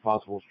entrance,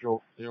 possible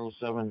stroke,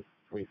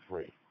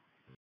 0733.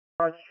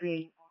 Broad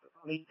Street,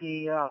 meet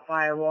the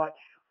fire watch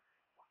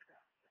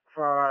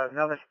for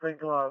another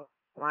sprinkler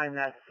line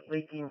that's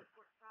leaking.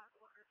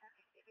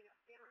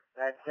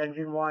 That's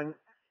engine 1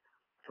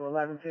 to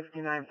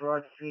 1159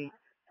 Broad Street.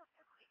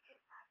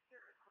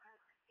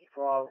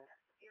 For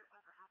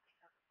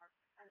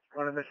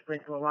one of the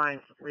sprinkler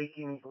lines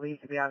leaking,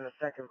 believed to be on the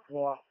 2nd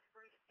floor.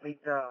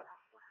 Meet the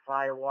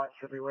fire watch.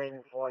 She'll be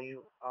waiting for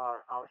you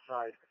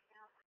outside.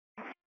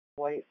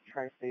 White,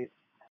 Tri-State.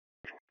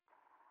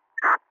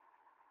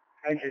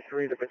 Engine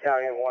 3, the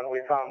Battalion 1.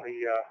 We found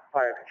the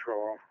fire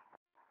control room.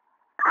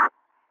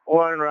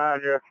 1,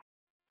 Roger.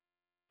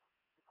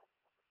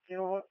 You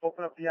know what?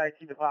 Open up the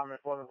IT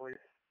department for me,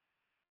 please.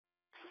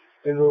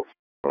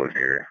 Oh,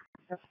 dear.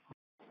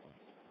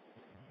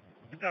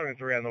 Battalion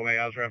 3 on the way,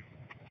 Osram.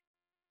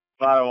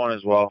 Ladder 1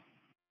 as well.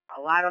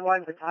 A lot of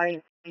 1,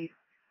 Battalion 3.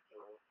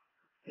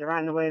 You're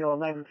on the way to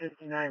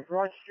 1159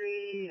 Broad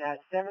Street at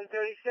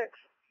 736.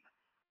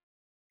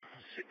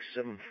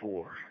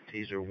 674.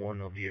 Taser 1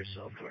 will be your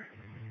software.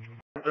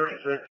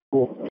 36.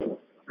 Cool.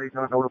 Please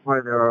not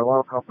notify their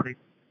alarm company.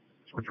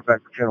 Switch it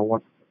back to channel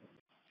 1.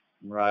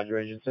 Roger,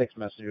 engine 6,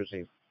 message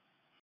received.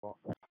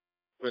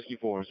 Rescue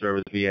 4,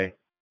 service VA.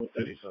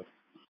 37.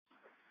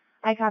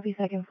 I copy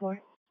 2nd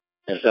floor.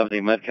 And 70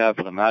 Metcalf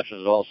for the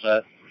mattress is all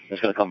set. It's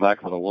going to come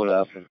back for the wood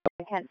after.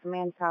 Kent for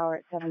manpower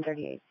at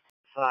 738.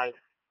 5.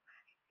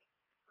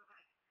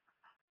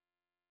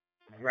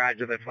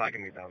 Roger, they're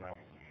flagging me down now.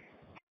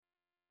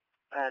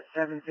 At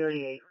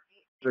 738.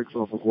 6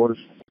 off of quarters.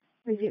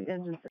 Received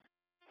engine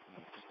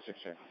 6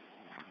 here.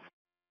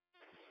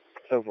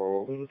 10-4,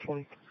 what was it,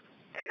 20?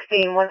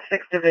 16, 1-6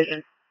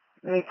 division.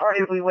 The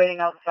party will be waiting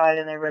outside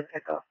in their red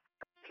pickup.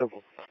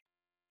 10-4.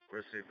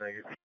 Receive, thank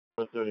you.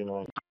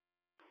 139.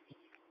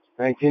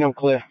 19, I'm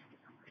clear.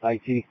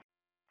 IT.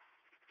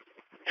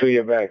 2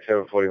 year back,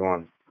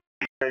 741.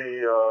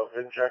 Hey,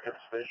 VIN check at the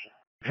station.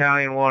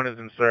 Battalion 1 is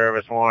in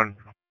service, 1.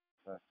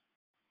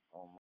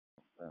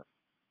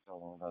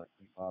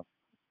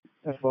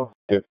 That's 4.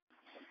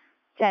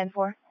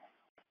 10-4.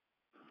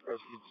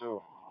 Rescue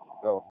 2,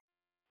 go.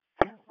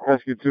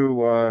 Rescue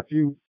 2, if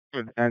you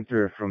could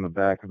enter from the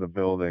back of the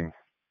building,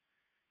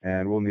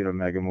 and we'll need a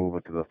mega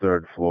mover to the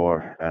 3rd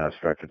floor and a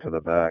stretcher to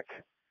the back.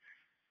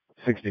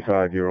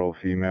 65-year-old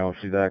female,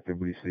 she's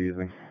actively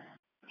seizing.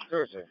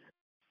 Sure, sir.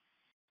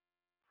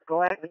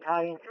 Go ahead,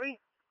 Battalion 3.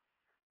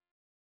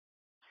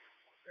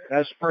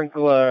 That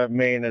sprinkler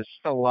main is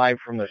still live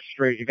from the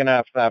street. You're going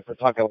to have a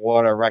bucket of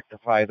water to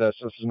rectify this.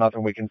 This is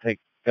nothing we can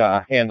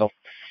handle.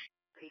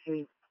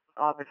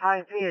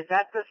 Battalion 3, is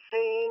that the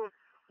same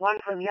one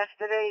from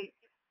yesterday?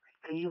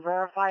 Can you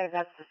verify if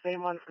that's the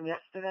same one from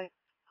yesterday?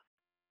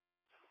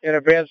 That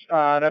appears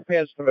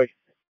to be.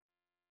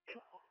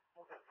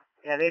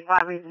 Yeah, they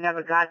probably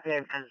never got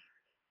there because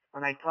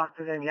when I talked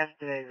to them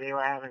yesterday, they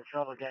were having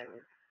trouble getting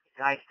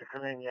guys to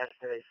come in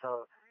yesterday,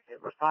 so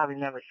it was probably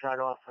never shut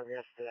off from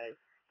yesterday.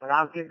 But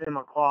I'll give them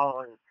a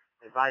call and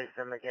advise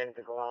them again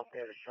to go out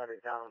there to shut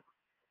it down.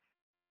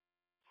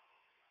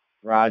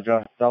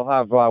 Roger. They'll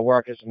have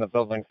workers in the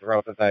building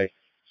throughout the day,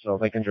 so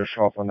they can just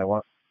show up when they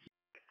want.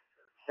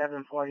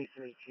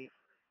 743, Chief.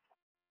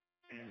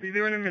 Be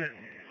there in a minute.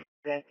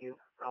 Thank you.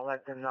 I'll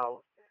let them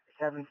know.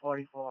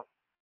 744.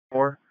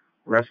 4,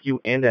 rescue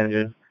and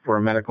engine for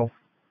a medical.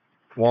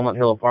 Walnut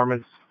Hill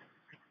Apartments,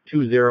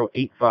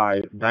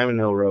 2085 Diamond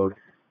Hill Road,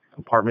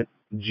 apartment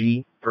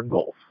G for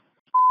Golf.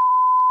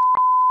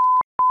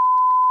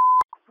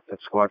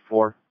 That's Squad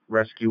 4,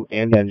 rescue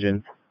and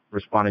engine,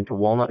 responding to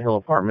Walnut Hill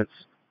Apartments,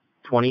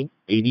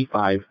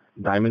 2085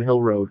 Diamond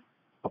Hill Road,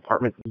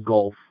 apartment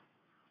Golf,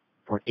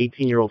 for an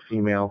 18-year-old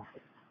female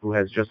who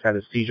has just had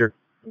a seizure,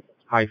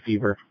 high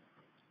fever.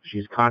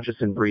 She's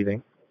conscious and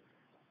breathing.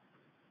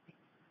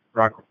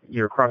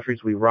 Your cross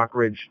streets will be Rock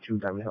Ridge to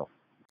Diamond Hill.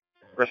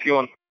 Rescue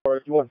 1.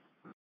 Rescue 1.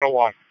 Final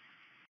 1.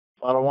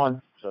 Final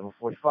 1.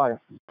 745.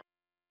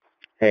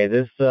 Hey,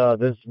 this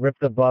ripped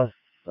the bus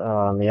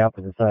on the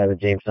opposite side of the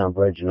Jamestown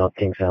Bridge in North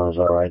Kingstown is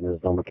all right, and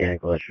there's no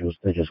mechanical issues.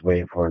 They're just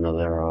waiting for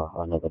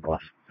another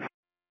bus.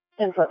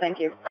 Info, thank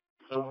you.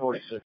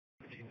 746.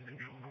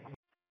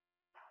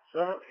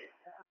 Sir?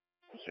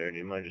 Sir, do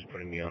you mind just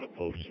putting me on a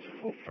post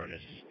full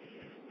furnace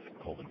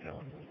Colvin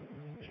Town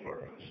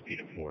for speed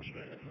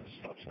enforcement and the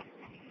stop sign?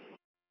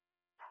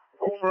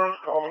 Over,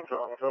 calling,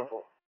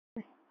 careful.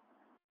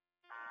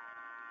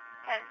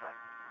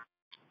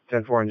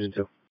 10-4 engine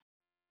 2.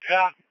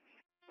 Yeah.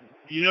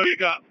 You know, you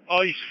got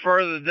ice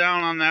further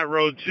down on that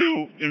road,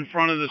 too, in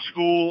front of the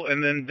school,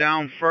 and then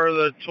down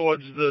further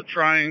towards the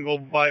triangle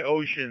by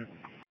Ocean.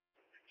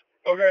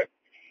 Okay.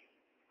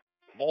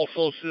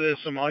 Also, so there's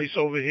some ice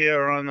over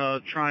here on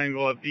the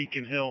triangle at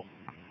Beacon Hill.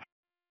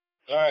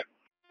 All right.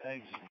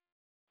 Thanks.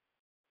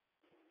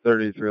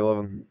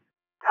 3311.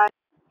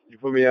 You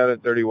put me out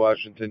at 30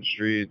 Washington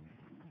Street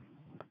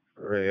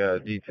for a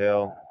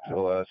detail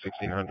till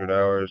 1600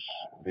 hours.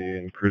 Be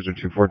in Cruiser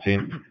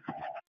 214.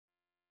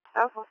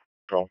 Alpha.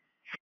 Control.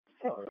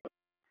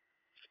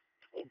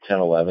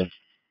 1011.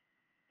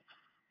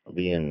 I'll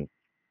be in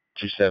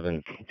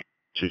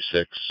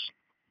 2726,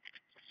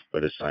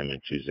 but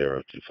assignment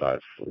 2025,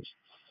 please.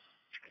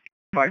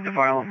 Back to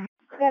file.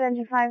 Got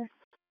engine 5.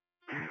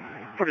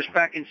 Put us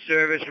back in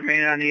service.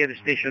 Remain on the air to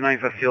Station 9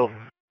 for fuel.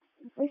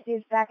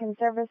 Received back in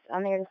service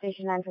on the air to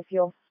Station 9 for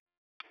fuel.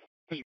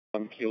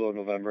 Kilo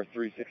November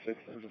 366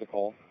 into the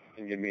call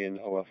and give me an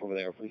OF over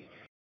there, please.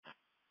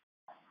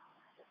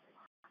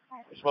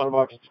 Responder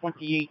box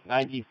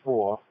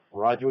 2894,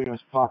 Roger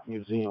Williams Park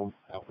Museum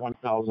at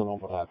 1000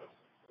 Overlap.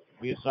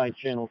 We assigned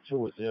channel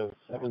 2 at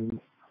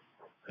 0750.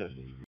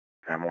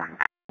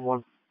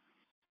 M1.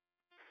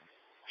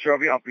 So I'll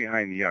be up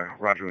behind the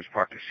Roger Williams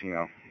Park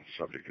Casino.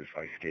 Subject is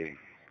ice skating.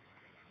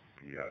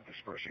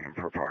 Dispersing in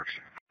per parks.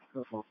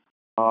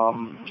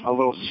 A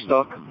little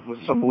stuck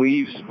with some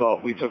leaves,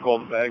 but we took all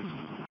the bags.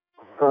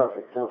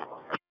 Perfect.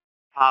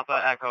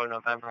 Papa Echo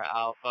November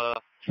Alpha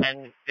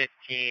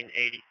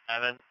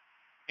 101587.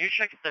 Can you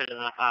check if there's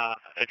an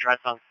address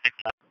on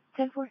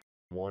 10-4.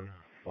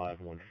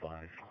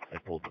 1515. I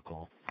pulled the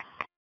call.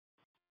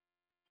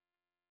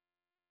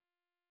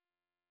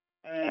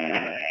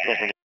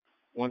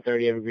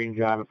 130 Evergreen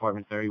Drive,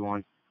 apartment 31.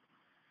 It's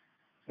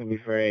going to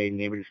be for a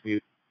neighbor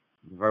dispute.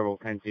 Verbal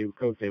 10-2,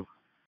 code 2.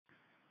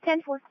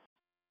 10-4.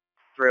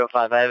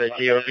 305. I have a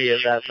GOV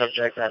as that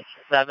subject at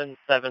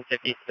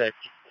 7756.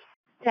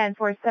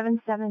 10-4,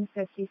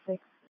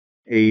 7756.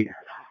 8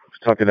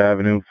 Tuckett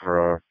Avenue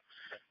for a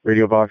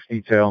radio box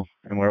detail,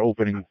 and we're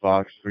opening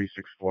box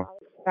 364.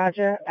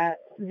 Roger at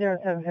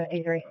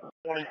 0783.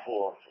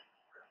 24.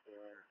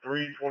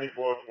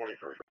 324,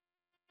 23.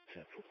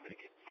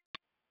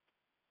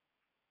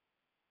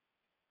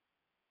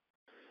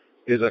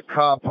 There's a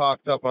car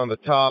parked up on the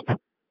top.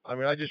 I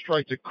mean, I just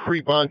tried to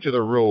creep onto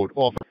the road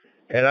off,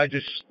 and I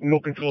just no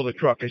control of the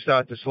truck. I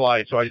started to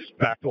slide, so I just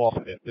backed off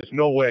of it. There's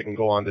no way I can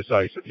go on this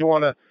ice. If you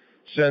want to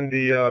send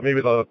the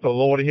maybe the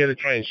loader here to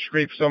try and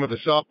scrape some of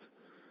this up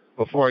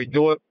before I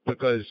do it,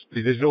 because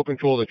there's no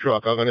control of the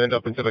truck. I'm going to end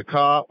up into the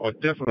car or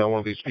definitely on one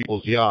of these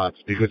people's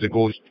yards because it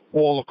goes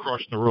all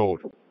across the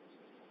road.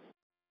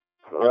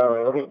 All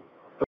right, let me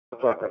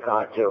check the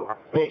car 2.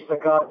 Base the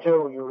car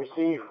 2, you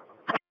receive.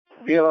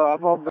 Yeah,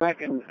 I'm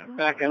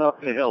backing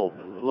up the hill,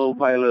 little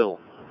by little.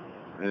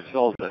 It's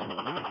salted.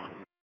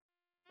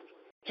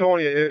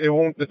 Tony, it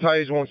won't. The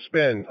tires won't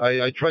spin.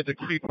 I tried to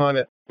creep on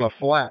it on a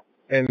flat,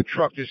 and the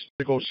truck just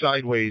goes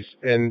sideways.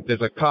 And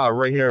there's a car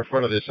right here in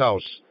front of this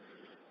house.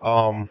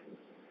 The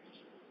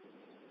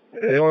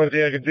only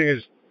thing I can do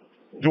is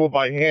do it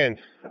by hand.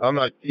 I'm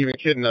not even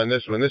kidding on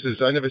this one.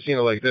 I never seen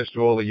it like this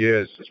through all the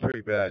years. It's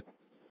pretty bad.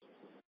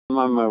 I'm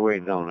on my way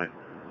down there.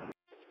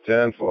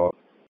 10-4.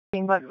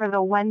 But for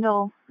the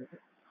Wendell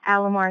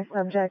Alomar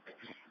subject,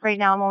 right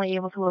now I'm only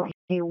able to locate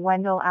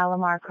Wendell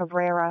Alomar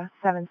Cabrera,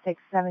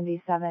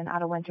 7677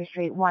 out of Winter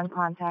Street. 1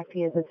 contact,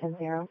 he is a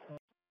 10-0.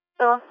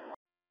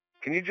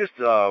 Can you just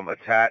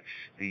attach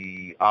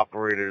the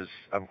operator's,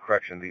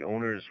 the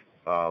owner's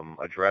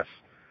address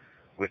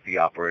with the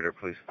operator,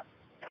 please?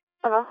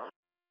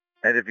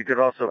 And if you could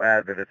also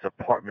add that it's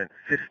apartment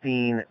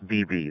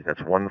 15BB.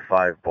 That's 15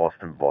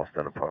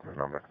 Boston apartment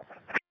number.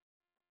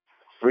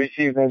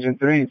 Received engine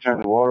 3,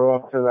 turn the water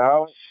off to the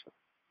house.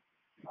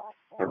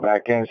 We're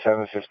back in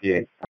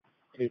 7:58.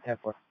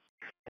 310-4.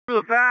 To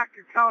the back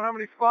and count how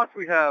many spots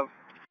we have.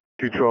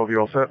 212, you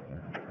all set?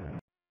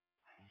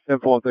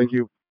 10-4, thank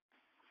you.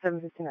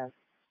 759.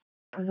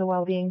 It was a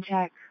well-being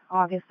check,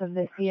 August of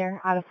this year,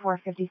 out of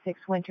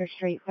 456 Winter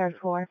Street, 3rd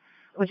floor,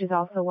 which is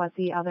also what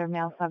the other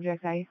male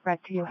subject I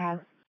read to you has.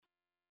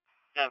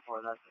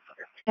 10-4, that's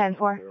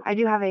 10-4. I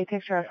do have a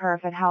picture of her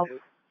if it helps.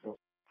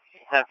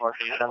 10-4,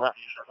 can you send that?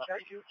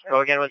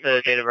 Go again with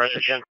the date of birth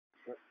again.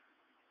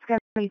 It's going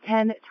to be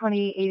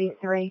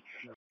 10/20/83.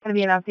 It's going to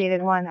be an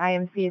updated one.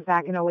 IMC is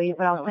back in 08,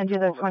 but I'll send you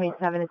the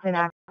 27. It's in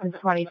since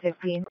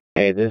 2015.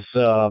 Hey, this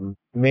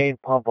main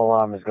pump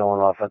alarm is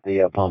going off at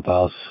the pump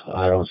house.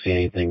 I don't see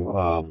anything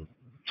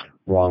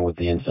wrong with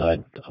the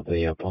inside of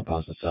the pump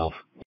house itself.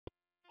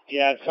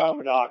 Yeah, it's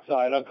carbon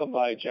dioxide. I'll come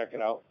by and check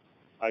it out.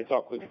 I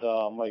talked with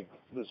Mike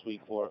this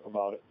week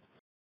about it.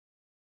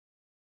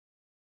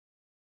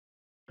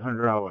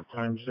 100-hour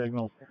time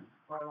signal.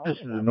 This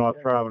is the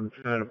North Providence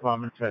Fire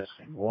Department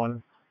testing.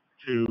 1,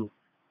 2,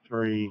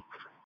 3,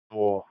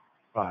 4,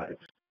 5.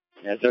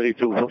 Yeah,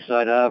 32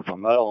 Brookside Ave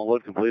from metal and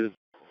wood completed.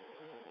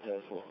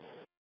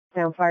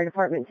 Town Fire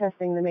Department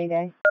testing the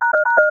Mayday.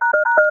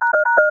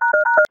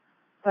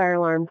 Fire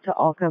alarm to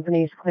all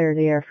companies, clear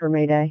the air for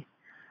Mayday.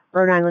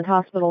 Rhode Island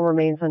Hospital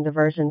remains on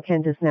diversion.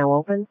 Kent is now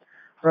open.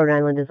 Rhode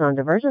Island is on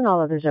diversion. All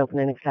others open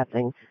and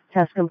accepting.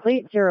 Test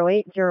complete.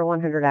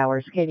 08/0100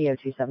 hours. KDO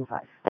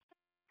 275.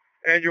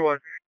 Engine 1.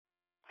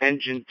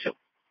 Engine 2.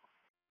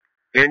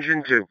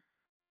 Engine 2.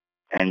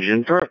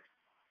 Engine 3.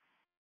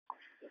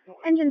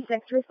 Engine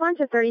 6, respond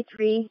to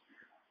 33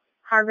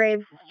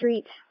 Hargrave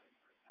Street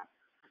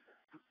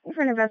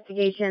for an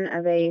investigation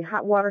of a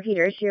hot water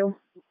heater issue.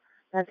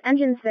 That's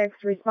Engine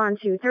 6, respond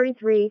to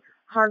 33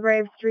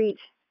 Hargrave Street.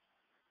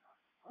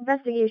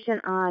 Investigation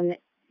on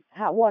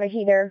hot water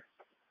heater.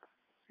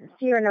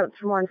 See your notes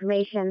for more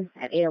information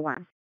at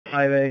 801.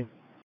 5A.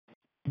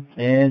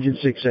 Engine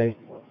 6A.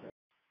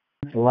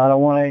 Ladder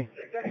 1A.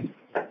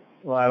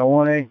 Ladder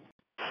 1A.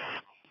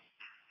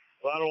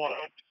 Ladder 1.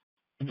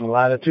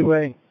 Ladder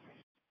 2A.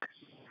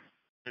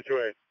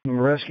 2A.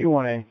 Rescue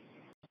 1A.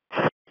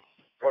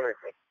 1A.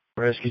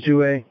 Rescue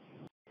 2A.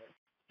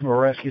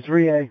 Rescue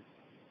 3A.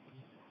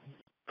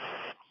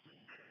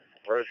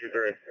 Rescue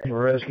 3.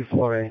 Rescue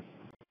 4A.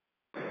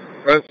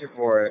 Rescue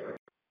 4A.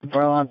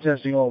 Fire alarm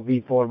testing all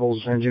V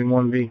portables. Engine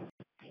 1B.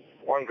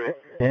 1B.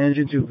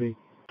 Engine 2B.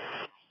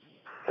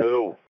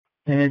 2.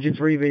 Engine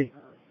 3B.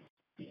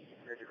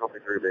 Engine copy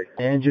 3B.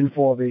 Engine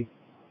 4B.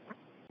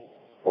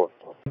 4.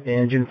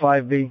 Engine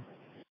 5B.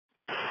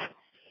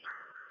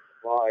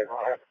 5.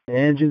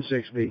 Engine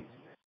 6B.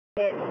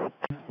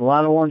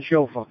 Ladder 1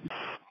 chauffeur.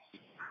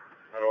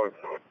 Ladder 1.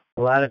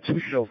 Ladder 2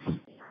 chauffeur.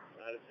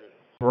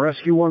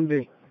 Rescue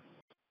 1B.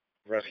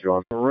 Rescue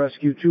 1.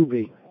 Rescue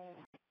 2B.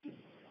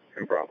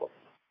 No problem.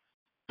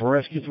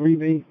 Rescue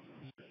 3B.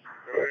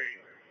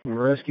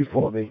 Rescue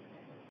 4B.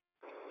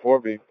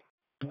 4B.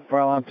 Fire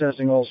alarm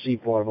testing all C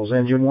portables.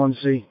 Engine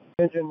 1C.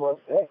 Engine 1.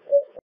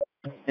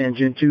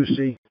 Engine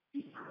 2C.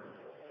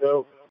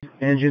 2.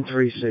 Engine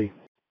 3C.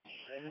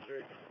 Engine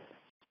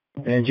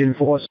 3. Engine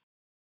 4C.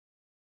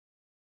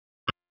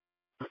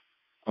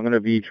 I'm going to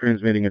be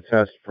transmitting a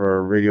test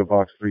for radio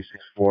box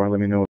 364. Let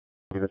me know.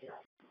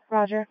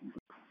 Roger.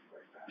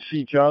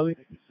 C Charlie.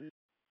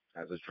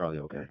 As is Charlie,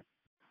 okay.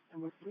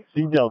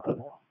 C Delta.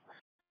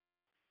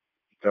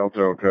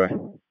 Delta, okay.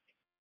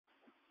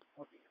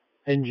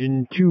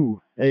 Engine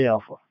 2 A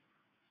Alpha.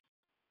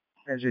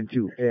 Engine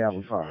 2 A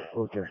Alpha.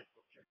 Okay.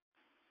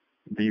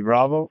 B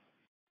Bravo.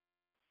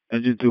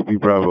 Engine 2, B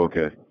Bravo,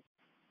 okay.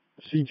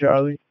 C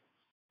Charlie.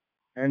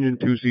 Engine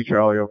 2, C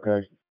Charlie,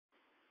 okay.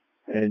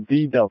 And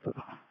D Delta.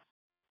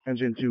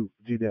 Engine 2,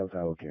 D Delta,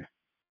 okay.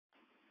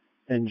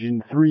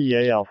 Engine 3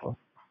 A Alpha.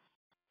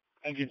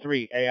 Engine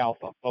 3, A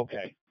Alpha,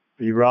 okay.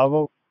 B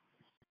Bravo.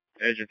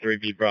 Engine 3,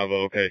 B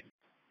Bravo, okay.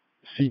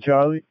 C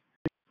Charlie.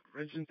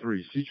 Engine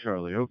 3, C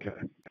Charlie, okay.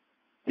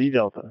 D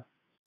Delta.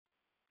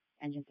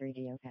 Engine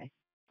 3D, okay.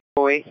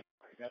 208.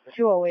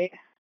 208.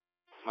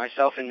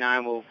 Myself and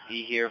 9 will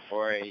be here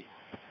for a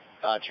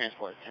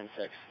transport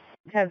 10-6.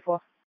 10-4.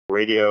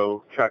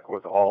 Radio check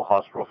with all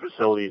hospital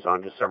facilities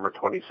on December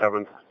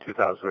 27th,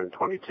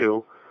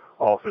 2022.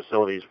 All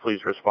facilities,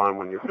 please respond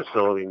when your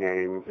facility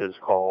name is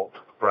called.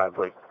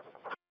 Bradley.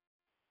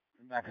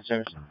 Back in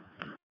service.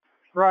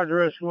 Roger,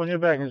 Rescue 1, you're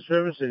back in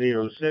service at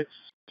 806.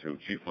 2,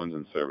 Chief 1's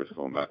in service,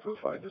 going back to the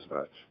fire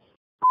dispatch.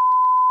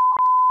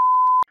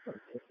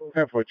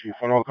 Airport Chief,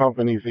 on all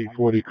companies,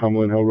 840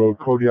 Cumberland Hill Road,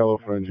 code yellow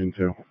for engine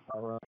 2.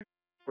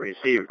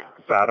 Received.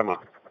 Fatima.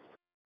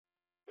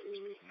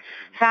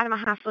 Fatima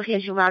Hospital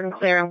hears you loud and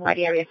clear in White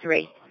Area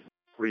 3.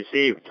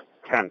 Received.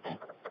 Kent.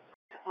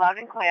 Loud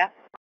and clear.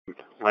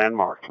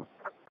 Landmark.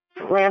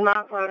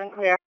 Landmark, loud and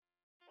clear.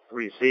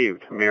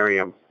 Received.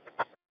 Miriam.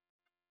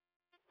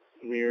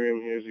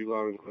 Miriam hears you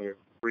loud and clear.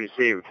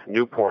 Received.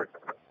 Newport.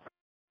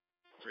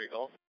 3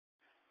 Golf.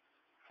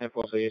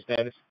 10-4, so your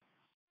status?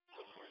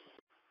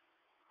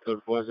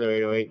 Code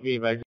 40808, be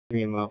advised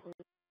me email.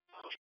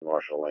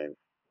 Marshall Lane,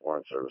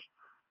 Warrant Service.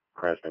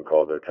 Cranston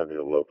called. They're attempting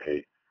to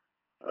locate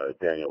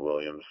Daniel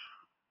Williams,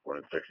 born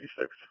in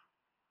 66.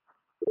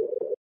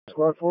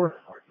 Squad 4.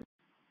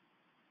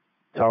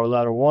 Tower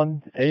Ladder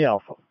 1, A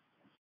Alpha.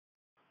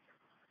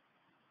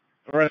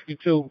 Rescue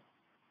 2,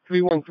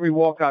 313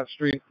 Walcott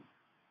Street.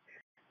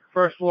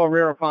 First floor,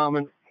 rear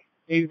apartment.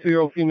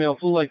 82-year-old female,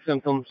 flu-like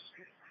symptoms.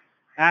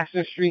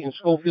 Ashton Street and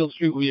Schofield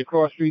Street will be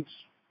across streets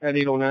at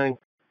 809.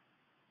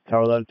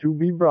 Tower Ladder 2,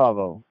 B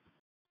Bravo.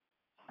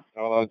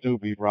 Tower Ladder 2,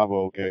 B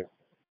Bravo, okay.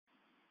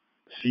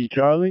 C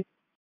Charlie.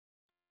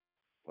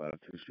 Ladder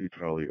 2, C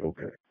Charlie,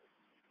 okay.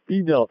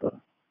 B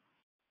Delta.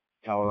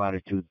 Tower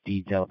Ladder 2,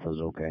 D Delta's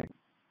okay.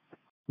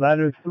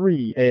 Ladder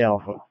 3, A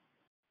Alpha.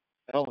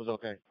 Alpha's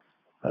okay.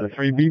 Ladder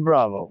 3, B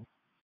Bravo.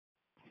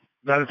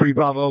 Ladder 3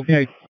 Bravo,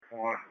 okay.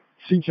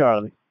 C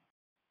Charlie.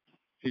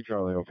 C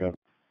Charlie, okay.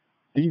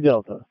 D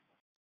Delta.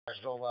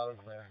 Still loud and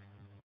clear.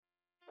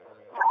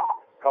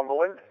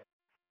 Cumberland.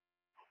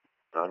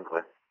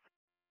 Unclear.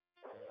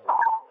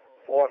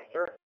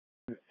 Foster.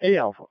 A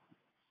Alpha.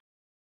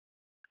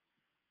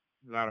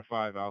 Ladder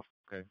 5 Alpha,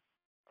 okay.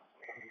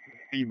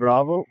 B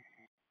Bravo.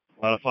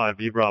 Ladder 5,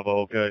 B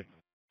Bravo, okay.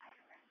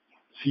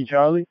 C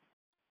Charlie.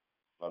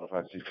 Ladder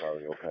 5, C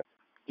Charlie, okay.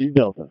 D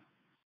Delta.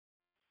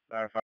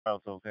 Ladder 5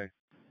 Alpha, okay.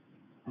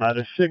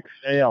 Ladder 6,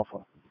 A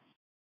Alpha.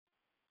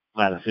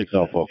 Ladder 6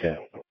 Alpha, okay.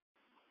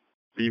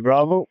 B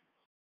Bravo.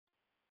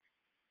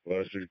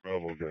 Ladder 6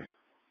 Bravo, okay.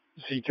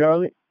 C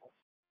Charlie.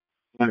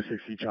 Ladder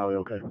 6 C Charlie,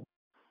 okay.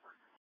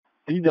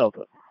 D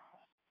Delta.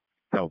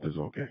 Delta's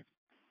okay.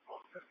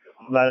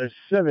 Ladder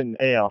 7,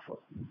 A Alpha.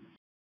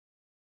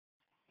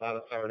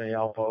 Ladder 7, A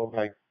Alpha,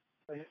 okay.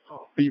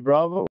 B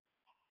Bravo.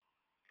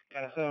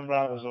 Ladder 7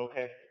 Bravo's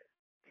okay.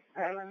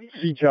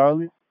 C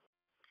Charlie.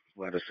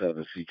 Ladder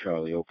 7 C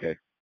Charlie, okay.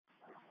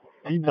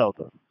 D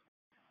Delta.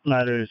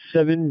 Ladder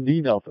 7,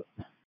 D Delta.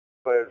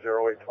 Clear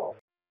 0812.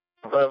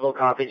 Available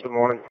copies, good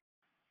morning.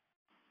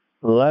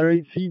 Ladder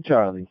 8, C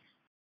Charlie.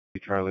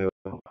 C Charlie,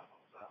 okay.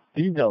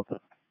 D Delta.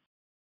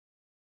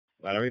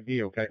 Ladder 8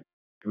 D, okay.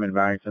 Come in,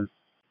 Barrington.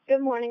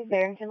 Good morning,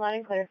 Barrington, loud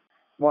and clear.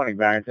 Morning,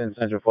 Barrington.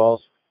 Central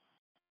Falls.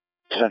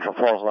 Central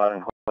Falls, loud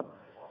and clear.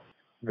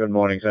 Good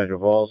morning, Central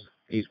Falls.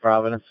 East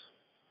Providence.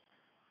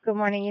 Good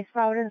morning, East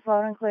Providence,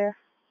 loud and clear.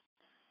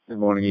 Good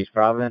morning, East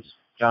Providence.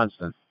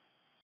 Johnston.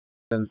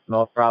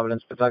 North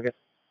Providence, Pawtucket.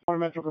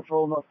 Morning, Metro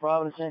Control, North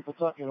Providence, and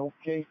Pawtucket,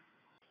 okay.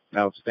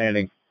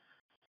 Outstanding.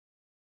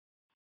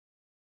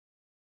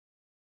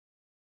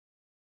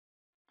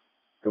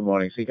 Good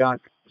morning, Seekonk.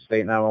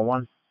 State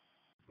 911.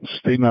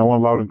 State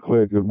 911 loud and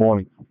clear, good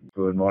morning.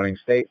 Good morning,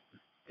 State.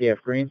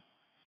 TF Green.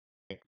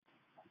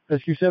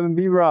 Rescue 7,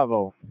 B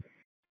Bravo.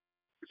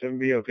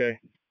 7B, okay.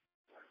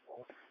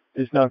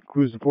 This now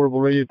concludes the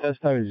portable radio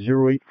test time is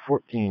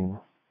 0814.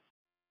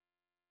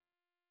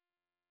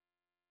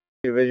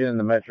 Division in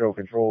the Metro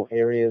Control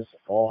areas.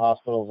 All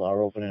hospitals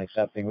are open and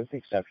accepting with the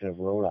exception of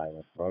Rhode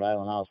Island. Rhode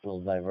Island Hospital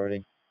is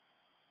diverting.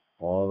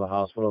 All the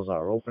hospitals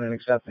are open and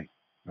accepting.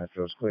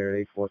 Metro's clear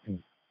at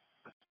 814.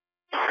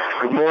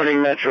 Good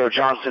morning, Metro.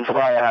 Johnston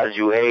Flyer has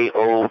you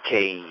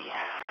A-OK.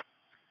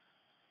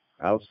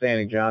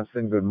 Outstanding,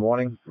 Johnston. Good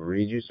morning.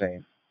 Read you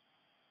same.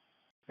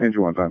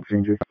 Angel 1 time,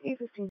 CJ.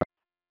 E15.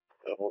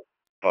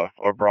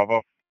 Or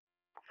Bravo.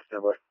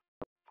 Standby.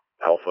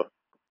 Alpha.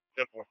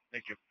 10-4,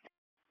 thank you.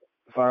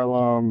 Fire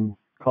alarm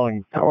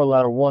calling Tower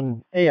Ladder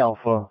 1, A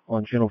Alpha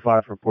on Channel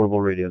 5 for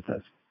portable radio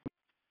test.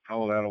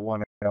 Tower Ladder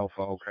 1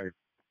 Alpha, okay.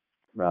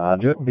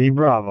 Roger. B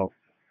Bravo.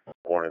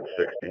 Born in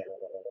 60.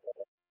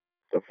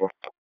 10-4.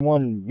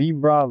 1, B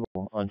Bravo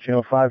on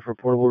Channel 5 for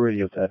portable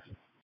radio test.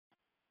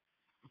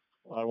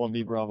 Ladder 1,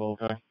 B Bravo,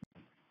 okay.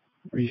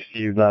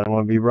 Received. Ladder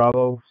 1, B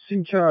Bravo.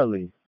 C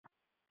Charlie.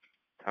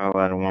 Tower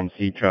Ladder 1,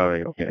 C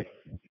Charlie, okay.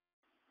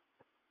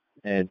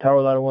 And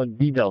Tower Ladder 1,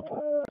 D Delta.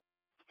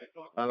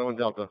 Ladder 1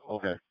 Delta,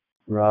 okay.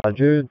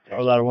 Roger.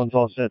 Tower Ladder 1's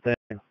all set there.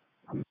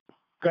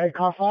 Okay,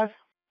 car 5?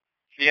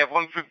 You have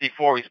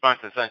 154 response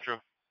to Central.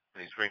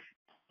 Please free.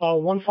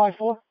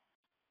 154?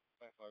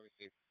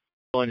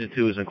 Going to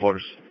 2s and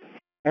quarters.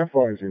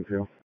 F5 is in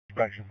field.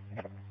 Inspection.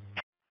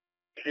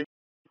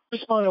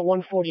 Respond at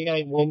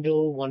 149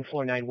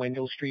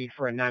 Wendell Street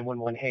for a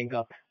 911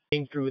 hang-up.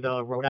 Came through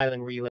the Rhode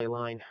Island relay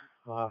line.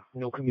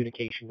 No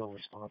communication, no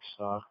response.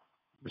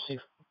 Receive.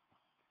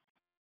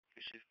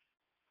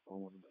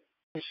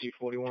 Receive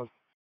 41.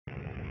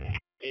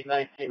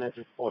 819, that's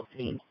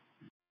 14.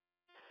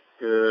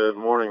 Good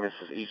morning. This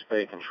is East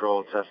Bay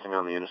Control testing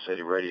on the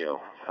Intercity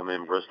Radio. Come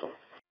in Bristol.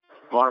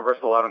 Morning,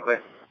 Bristol, loud and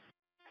clear.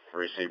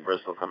 Receive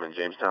Bristol. Come in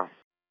Jamestown.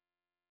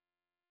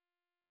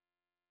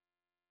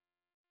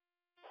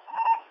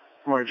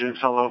 Morning,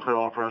 Jamestown, loud and clear,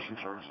 all present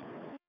service.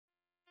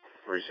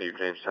 Receive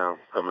Jamestown.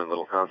 Come in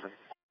Little Compton.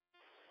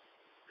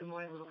 Good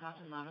morning, Little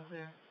Compton, loud and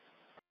clear.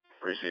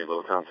 Receive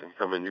Little Compton.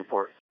 Come in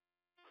Newport.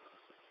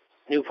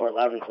 Newport,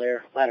 loud and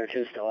clear. Ladder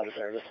 2 still out of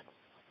service.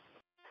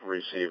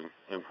 Receive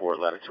Import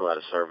Ladder 2 out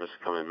of service.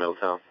 Come in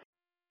Middletown.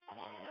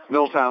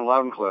 Middletown,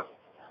 loud and clear.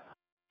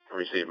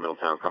 Receive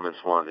Middletown. Come in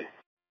Swansea.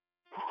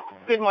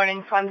 Good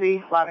morning,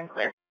 Swansea, loud and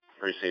clear.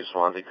 Receive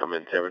Swansea. Come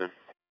in Tiverton.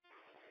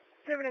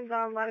 Tiverton's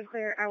on, loud and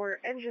clear. Our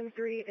engine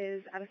 3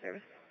 is out of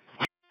service.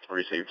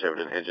 Receive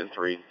Tiverton. Engine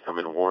 3. Come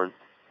in Warren.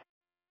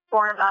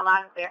 Warren's on,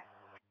 loud and clear.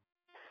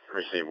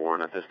 Receive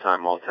Warren. At this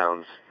time, all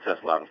towns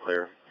test loud and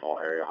clear. All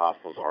area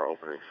hospitals are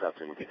open and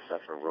accepting with the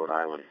exception of Rhode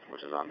Island,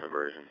 which is on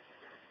diversion.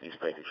 East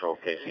Bay Control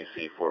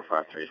KCC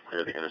 453 is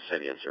clear the inner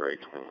city at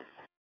 0821.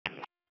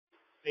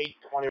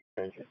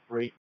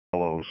 820.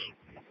 Fellows,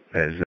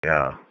 as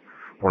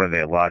one of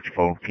their large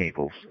phone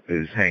cables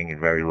is hanging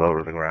very low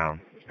to the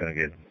ground. It's going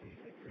to get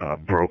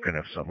broken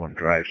if someone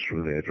drives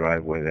through their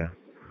driveway there.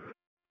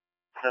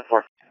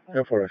 10-4.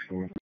 10-4,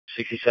 rescue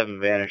 67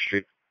 Vanner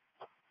Street.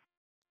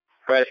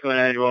 Rescue and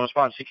engine one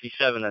response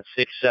 67, that's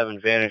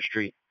 67 Vanner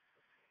Street.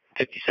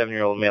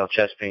 57-year-old male,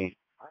 chest pain.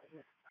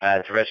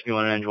 To rescue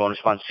and engine one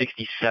response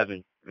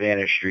 67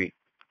 Vanner Street.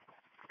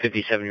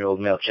 57-year-old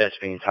male, chest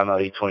pain,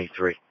 timeout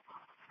 823.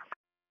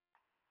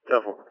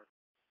 10-4.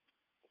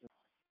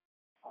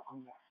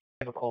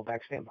 Have a call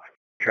back, standby.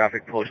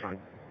 Traffic post on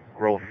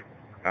Grove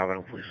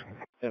Avenue, please.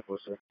 10-4,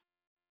 sir.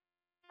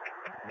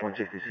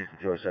 166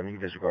 207. You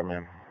can disregard,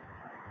 ma'am.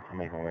 I'll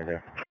make my way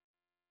there.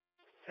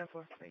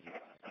 10-4, thank you.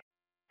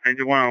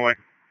 Engine 1 on the way.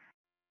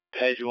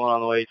 Engine 1 on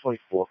the way,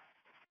 24.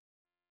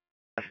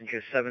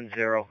 Passenger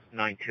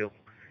 7092.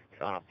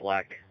 It's on a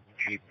black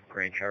Jeep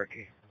Grand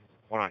Cherokee.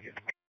 1 on you.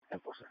 10-4,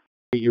 sir.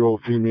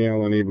 8-year-old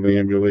female unable to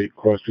ambulate,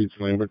 cross streets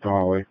Lambert to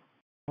Holly.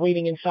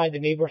 Waiting inside the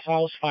neighbor's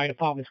house. Fire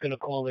department's going to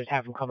call us,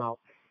 have them come out.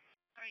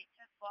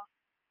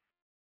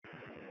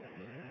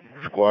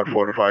 Squad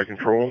 4 to fire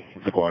control.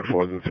 Squad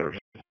 4 is in service.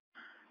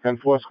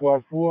 10-4,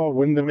 Squad 4,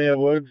 Windermere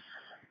Woods.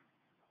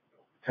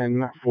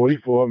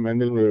 1044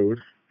 Mendon Road,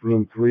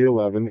 room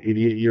 311,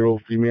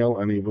 88-year-old female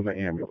unable to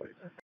ambulate.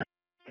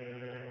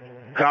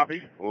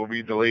 Copy. We'll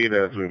be delayed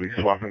as we'll be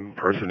swapping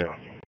personnel.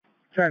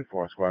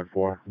 10-4, Squad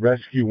 4.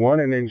 Rescue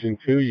 1 and Engine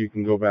 2, you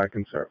can go back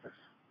in service.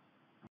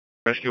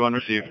 Rescue 1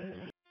 received.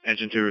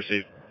 Engine 2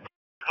 received.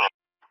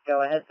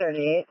 Go ahead,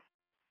 38.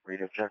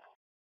 Radio check.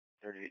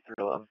 38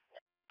 311.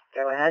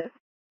 Go ahead.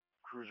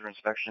 Cruiser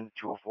inspection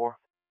 204.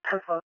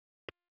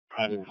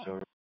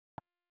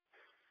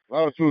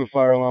 Ladder 2 to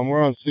fire alarm.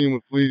 We're on scene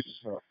with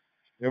police. You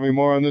have any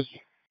more on this?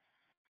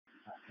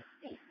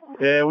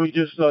 Yeah, we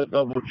just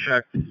double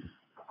checked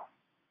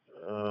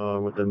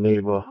with the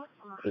neighbor.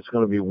 It's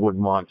going to be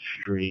Woodmont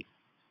Street.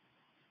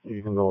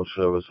 You can go in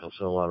service. I'll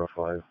send a ladder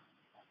 5.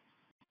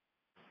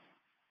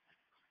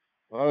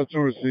 Ladder 2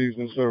 receives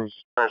in service.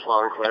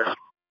 Loud and clear.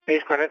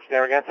 Base credits,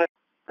 Narragansett.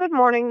 Good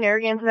morning,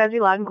 Narragansett has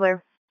you loud and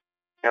clear.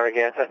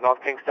 Narragansett,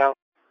 North Kingstown.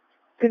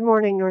 Good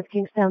morning, North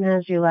Kingstown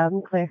has you loud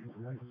and clear.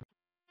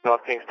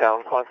 North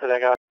Kingstown, Quonset, I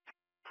got.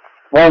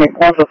 Morning,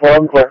 Quonset,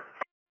 loud and clear.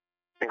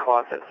 In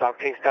Quonset, South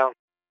Kingstown.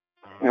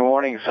 Good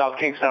morning, South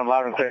Kingstown,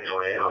 loud and clear.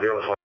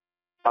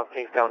 South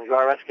Kingstown,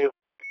 UR Rescue.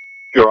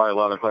 URI,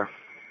 loud and clear.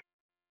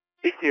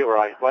 East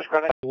URI, West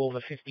Greenwich. Over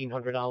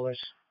 $1,500.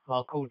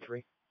 Code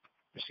 3.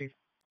 Receive.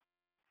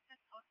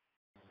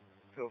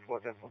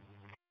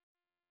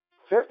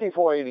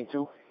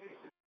 5482.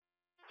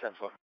 10-4.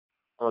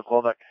 I'll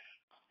call back.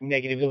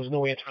 Negative, there was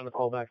no answer on the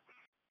callback.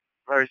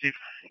 I received.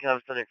 You can have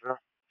it today, bro.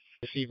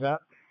 Receive that.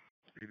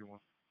 81.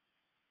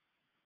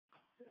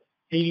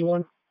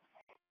 81.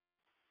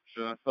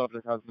 Sure, that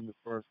subject has been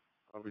dispersed.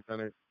 I'll be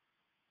 10-8.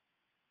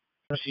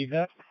 Receive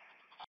that.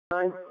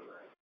 9.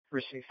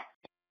 Receive.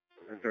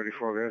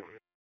 34,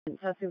 good.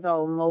 Tuskegee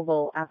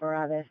mobile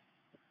apparatus.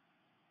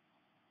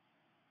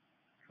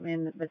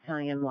 In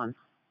Battalion 1.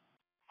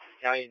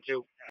 Battalion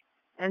 2.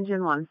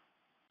 Engine 1.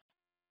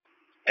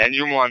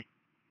 Engine 1.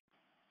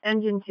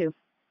 Engine 2.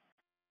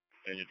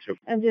 Engine 2.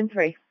 Engine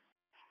 3.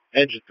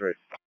 Engine 3.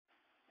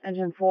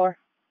 Engine 4.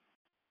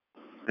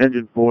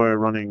 Engine 4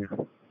 running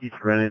East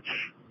Greenwich.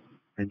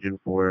 Engine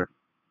 4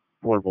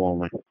 portable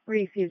only.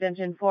 Received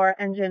engine 4.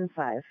 Engine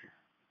 5.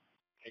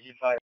 Engine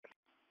 5.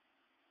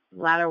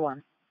 Ladder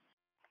 1.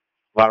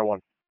 Ladder 1.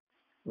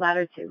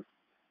 Ladder 2.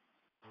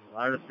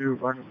 Ladder 2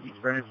 running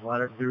East Greenwich.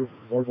 Ladder 2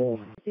 portable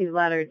only. Received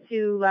ladder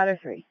 2. Ladder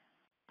 3.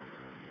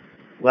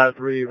 Ladder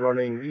 3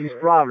 running East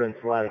Providence.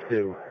 Ladder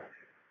 2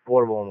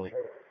 portable only.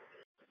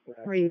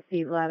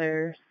 Received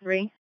ladder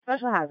 3.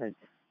 Special hazards.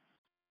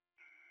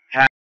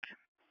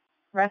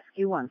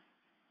 Rescue 1.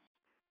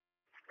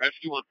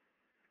 Rescue 1.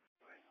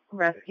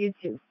 Rescue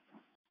 2.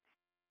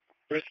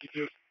 Rescue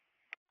 2.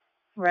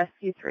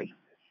 Rescue 3.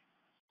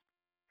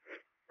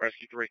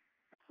 Rescue 3.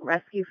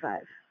 Rescue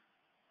 5.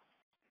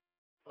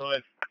 Go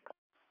ahead.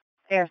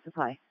 Air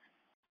supply.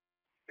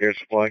 Air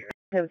supply.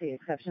 With the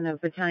exception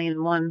of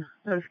Battalion 1,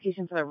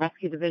 notification for the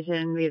Rescue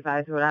Division. We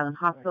advise Rhode Island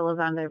Hospital is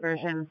on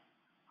diversion.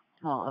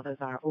 All others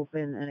are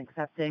open and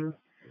accepting.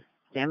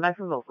 Stand by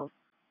for vocals.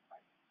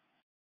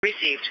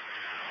 Received.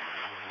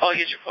 All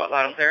units report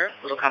loud and clear.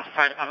 Little Compton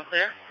Fire Department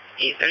clear.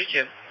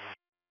 832.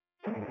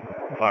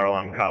 Fire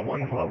alarm, car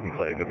 1, loud and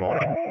clear. Good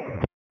morning.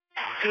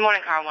 Good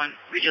morning, car 1.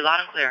 Read you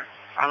loud and clear.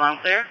 Car loud and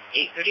clear,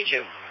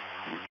 832.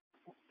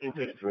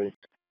 833.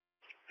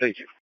 Thank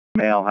you.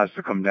 Male has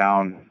to come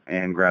down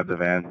and grab the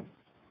van.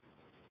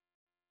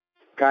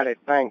 Got it.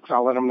 Thanks.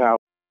 I'll let him know.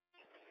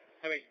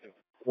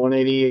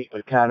 188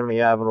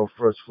 Academy Avenue,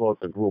 first floor at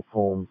the group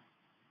home.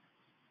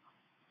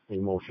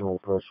 Emotional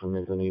person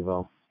is an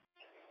eval.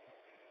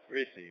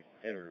 Receive.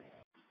 Enter.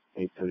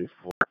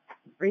 834.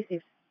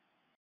 Received.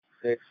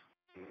 6.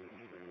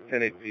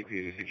 10-8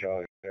 PPC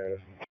Charlie. There it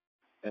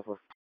is.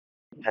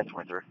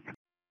 1023.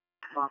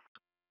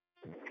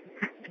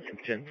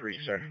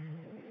 10-3, sir.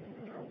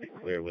 I'll be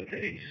clear with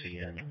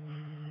ACN.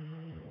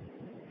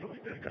 Going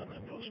back down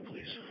that post,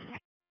 please.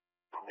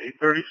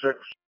 836.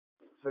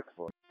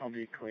 6-4. I'll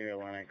be clear,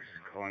 Lennox.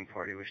 Calling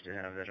party wish to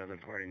have that other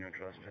party no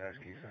trespass.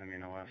 Can you sign me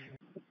in OF?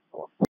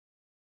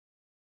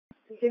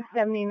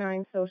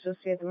 679 Social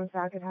Street, the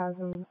Woonsocket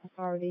Housing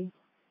Authority.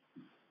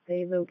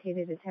 They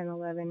located a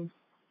 1011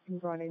 and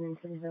brought it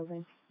into the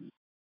building.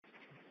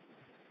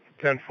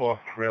 10-4,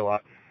 real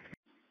lot.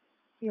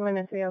 You went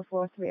to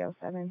 304,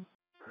 307.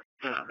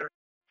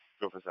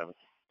 Go for 7.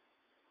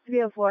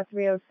 304,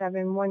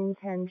 307,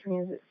 110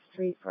 Transit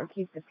Street for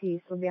Keep the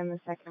Peace. Will be on the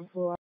second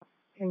floor.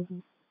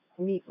 Can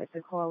meet with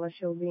the caller.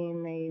 She'll be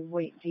in a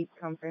white Jeep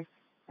Compass,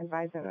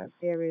 advising that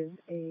there is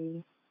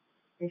a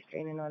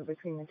restraining order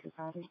between the two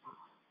parties.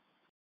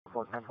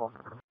 410-4.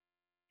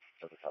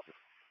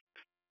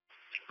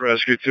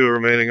 Rescue 2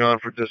 remaining on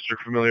for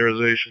district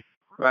familiarization.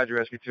 Roger,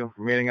 Rescue 2.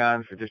 Remaining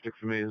on for district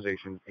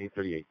familiarization,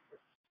 838.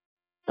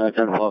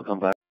 10-4, come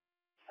back.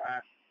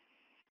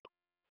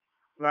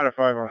 Ladder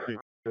 5 on C.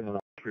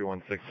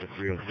 316 to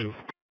 302.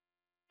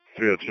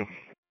 302.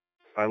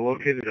 I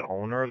located the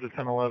owner of the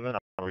 1011.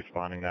 I'm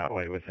responding that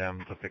way with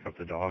him to pick up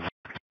the dog.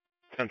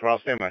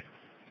 10-12, stand by.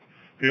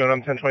 You on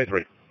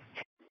 1023.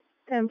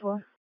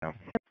 10-4. No.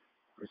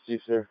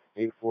 Receive, sir.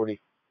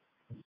 840.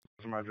 This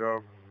is my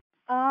job.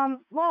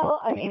 Well,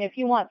 I mean, if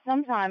you want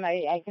some time,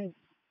 I can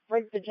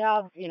break the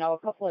job, a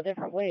couple of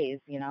different ways,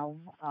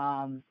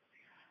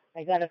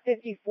 I got a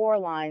 54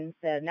 line,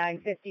 the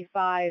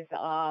 955,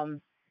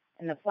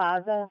 in the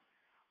plaza,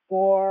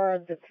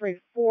 or the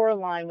 34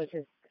 line, which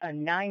is a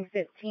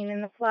 915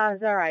 in the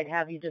plaza. I'd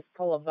have you just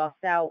pull a bus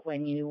out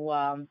when you,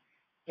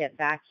 get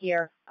back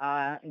here,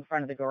 in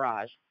front of the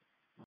garage.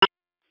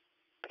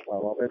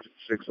 Well, that's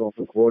 6 off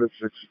the quarter,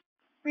 6.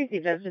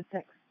 Received, that's just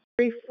 6.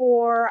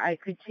 34, I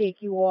could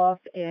take you off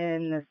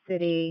in the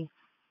city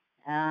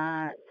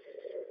at,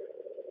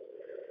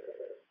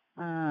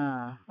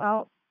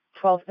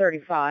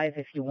 12:35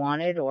 if you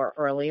wanted, or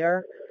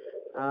earlier.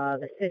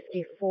 The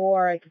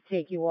 54, I could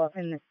take you off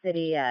in the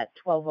city at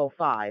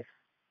 12:05.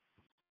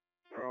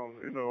 Well,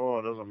 either or,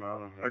 it doesn't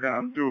matter.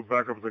 I'm due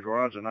back up at the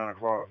garage at 9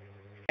 o'clock.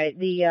 Right,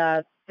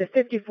 the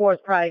 54 is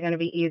probably going to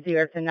be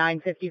easier. It's a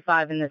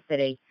 9:55 in the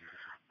city.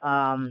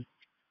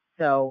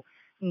 So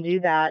you can do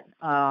that,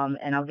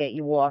 and I'll get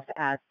you off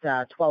at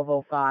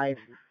 12:05.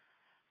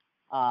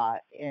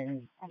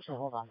 Actually,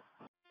 hold on.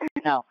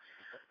 No,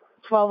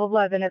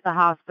 12:11 at the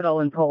hospital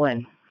and pull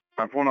in.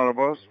 I'm pulling out a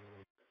bus?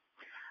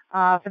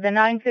 For the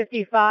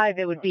 9:55,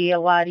 it would be a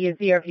lot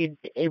easier if you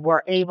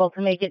were able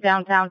to make it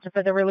downtown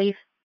for the relief.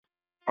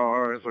 Oh,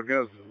 all right. So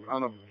get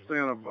on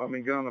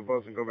the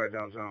bus and go back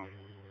downtown.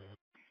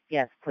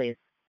 Yes, please.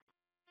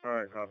 All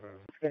right, copy.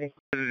 Goody.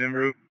 Is it en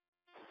route?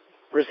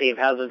 Receive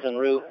hazards en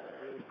route.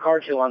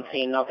 Car 2 on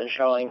scene, nothing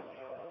showing.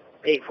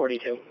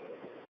 842.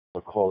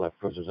 I'll call that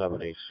person's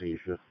having a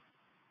seizure.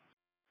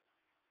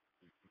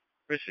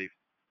 Receive.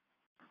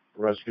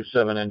 Rescue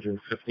 7, engine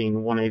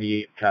 15,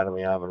 188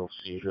 Academy Avenue,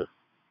 seizure.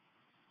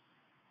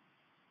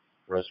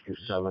 Rescue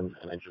 7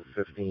 and engine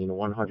 15,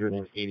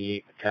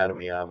 188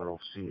 Academy Avenue,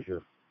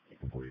 seizure.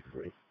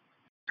 843.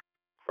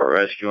 For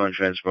rescue on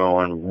transfer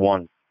on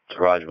 1 to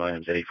Roger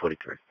Williams at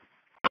 843.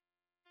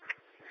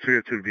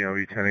 302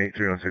 BMV 10-8,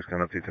 316,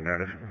 going up to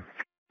narrative.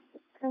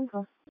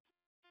 10-4.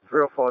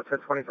 304,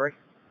 1023.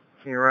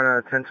 Can you run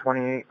a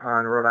 1028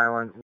 on Rhode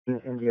Island,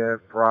 India,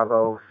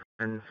 Bravo,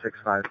 and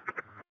 65?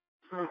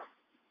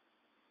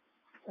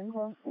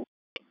 10-4.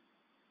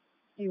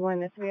 You won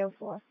the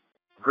 304.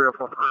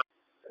 304.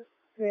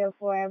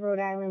 304 at Rhode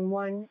Island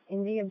 1,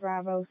 India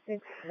Bravo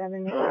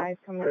 675,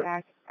 coming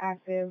back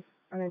active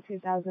on a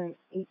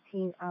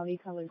 2018 Audi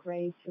color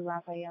gray to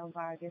Rafael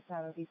Vargas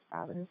out of East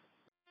Providence.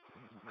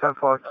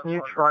 10-4, can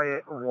you try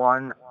it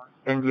 1,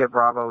 India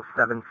Bravo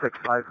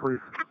 765,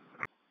 please?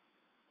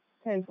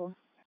 10-4.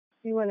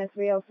 You won a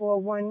 304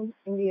 1,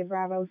 India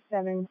Bravo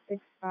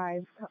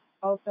 765,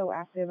 also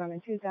active on a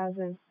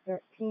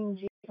 2013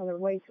 Jeep color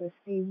white to a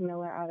Steve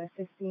Miller out of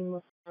 15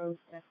 Wilson Road,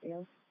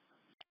 Smithfield.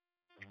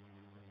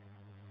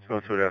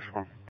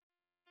 202-1.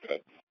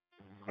 Good.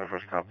 My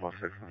first top off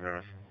 6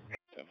 0.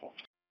 10-4.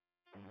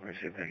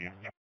 Receive, thank you.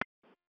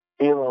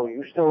 Halo,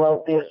 you still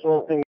out there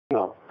sorting?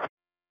 No.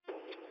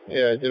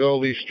 Yeah, I did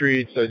all these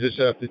streets. I just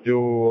have to do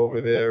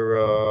over there,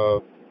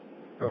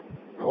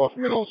 off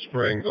Middle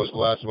Spring, those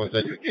last ones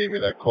that you gave me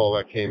that call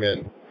that came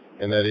in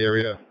that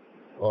area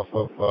off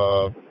of,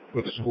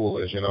 where the school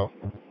is,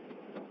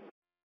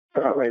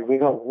 All right, we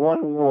got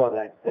one more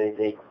that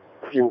they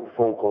few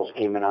phone calls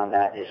came in on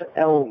that. Is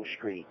Elm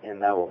Street,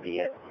 and that will be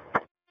it.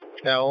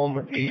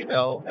 Elm,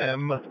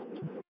 E-L-M.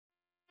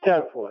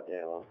 10-4,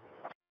 Dale.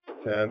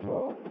 10.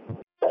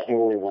 That's the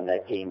only one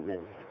that came in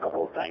a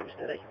couple of times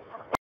today.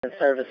 In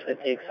service with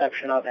the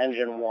exception of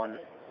engine 1.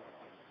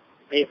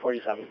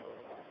 847.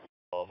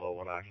 Volvo,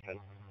 1 action.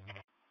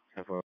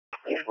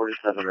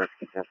 847,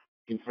 rescue 10.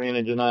 Rescue 3 and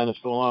Engine 9 is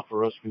still on for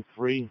Rescue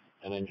 3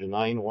 and Engine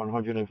 9,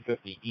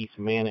 150 East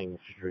Manning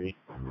Street.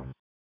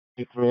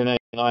 Rescue 3 and Engine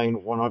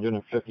 9,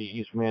 150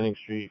 East Manning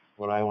Street,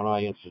 Rhode Island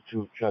Eye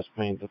Institute, chest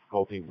pain,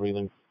 difficulty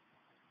breathing.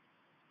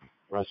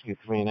 Rescue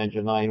 3 and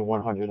Engine 9,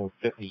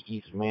 150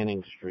 East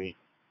Manning Street.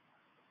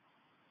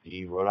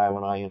 The Rhode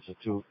Island Eye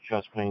Institute,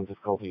 chest pain,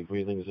 difficulty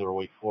breathing,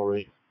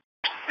 0848.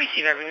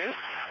 Receive every move.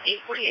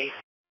 848.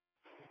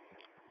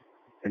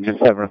 Engine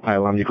 7,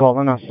 Pylon, you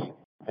calling us?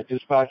 I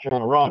dispatch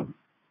on a run.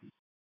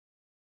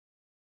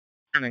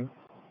 Morning.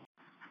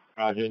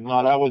 Roger.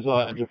 No, that was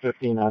Engine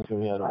 15 asking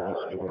me at a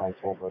rescue when I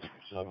told Rescue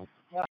 7.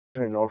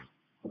 Hey, North.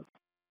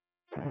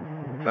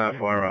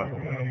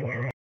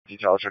 10-4,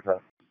 Detail check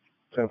that.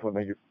 10-4,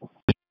 thank you.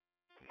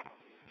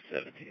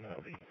 17,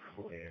 I'll be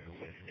clear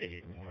with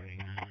 8 morning.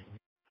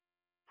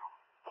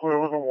 Clear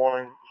with a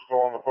warning. Still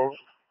on the post.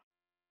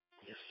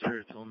 Yes,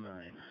 sir, till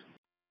 9.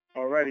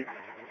 Alrighty.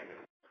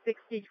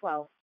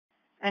 6012.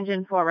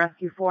 Engine 4,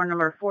 Rescue 4,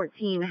 number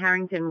 14,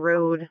 Harrington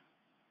Road,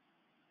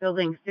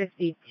 Building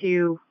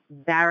 52,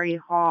 Barry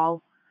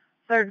Hall,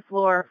 3rd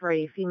floor for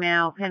a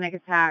female, panic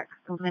attack,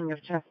 complaining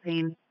of chest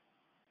pain.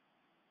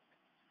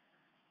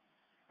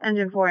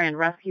 Engine 4 and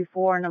Rescue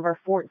 4, number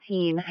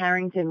 14,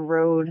 Harrington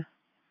Road,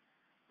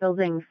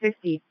 Building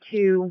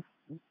 52,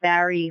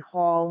 Barry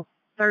Hall,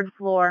 3rd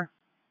floor,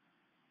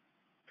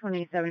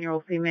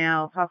 27-year-old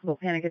female, possible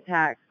panic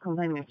attack,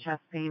 complaining of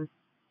chest pain.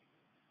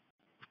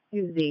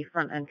 Use the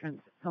front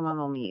entrance. Someone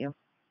will meet you.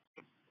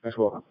 Next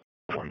welcome.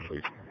 One,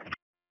 please.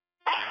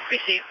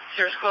 Receive.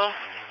 Service call.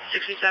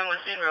 67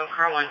 West Main Road,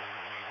 car 1.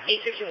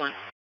 851.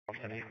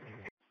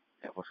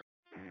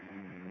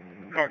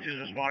 Car 2 is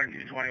responding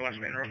to 20 West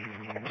Main Road.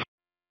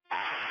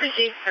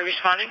 Receive. Are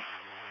responding?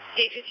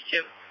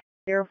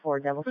 852. 04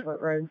 Devil's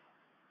Foot Road.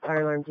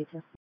 Fire alarm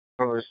detail.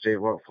 Color state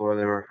what floor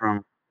they were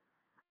from.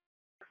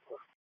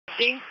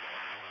 See?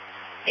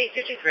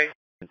 853.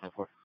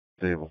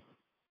 Stable.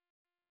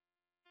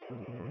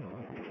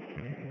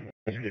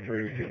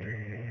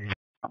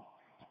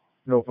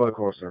 No further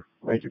call, sir.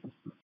 Thank you.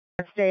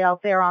 Stay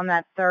out there on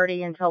that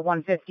 30 until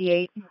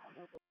 158.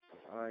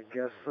 I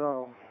guess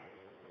so.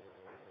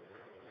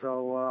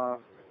 So,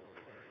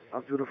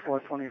 I'll do the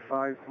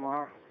 425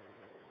 tomorrow.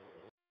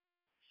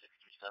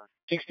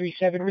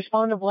 637,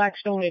 respond to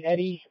Blackstone at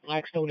Eddie.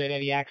 Blackstone at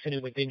Eddie,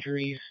 accident with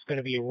injuries. Going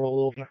to be a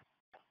rollover.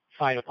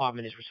 Fire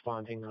department is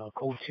responding.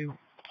 Code 2,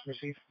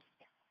 receive.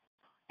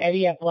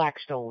 Eddie at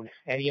Blackstone.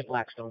 Eddie at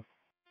Blackstone.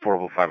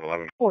 Portable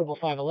 511. Portable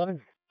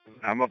 511.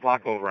 I'm a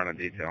block over on a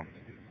detail.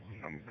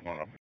 I'm going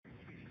up.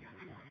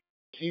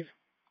 Receive.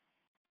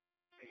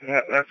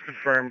 That's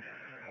confirmed.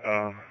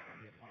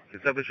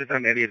 Establish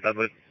on Eddie at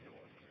Dudley.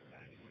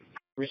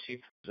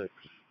 Receive.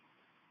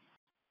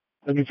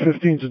 Engine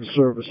 15's in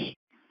service.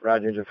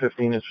 Roger, Engine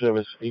 15 in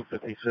service,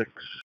 856.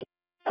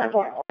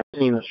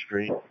 Tina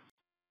Street.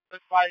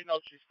 Just so you know,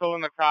 she's still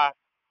in the car.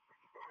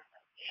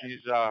 She's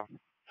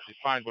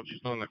fine, but she's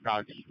still in the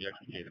car. She should be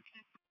executed.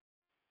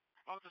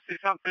 Oh, to see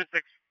something.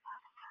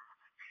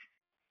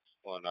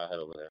 One head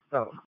over there.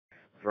 Oh.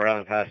 Rhode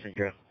Island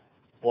passenger,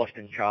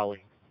 Boston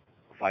Charlie,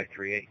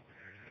 538.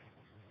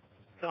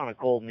 It's on a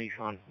gold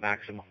Nissan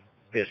Maxima.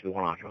 Appears to be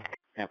 1 Aqua.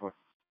 Tampa.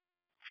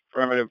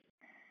 Affirmative.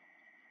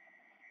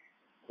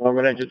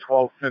 Norman Engine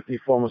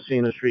 1254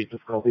 Messina Street,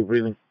 difficulty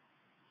breathing.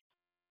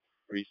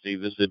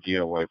 Receive. This is the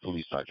DOI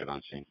police sergeant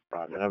on scene.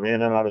 Roger, I'm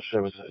in and out of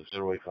service at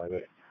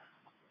 0858.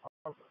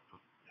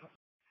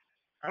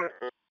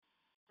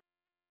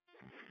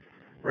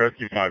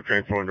 Rescue 5,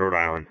 transferring to Rhode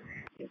Island.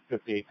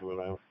 58 to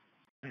Rhode Island.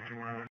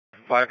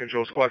 Fire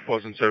control squad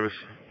 4's in service.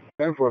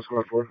 10-4,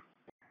 squad 4.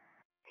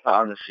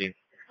 On the scene.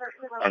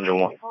 Engine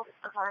 1.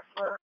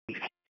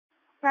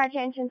 Roger,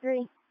 engine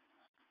 3.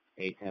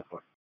 810-4.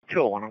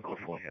 201 on code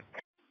 4 here.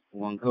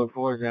 1 code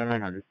 4 is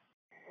 0900.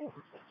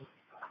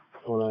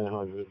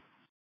 0900.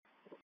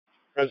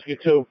 Rescue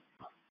 2.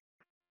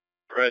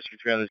 Rescue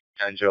 3 on the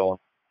engine 1.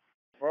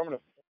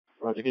 Affirmative.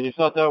 Roger, can you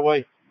start that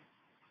way?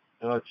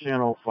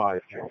 Channel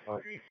 5.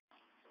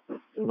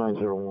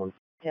 2901.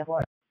 Yeah,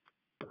 what?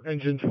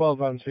 Engine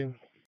 12 on scene.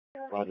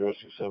 Roger,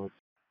 Rescue 7.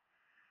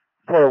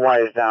 Put the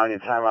wires down. Your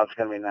timeout's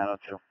going to be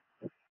 902.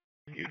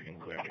 You can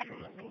clear me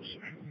from that post,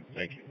 sir.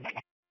 Thank you.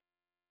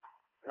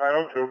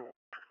 902.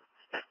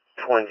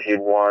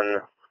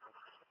 21,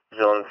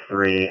 Zone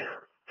 3,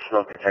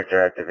 smoke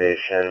detector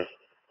activation.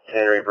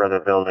 Henry Brother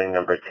Building,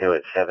 number 2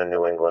 at 7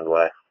 New England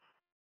Way.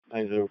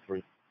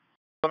 903.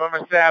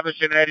 I'm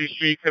establishing Eddie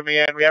Street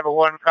command. We have a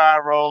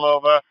 1-car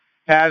rollover.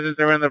 Hazards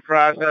are in the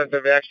process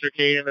of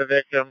extricating the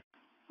victim.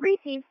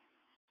 Receive.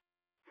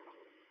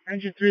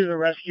 Engine 3 to the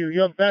rescue.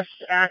 Your best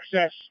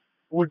access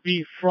would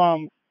be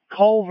from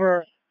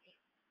Culver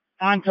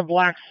onto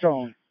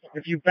Blackstone.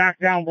 If you back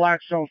down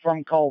Blackstone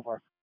from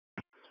Culver.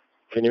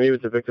 Can you meet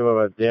with the victim of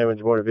a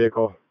damaged motor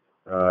vehicle?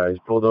 He's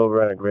pulled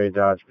over in a gray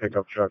Dodge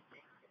pickup truck,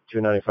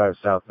 295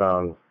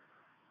 southbound,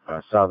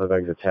 south of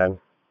exit 10,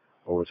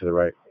 over to the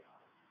right.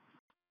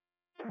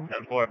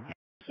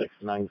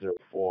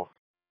 10-4-6904.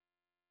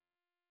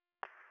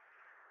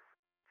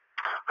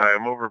 Hi,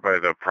 I'm over by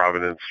the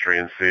Providence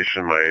train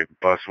station. My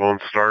bus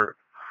won't start.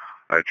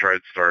 I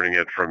tried starting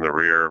it from the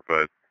rear,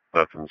 but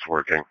nothing's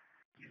working.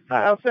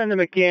 I'll send a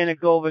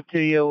mechanic over to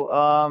you.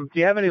 Do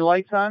you have any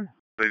lights on?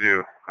 They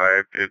do.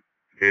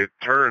 It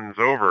turns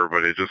over,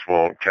 but it just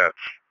won't catch.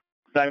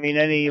 I mean,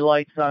 any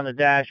lights on the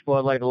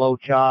dashboard, like a low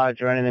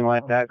charge or anything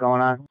like that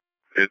going on?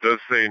 It does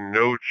say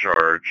no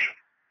charge.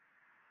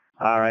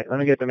 All right, let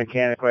me get the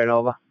mechanic right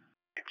over.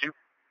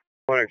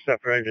 One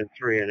except for engine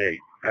 3 and 8.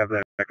 Have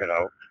that check it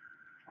out.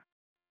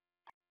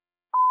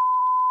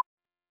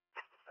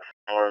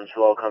 Arms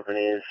to all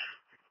companies,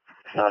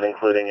 not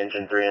including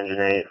engine 3, engine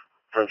 8.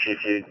 From Chief,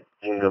 you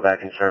can go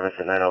back in service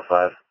at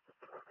 9:05.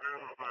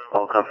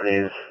 All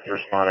companies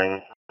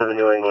responding to the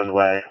New England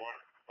way,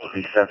 with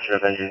the exception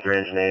of engine 3,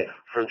 engine 8.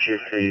 From Chief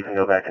 2, you can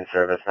go back in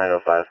service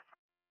 9:05.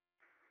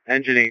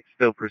 Engine 8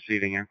 still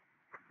proceeding in.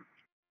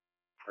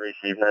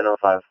 Receive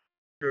 9:05.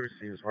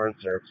 Receives, we're in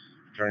service.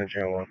 Turning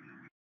channel 1.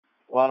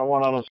 Ladder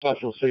 1 on a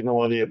special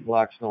signal Eddie at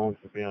Blackstone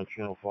to be on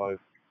channel 5.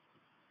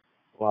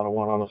 Ladder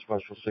 1 on a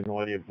special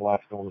signal Eddie at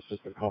Blackstone.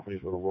 Assistant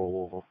companies with a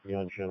rollover. Be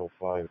on channel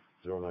 5,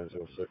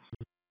 0906.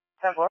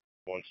 10-4.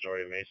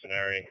 One-story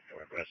masonry.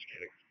 We're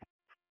investigating.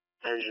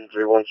 Engine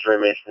 3, one-story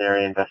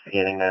masonry,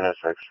 investigating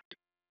 906.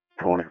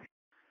 20.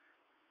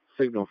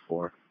 Signal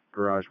 4,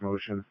 garage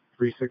motion,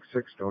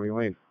 366 Stony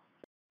Lane.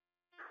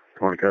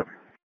 20 copy.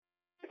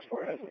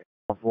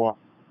 4.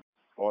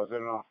 Was it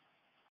enough?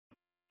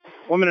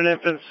 Women and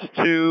infants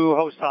to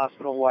Host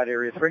Hospital, wide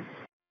area 3.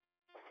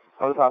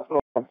 Host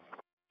Hospital.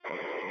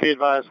 Be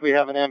advised, we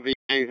have an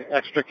MVA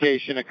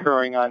extrication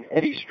occurring on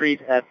Eddy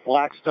Street at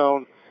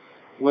Blackstone,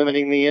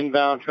 limiting the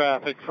inbound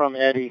traffic from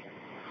Eddy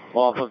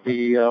off of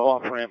the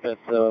off-ramp at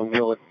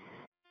Willett.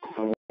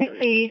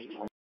 Received.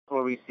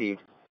 Or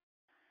received.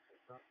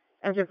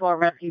 Engine 4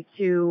 rescue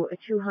to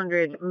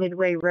 200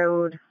 Midway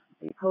Road,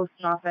 the post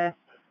office,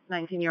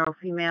 19-year-old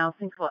female,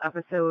 sinkhole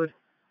episode.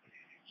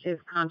 She is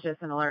conscious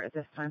and alert at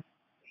this time.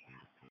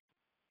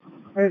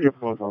 Engine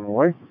 4's on the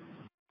way.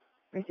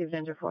 Received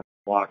engine 4.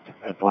 Blocked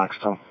at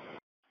Blackstone.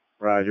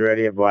 Roger,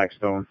 ready at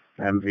Blackstone,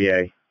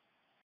 MVA.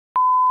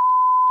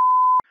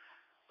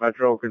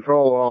 Metro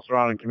Control, all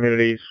surrounding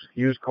communities,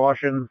 use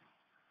caution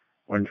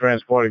when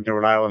transporting to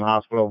Rhode Island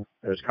Hospital.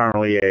 There's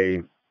currently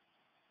a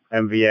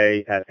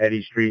MVA at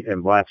Eddy Street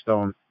and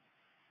Blackstone.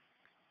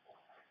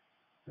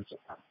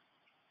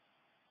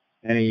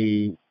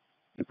 Any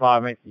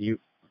department you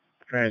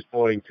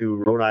transporting to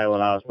Rhode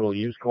Island Hospital,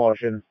 use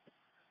caution.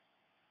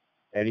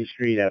 Eddy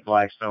Street at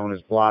Blackstone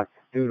is blocked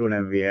due to an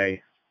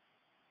MVA.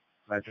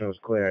 Metro's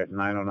clear at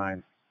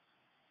 909.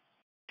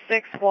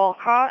 6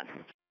 Walcott.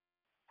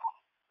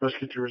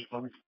 Rescue 2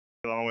 responding.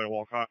 On the way to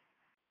Walcott.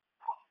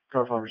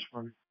 Car 5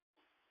 responding.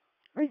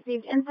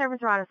 Received in service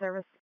or out of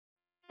service.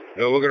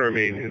 No, we're going to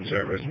remain in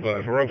service,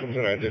 but if a road comes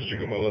in our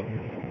district, I'm going to look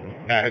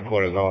at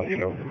headquarters on, you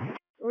know.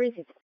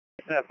 Received.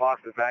 That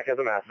box is back as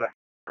a master.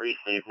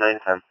 Receive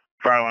 910.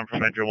 Fire alarm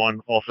from engine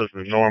 1. All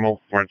systems normal.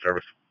 We're in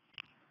service.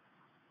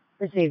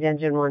 Received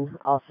engine 1.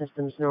 All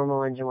systems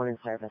normal. Engine 1 in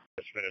service.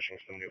 Just finishing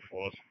some new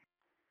floors.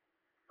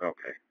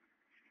 Okay.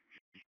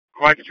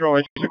 Quiet control,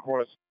 engine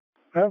headquarters.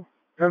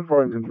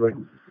 10-4 engine 3.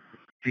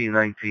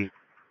 T19.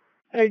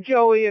 Hey,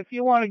 Joey, if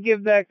you want to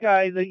give that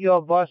guy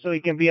your bus so he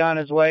can be on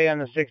his way on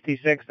the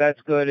 66,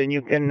 that's good. And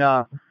you can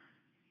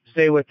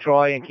stay with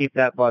Troy and keep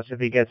that bus if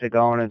he gets it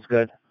going. It's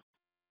good.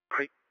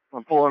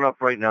 I'm pulling up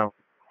right now.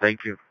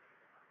 Thank you.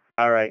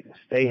 All right.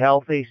 Stay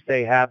healthy,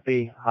 stay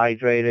happy,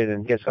 hydrated,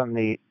 and get something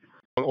to eat.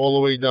 All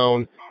the way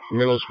down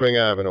Middle Spring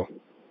Avenue.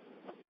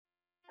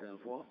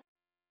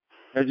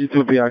 Engine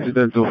 2 be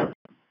accidental.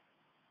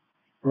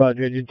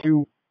 Roger, Engine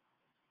 2.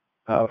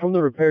 From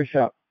the repair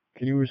shop,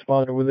 can you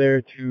respond over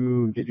there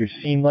to get your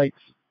scene lights?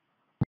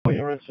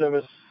 You're in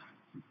service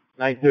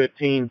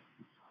 913.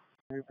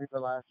 Repeat the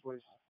last,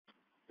 please.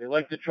 They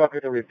like the truck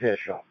at the repair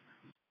shop.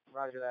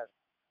 Roger that.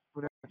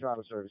 Put it out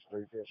of service for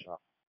the repair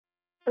shop.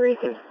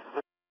 Received.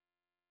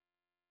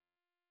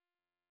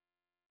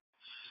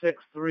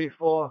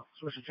 634,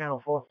 switch to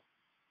channel 4.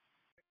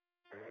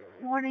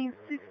 Morning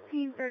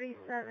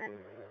 1637,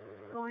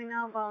 going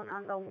outbound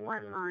on the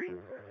 1 line.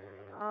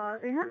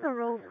 They have the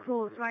road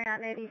closed right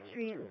on Eddy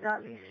Street and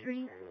Dudley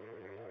Street.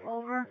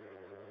 Over.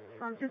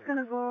 So I'm just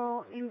gonna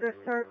go in the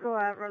circle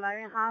at Rhode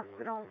Island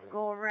Hospital,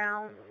 go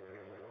around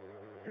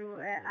through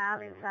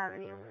Allen's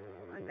Avenue,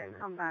 and then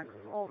come back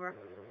over.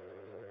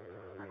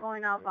 I'm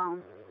going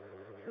outbound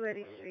to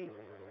Eddy Street.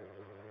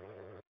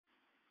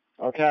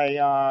 Okay,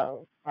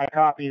 I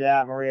copy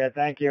that, Maria.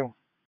 Thank you.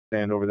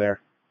 Stand over there.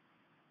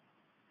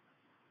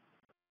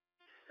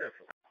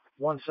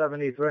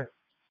 173.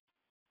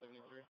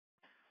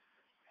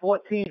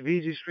 14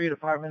 VG Street,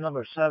 apartment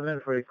number 7,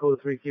 for a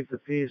code 3, keep the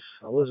peace.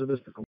 Elizabeth,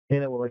 the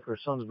complainant, would like her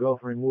son's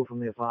girlfriend removed from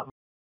the apartment.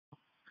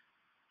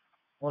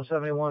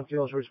 171,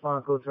 fails to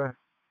respond, code 3.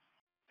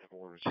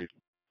 Received.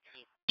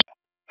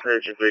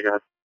 Urgent, we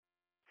got.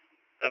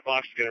 That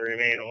box is going to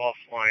remain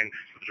offline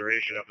for the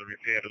duration of the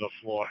repair to the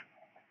floor.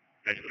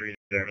 93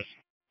 service.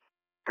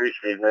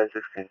 Appreciate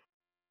 916.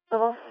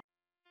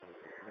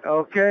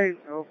 Okay,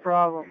 no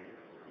problem.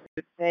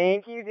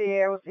 Thank you,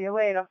 dear. We'll see you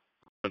later.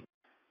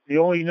 The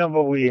only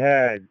number we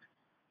had,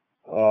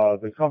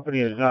 the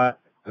company is not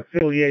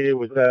affiliated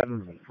with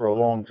them for a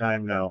long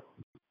time now.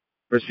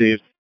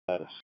 Received.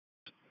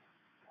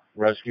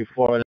 Rescue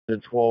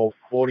 412,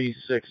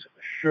 46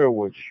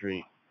 Sherwood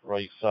Street,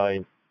 right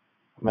side.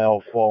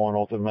 Male fallen,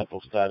 altered mental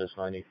status,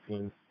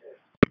 918.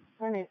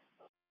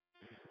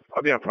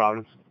 I'll be on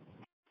Providence.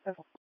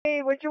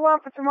 Hey, what you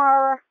want for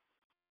tomorrow?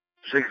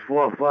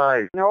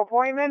 645. No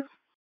appointments?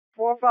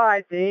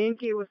 4-5.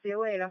 Thank you. We'll see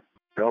you later.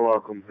 You're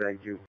welcome,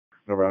 thank you.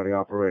 The routing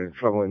operator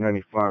traveling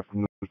 95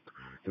 from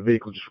the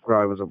vehicle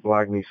described as a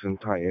black Nissan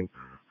Titan,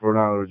 Rhode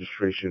Island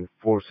registration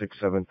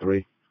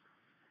 4673.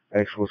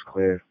 X was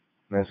clear.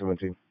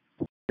 917.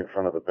 In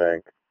front of the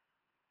bank,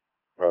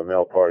 a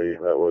male party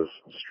that was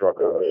struck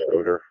on a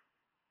scooter.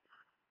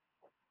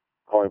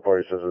 Calling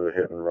party says it was a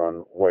hit and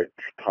run, white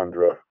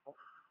Tundra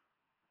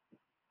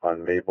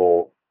on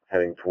Maple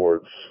heading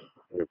towards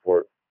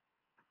Newport.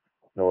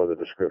 No other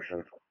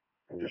description.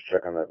 And just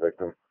check on that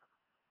victim.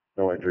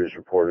 No injuries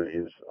reported.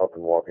 He's up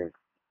and walking.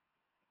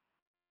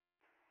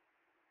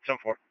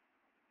 10-4.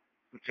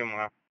 2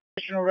 mile.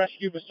 Additional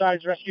rescue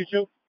besides Rescue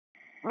 2?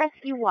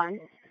 Rescue 1.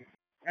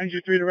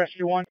 Engine 3 to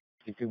Rescue 1?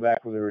 52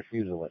 back with a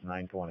refusal at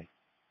 920.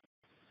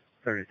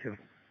 32.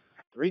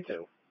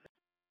 3-2.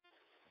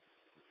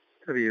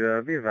 To be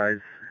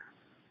advised,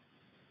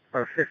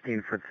 about a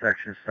 15-foot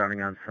section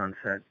starting on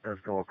Sunset does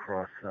go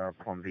across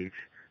Plum Beach.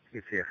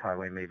 You can see if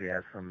highway maybe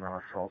has some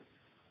salt.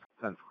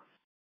 10-4.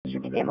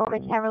 Should be there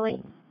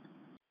momentarily.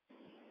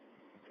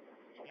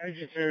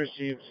 Engine 3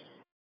 received.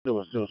 No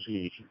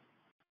association.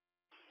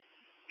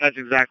 That's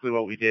exactly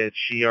what we did.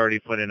 She already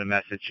put in a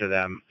message to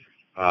them.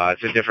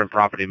 It's a different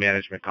property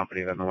management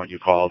company than the one you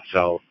called,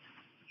 so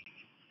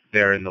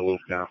they're in the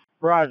loop now.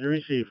 Roger,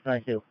 received.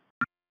 Thank you.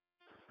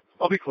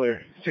 I'll be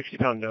clear.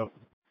 60-pound no.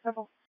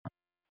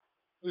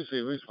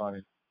 Received,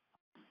 responding.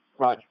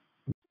 Roger.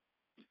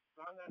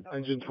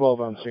 Engine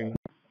 12 on scene.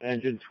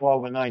 Engine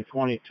 12 and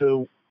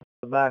 922.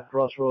 The back,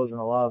 crossroads in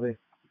the lobby.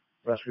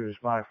 Rescue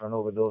responding for an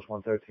overdose.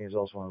 113 is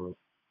also en route.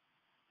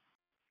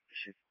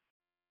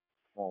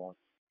 4-1.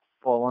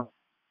 4-1.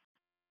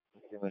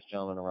 This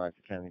gentleman arrived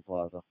at Kennedy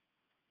Plaza.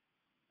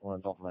 One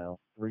adult male.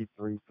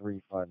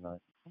 33359.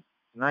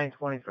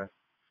 923.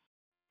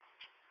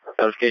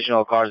 Notification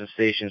all cars and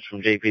stations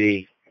from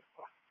JPD.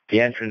 The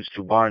entrance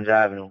to Barnes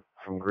Avenue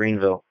from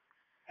Greenville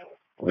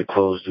will be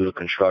closed due to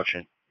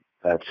construction.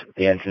 That's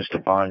the entrance to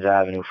Barnes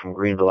Avenue from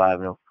Greenville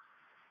Avenue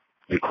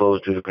will be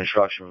closed due to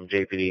construction from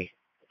JPD.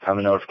 Time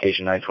of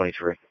notification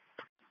 923.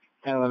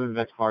 1011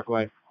 Vets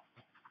Parkway.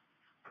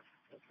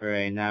 For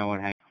a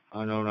 911 hang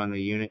unknown on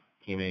the unit.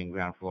 Came in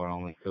ground floor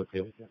only. Go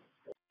 2.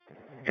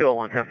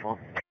 201 10-4.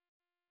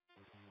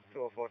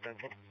 204 10-4.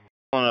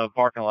 On a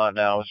parking lot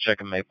now. I was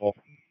checking Maple.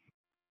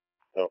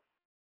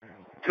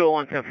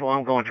 201 10-4.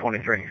 I'm going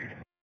 23.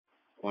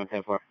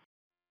 110-4.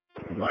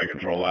 My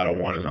control out of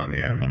 1 is on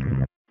the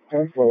end.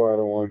 10-4 out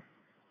of 1.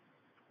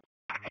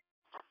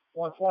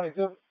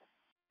 122.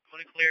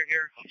 Fully clear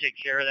here. I'll take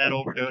care of that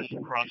overdose.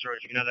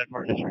 Crossroads. You can have that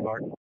marked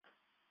disregard.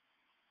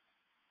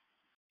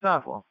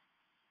 9-4.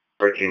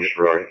 13 is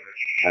right.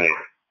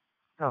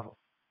 9-4.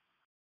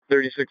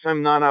 36.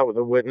 I'm not out with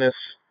a witness.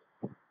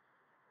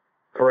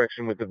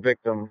 Correction, with the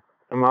victim.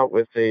 I'm out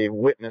with a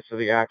witness of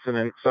the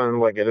accident. Sounded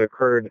like it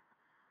occurred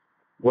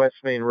West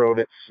Main Road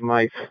at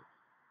Smythe.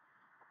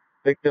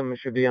 Victim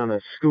should be on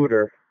a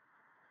scooter.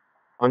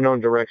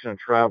 Unknown direction of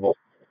travel.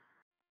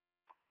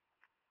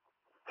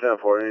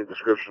 10-4, any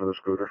description of the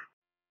scooter?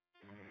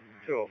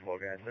 204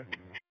 guys, sir.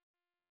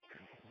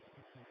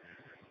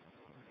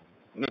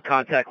 I'm in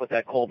contact with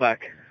that callback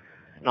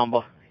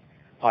number.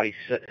 Party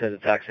says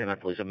it's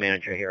accidental. He's a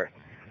manager here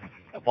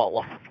at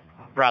Butler.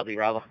 Bradley,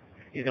 rather.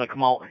 He's going to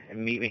come out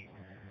and meet me.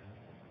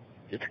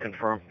 Just to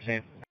confirm,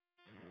 Sam.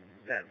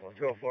 10-4,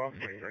 204, I'm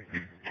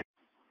 23.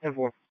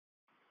 10-4.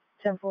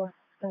 10-4.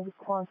 It's going to be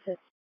Quonset.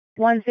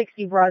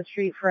 160 Broad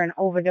Street for an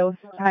overdose.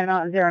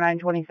 Timeout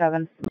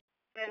 0927.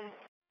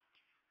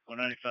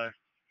 195.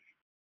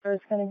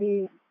 It's going to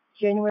be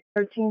January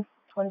 13th,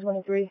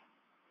 2023.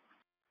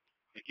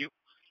 Thank you.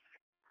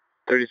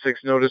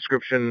 36. No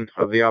description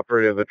of the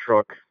operator of the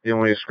truck. The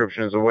only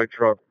description is a white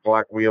truck,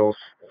 black wheels,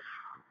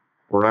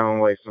 Rhode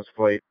Island license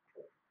plate.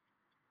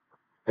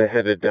 They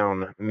headed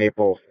down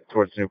Maple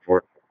towards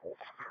Newport.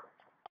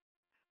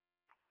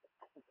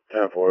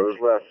 10-4, it was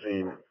last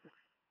seen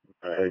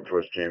heading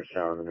towards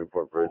Jamestown and the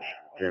Newport Bridge.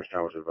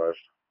 Jamestown was advised.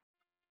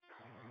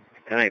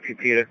 10-8,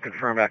 Peter,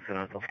 confirmed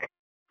accidental.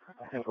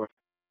 10-4.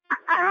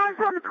 have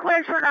some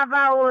question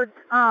about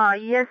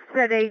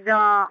yesterday. It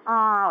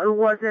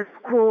was a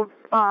school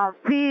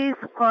piece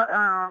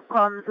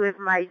comes with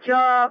my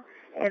job,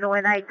 and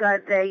when I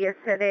got there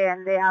yesterday,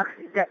 and they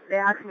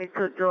asked me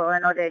to do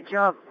another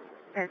job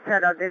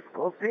instead of the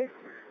school piece,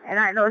 and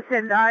I know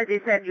they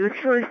said you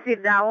should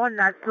sit down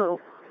not to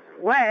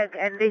work,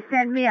 and they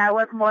sent me I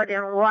work more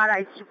than what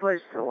I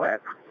supposed to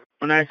work.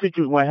 When I sit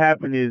you, what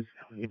happened is,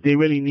 if they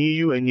really need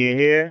you and you're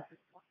here,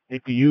 they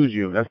could use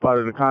you. That's part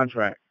of the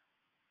contract.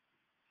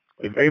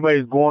 If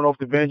everybody's going off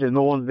the bench and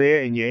no one's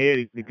there and you're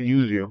here, they could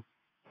use you.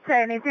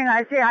 Say anything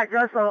I say, I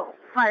just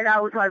find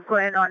out what's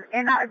going on.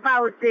 And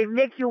about they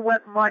make you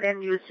work more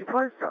than you're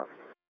supposed to.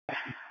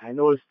 I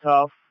know it's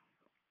tough.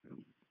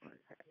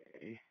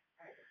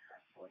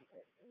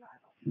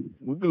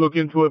 We can look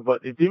into it,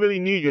 but if they really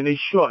need you and they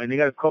short and they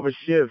got to cover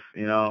shift,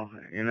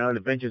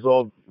 the bench is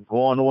all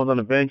gone, no one's on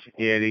the bench.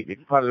 Yeah, they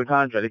part of the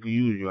contract. They can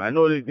use you. I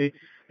know they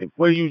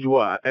what do you use you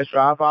what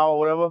extra half hour or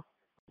whatever.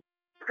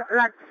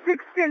 Like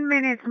 16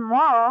 minutes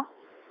more.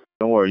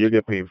 Don't worry, you'll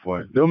get paid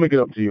for it. They'll make it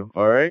up to you.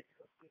 All right.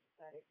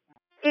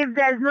 If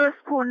there's no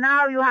school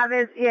now, you have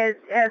a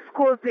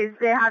school piece.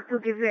 They have to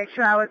give you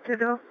extra hours to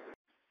do.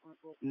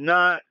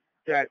 Not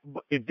that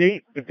if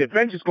the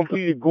bench is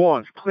completely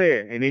gone, it's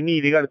clear, and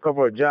they got to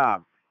cover a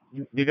job.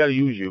 They got to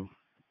use you.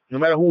 No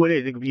matter who it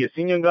is, it could be a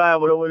senior guy,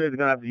 whatever it is, they're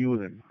gonna have to use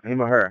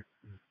him or her.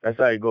 That's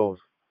how it goes.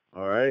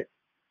 All right.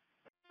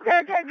 We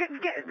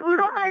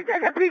don't mind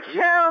take a picture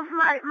of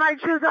my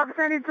shoes up,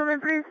 send it to me,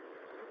 please.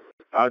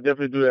 I'll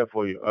definitely do that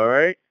for you. All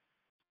right.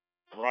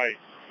 Right.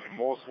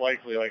 Most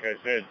likely, like I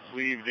said,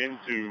 sleeved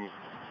into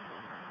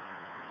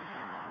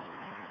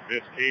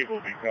this cable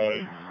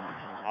because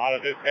out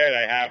of this head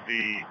I have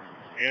the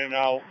in and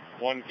out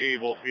one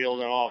cable field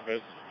and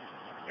office,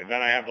 and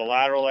then I have the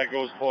lateral that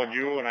goes toward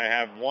you, and I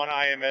have one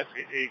IMS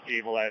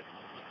cable that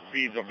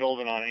feeds a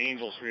building on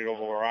Angel Street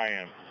over where I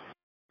am.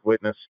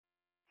 Witness.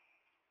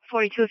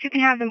 42, if you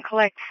can have them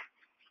collect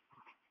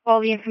all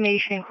the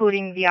information,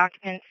 including the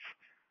occupants.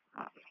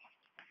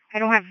 I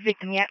don't have a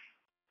victim yet.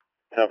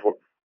 10-4.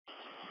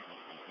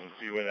 Let's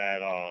see where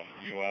that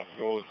UF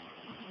goes.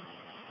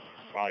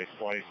 Probably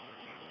spliced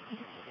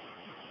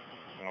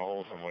in a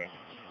hole somewhere.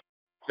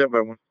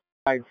 7-1.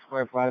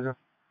 Square Plaza.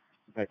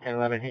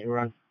 1011 hit and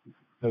run.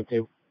 No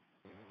 2.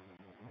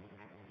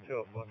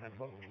 Sure,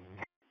 10-4.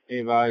 Be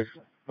advised,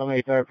 from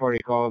a third-party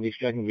call, the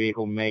striking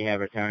vehicle may have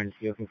returned.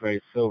 You're looking for a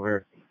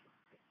silver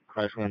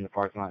Chrysler in the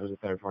parking lot. It was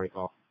a third-party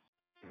call.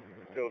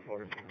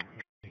 2-4.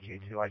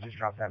 K2, I just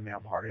dropped that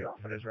male party off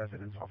at his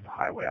residence off the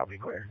highway. I'll be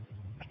clear.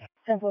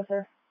 10-4,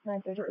 sir.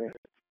 933.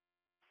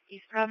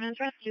 East Providence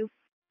Rescue.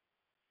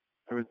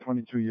 I was a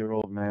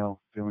 22-year-old male,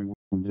 feeling weak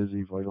and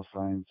dizzy. Vital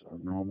signs are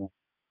normal.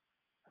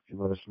 If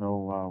you let us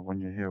know when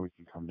you're here, we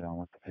can come down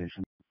with the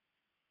patient.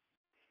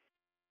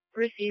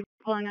 Receive.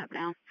 Pulling up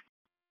now.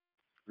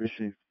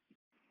 Received.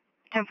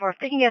 10-4. If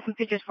they can get some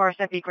pictures for us,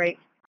 that'd be great.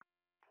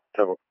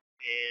 10-4.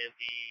 And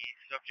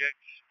the subject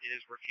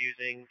is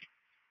refusing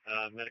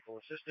medical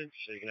assistance,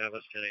 so you can have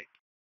us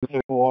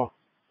today. 4.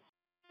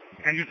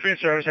 Engine 3 in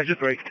service, engine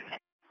 3.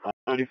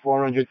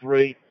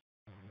 3403.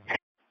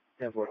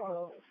 10-4.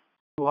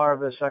 2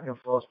 Harvest, second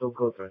floor, still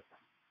go through.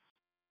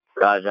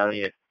 Roger, on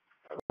you.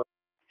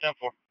 10-4.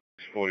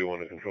 641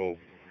 to control.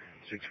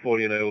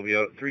 640 and I will be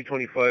out at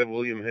 325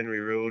 William Henry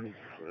Road.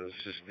 This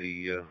is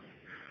the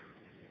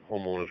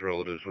homeowner's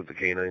relatives with the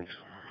canines.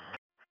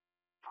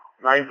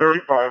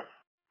 935.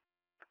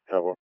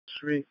 10-4.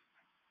 Street.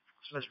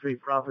 Smith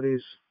Street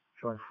Properties.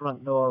 Showing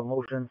front door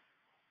motion.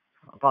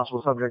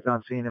 Possible subject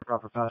on scene,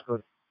 improper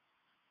passcode.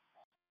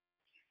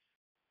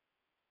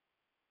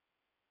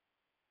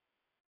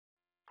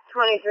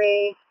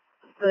 23,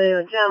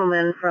 the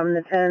gentleman from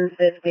the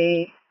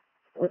 1050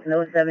 with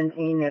no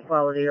 17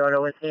 equality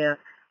order was here.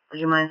 Would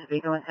you mind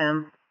speaking with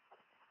him?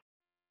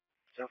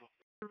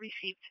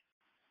 Received.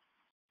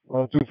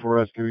 2 for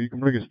rescue. You can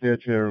bring a stair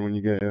chair when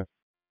you get here.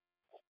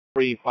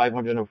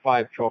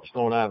 505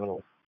 Chalkstone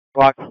Avenue.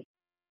 Clock. 7-5,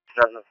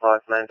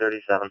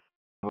 937.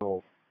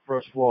 Oh,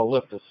 first floor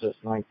lift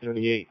assist,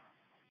 938.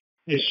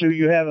 Issue,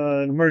 you have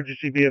an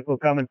emergency vehicle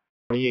coming.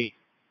 28.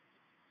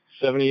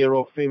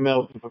 70-year-old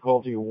female with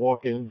difficulty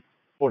walking,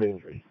 foot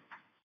injury.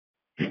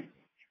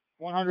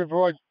 100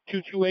 Rhode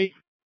 228.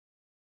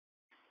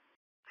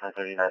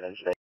 939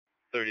 engine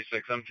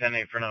 36, I'm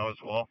 10-8 for now as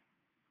well.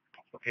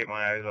 I'll keep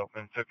my eyes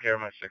open. Took care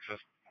of my 6s.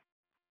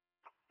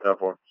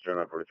 10-4,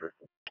 0943.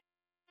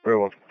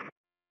 301.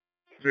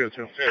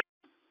 302.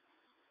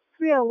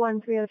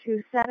 301,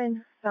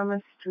 3027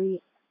 Summer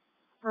Street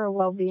for a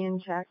well-being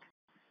check.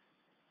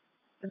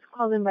 It's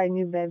called in by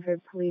New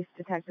Bedford Police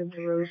Detective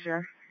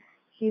DeRozier.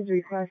 He's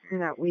requesting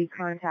that we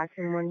contact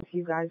him once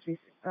you guys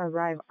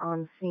arrive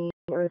on scene.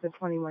 There is a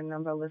 21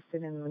 number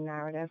listed in the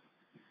narrative.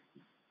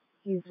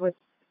 He's with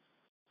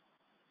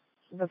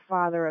the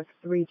father of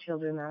 3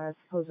 children that are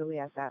supposedly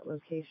at that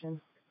location.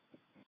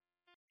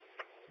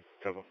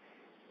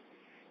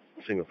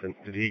 Singleton.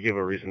 Did he give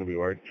a reason to be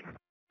worried?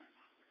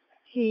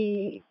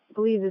 He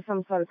believes it's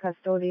some sort of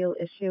custodial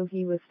issue.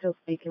 He was still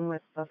speaking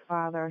with the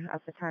father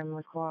at the time of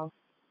the call.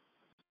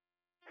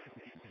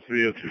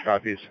 302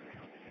 copies.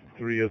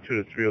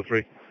 302 to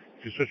 303.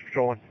 Just switch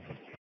patrolling.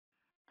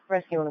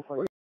 Rescue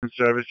 140.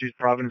 Service, East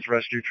Providence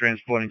Rescue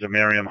transporting to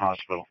Merriam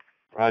Hospital.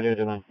 Roger,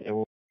 tonight.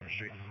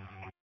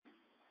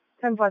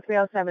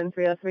 10-4-307,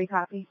 303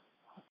 copy.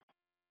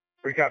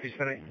 3 copies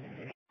tonight.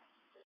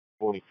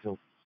 42.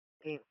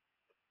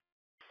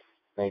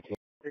 19.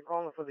 They're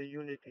calling for the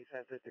Unity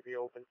Center to be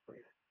open, please.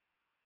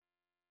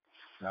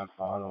 Not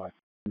far away.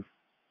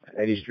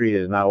 Eddy Street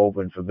is now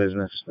open for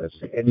business. That's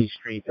Eddy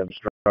Street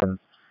obstruction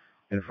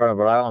in front of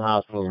Rhode Island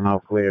Hospital is now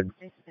cleared.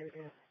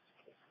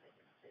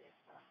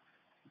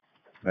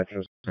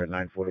 Metro's at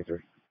 943.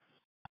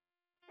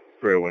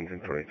 301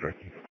 and 23.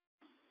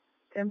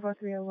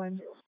 10-4-301.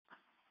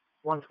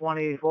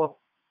 124.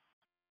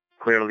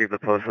 Clear to leave the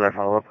post for that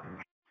follow-up.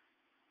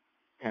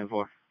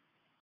 10-4.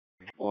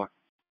 4.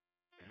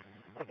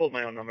 I pulled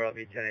my own number. I'll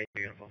be 10-8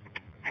 uniform.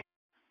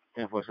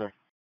 10-4, sir.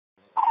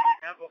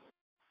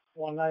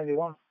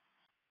 191.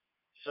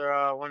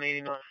 Sir,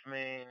 180 North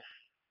Main,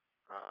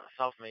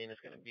 South Main is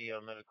going to be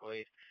medical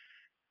aid.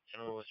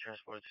 Gentleman was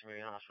transported to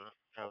Marion Hospital.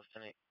 Travis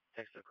 10-8.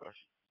 Text the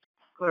question.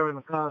 Clearing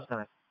the cars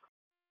tonight.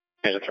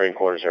 Here's a 3/4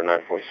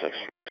 0946.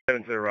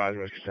 7 to the Rise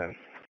Rescue 7.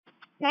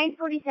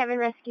 947,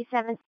 Rescue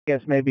 7.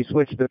 Guess maybe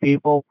switch the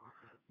people,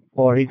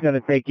 or he's going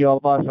to take your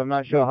bus. I'm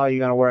not sure how you're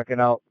going to work it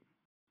out.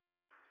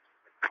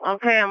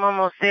 Okay, I'm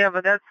almost there,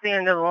 but that's the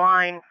end of the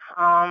line.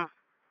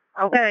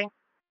 Okay.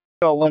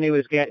 So when he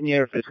was getting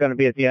you, if it's going to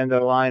be at the end of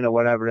the line or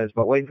whatever it is,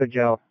 but wait for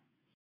Joe.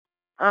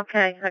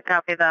 Okay, I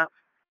copy that.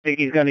 Think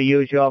he's going to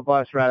use your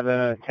bus rather than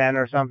a 10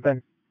 or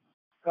something?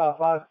 Car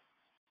 5.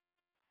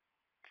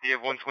 You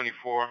have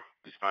 124.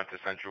 Respond to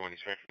Central when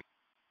he's ready.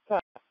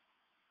 24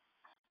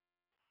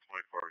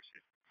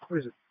 received. What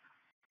is it?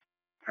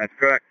 That's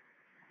correct.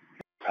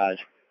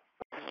 Roger.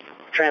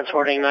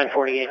 Transporting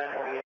 948.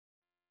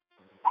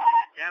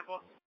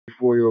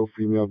 4-year-old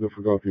female,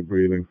 difficulty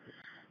breathing.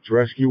 It's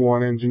Rescue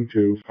 1, Engine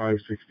 2,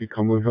 560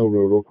 Cumberland Hill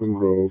Road, Oakland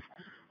Grove,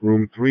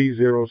 room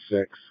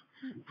 306,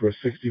 for a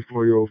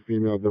 64-year-old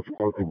female,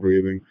 difficulty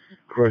breathing.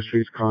 Cross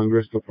Streets,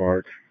 Congress, the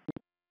Park.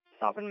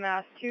 Stop in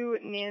Mass 2,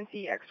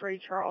 Nancy X-Ray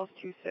Charles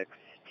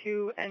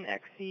 262,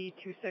 NXC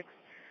 26,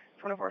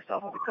 24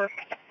 South of the Cliff.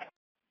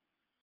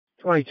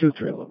 22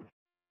 trailer.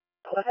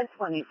 Go ahead,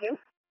 22.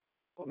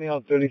 Put me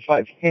on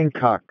 35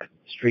 Hancock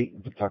Street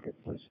in Pawtucket,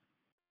 please.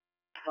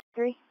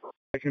 3.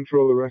 I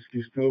control the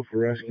rescue still for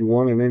Rescue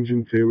 1 and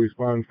Engine 2.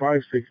 Respond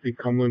 560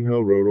 Cumberland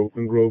Hill Road,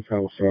 Oakland Grove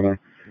Health Center,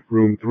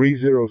 room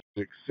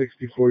 306,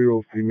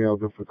 64-year-old female,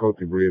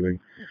 difficulty breathing.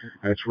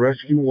 That's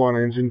Rescue 1,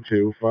 Engine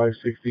 2,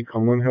 560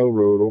 Cumberland Hill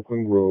Road,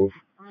 Oakland Grove,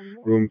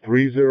 room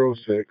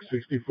 306,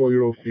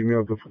 64-year-old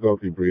female,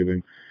 difficulty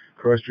breathing.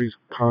 Cross Streets,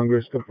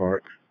 Congress, the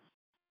Park.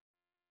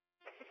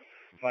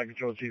 Fire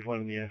Control Chief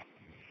 1 in the air.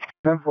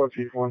 10-4,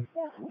 Chief 1.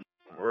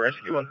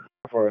 Rescue 1.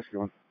 10-4, Rescue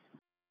 1.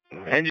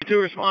 Engine 2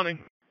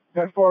 responding.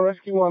 10-4,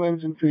 Rescue 1,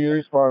 Engine 2, you're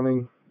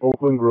responding.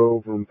 Oakland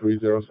Grove, room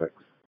 306.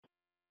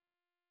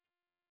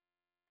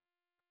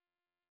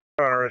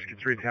 Rescue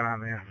 310 on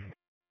the air.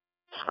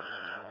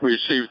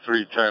 Receive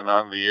 310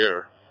 on the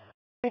air.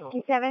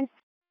 Rescue 7.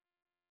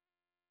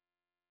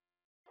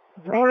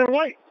 Running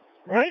late,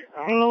 right?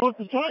 I don't know what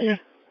to tell you.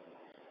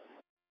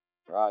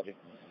 Roger.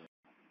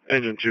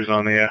 Engine 2's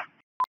on the air.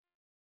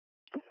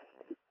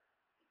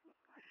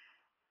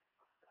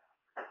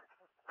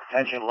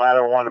 Attention,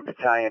 Ladder 1 to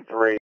Battalion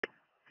 3.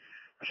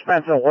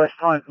 Spencer, West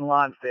Hunt, and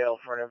Lonsdale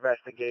for an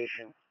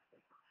investigation.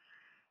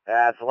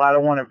 It's Ladder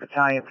 1 and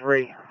Battalion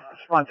 3.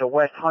 Respond to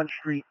West Hunt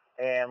Street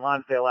and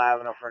Lonsdale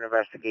Avenue for an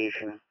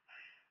investigation.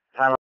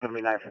 Time is going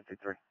to be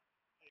 9:53.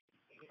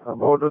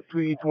 About the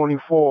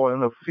 324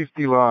 and the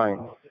 50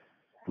 line.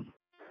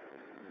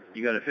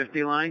 You got a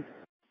 50 line?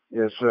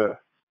 Yes, sir.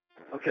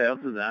 Okay, I'll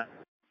do that.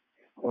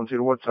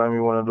 Until what time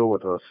you want to do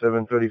it?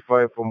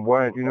 7:35 from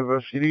Bryant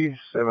University,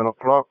 7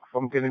 o'clock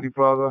from Kennedy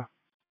Plaza.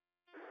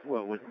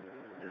 What,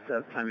 is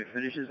that time it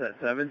finishes at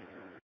 7?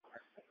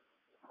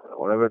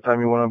 Whatever time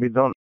you want to be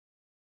done.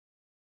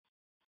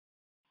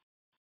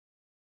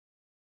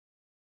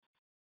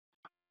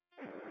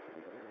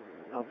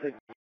 I'll take.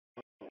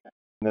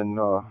 And then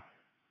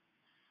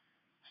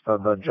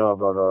start that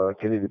job at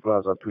Kennedy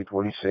Plaza,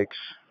 326.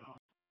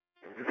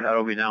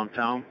 That'll be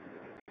downtown.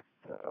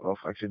 I'm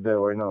actually there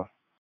right now.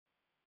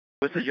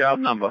 What's the job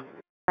number?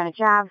 On a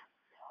job.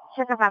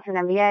 Check up after an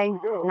MBA.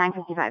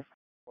 9:55.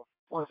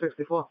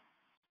 164.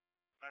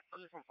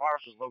 Something from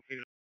Forest was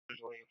located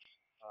originally,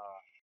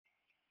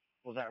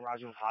 was at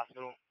Rogers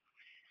Hospital.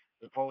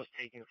 The report was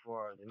taken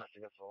for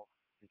domestic assault.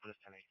 We put us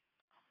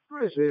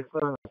 10-8. Receive.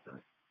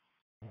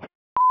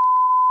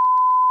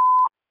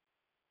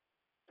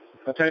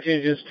 Attention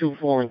agents 2,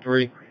 4, and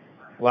 3.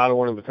 Ladder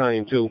 1 and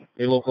Battalion 2.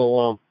 A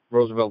local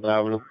Roosevelt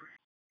Avenue.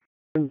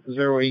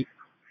 08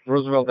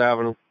 Roosevelt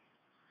Avenue.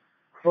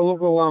 For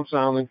local alarm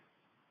sounding.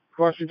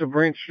 Cross streets of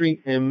Branch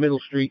Street and Middle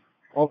Street.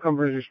 All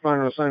companies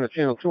responding to assign to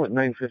Channel 2 at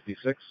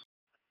 9:56.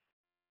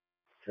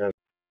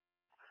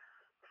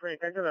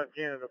 Frank, I got a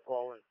janitor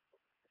call and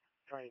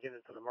trying to get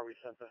into the Murray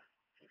Center.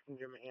 You can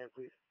give me a hand,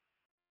 please.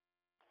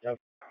 Yep.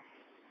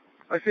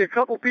 I see a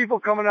couple people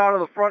coming out of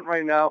the front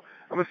right now.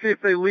 I'm going to see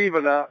if they leave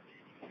or not.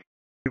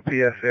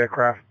 UPS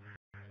aircraft.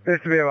 There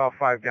used to be about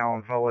 5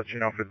 gallons. I'll let you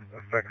know if it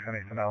affects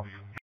anything else.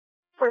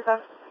 45.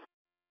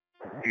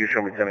 You can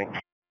show me, Timmy.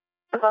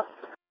 Fire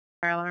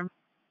alarm.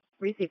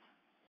 Receive.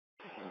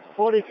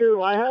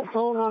 42, I have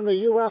tone on the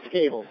US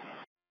cable.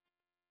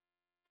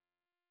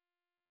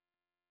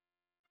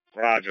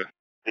 Roger.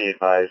 Be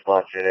advised,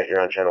 Lock Unit, you're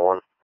on channel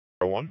 1.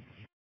 1?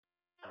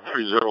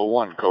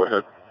 301, go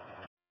ahead.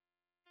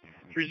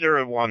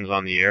 301's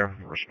on the air,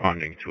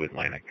 responding to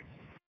Atlantic.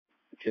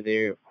 To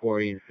the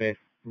Quarry and 5th,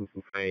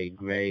 looking for a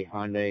gray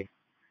Hyundai.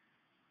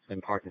 It's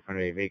been parked in front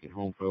of a vacant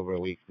home for over a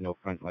week, no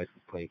front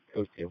license plate.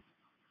 Code 2.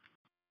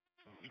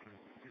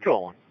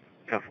 201.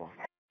 10-4.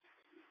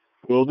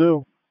 Will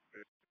do.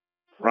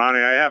 Ronnie,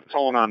 I have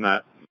tone on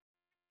that.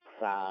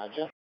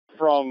 Roger.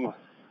 From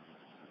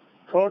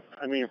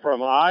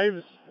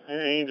Ives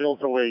and Angel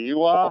to where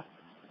you are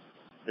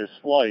is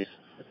spliced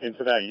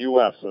into that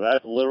UF, so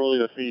that's literally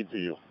the feed to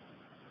you.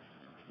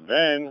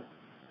 Then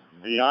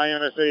the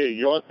IMSA at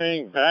your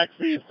thing back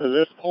feeds to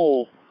this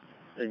pole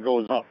and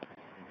goes up.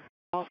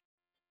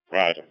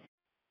 Roger.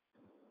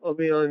 I'll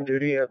be on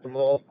duty at the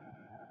mall.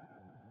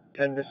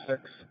 10 to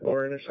 6,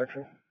 or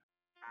intersection.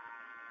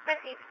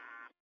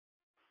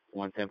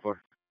 110-4.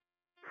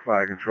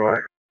 Fire control.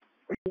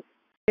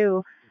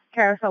 2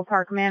 Carousel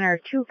Park Manor,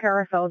 2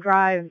 Carousel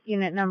Drive,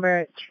 unit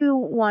number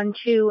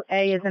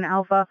 212A is an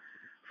alpha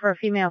for a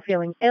female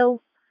feeling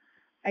ill.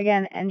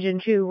 Again, engine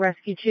 2,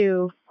 rescue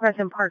 2,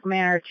 Crescent Park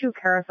Manor, 2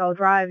 Carousel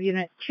Drive,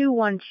 unit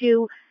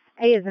 212A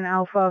is an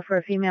alpha for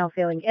a female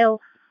feeling ill.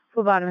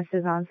 Phlebotomist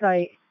is on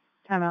site.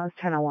 Timeout is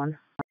 10:01.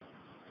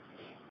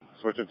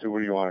 Switch it to what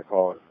do you want to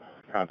call it?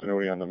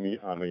 Continuity on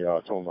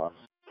the tone box.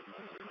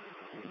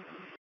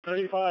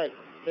 35.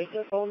 Take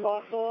the tone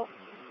box off.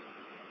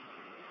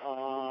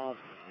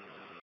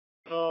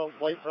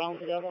 White brown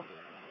together.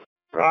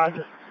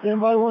 Roger. Stand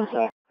by 1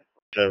 sec.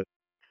 So,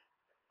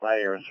 My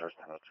ear is first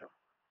 1002.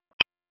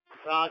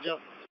 Roger.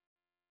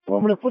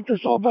 Want me to put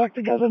this all back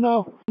together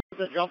now? Put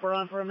the jumper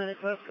on for a minute,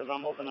 Chris, because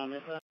I'm hoping on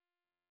this end.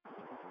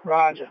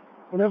 Roger.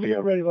 Whenever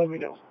you're ready, let me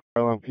know.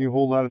 Can you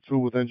hold latitude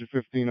with engine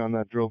 15 on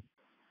that drill?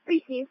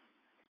 Receive.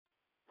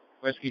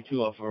 Rescue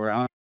 2 off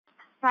around.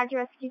 Roger,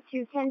 Rescue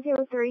 2,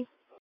 1003.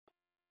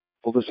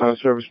 Full this on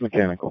service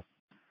mechanical.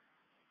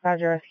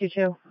 Roger, rescue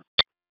 2.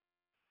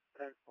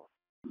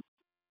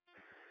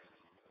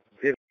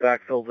 Get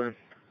back filled in.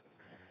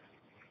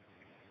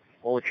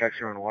 All the checks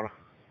are in water.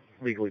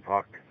 Legally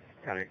parked.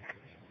 10-8.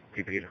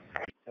 Keep it.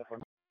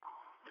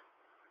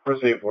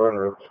 proceed, we're en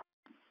route.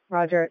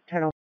 Roger,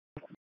 10:01.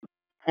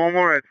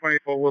 Homeowner at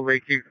 24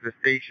 Woodlake came to the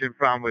station,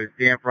 found with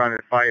damper on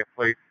his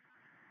fireplace.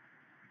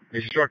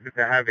 Instructed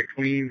to have it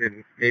cleaned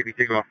and maybe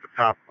take off the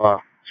top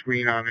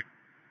screen on it.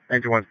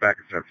 Engine 1's back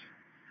in service.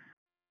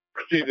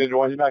 Proceed, engine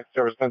 1, you're back to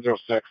service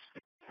 1006.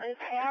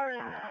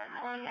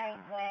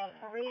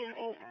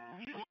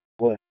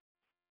 What?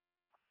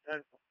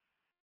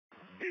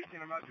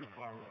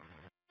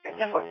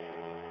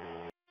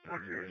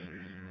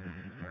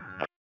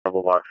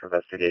 Double box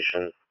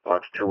investigation.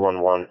 Box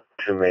 211,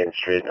 2 Main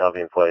Street,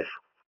 Albion Place.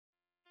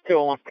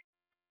 201.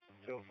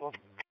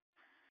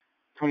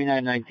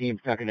 2919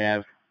 Pawtucket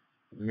Ave.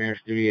 Mirror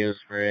Studios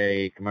for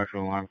a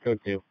commercial alarm. Code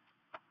 2.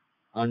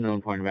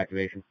 Unknown point of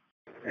activation.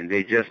 And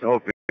they just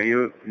opened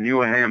New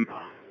Hemp,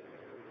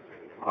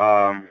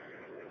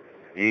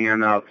 in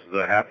and out to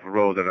the half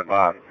road at the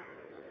bottom.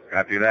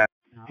 Copy that?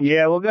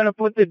 Yeah, we're gonna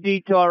put the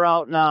detour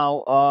out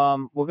now.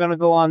 We're gonna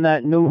go on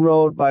that new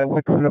road by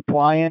Wixon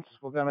Appliance.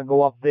 We're gonna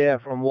go up there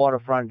from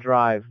Waterfront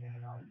Drive,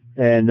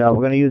 and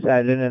we're gonna use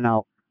that in and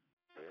out.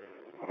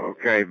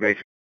 Okay,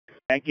 basically.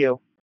 Thank you.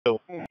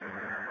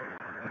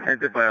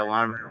 Entered by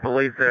alarm.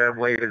 Police are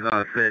waiting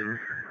on citizens.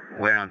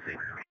 Wait on scene.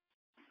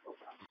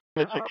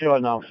 It's secure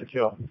now,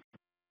 secure.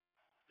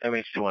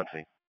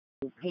 MH213.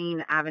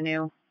 Payne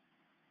Avenue.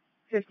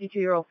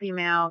 52-year-old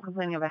female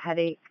complaining of a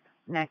headache,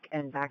 neck,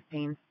 and back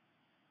pain.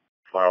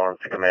 Fire alarm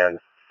to command,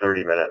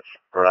 30 minutes.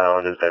 Rhode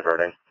Island is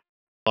diverting.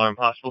 Alarm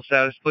possible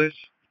status, please.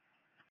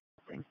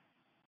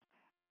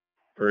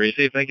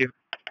 Receive, thank you.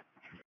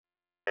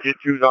 Get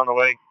 2's on the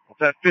way.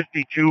 What's that,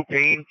 52,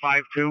 Payne,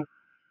 52?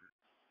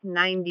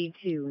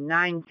 92,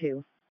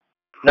 92.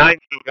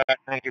 92, guys,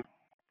 thank you.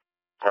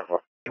 10-4.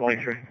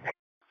 23.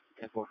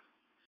 10-4.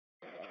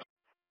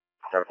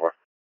 10-4.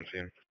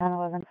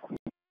 911.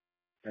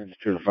 Engine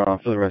 2 to fire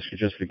for the rescue,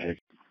 just in case.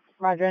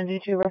 Roger, engine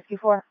 2, rescue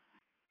 4.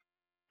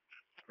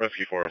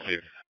 Rescue 4,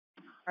 receive.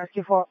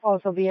 Rescue 4,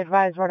 also be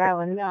advised, Rhode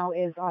Island now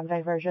is on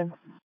diversion.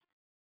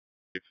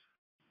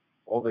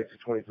 All day to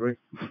 23.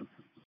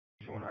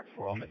 4,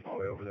 I'll make my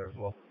way over there as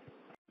well.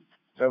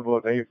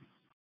 10-4, thank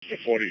you.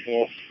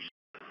 44.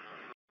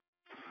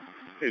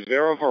 Is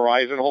there a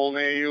Verizon hole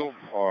near you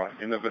or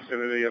in the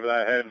vicinity of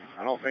that head?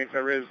 I don't think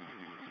there is,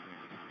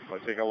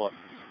 but take a look.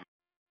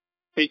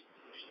 Hey.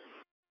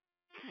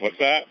 What's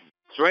that?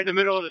 It's right in the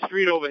middle of the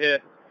street over here.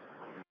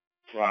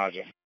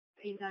 Roger.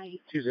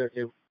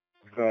 202.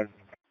 Go ahead.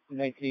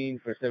 19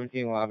 for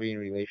 17 lobby in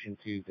relation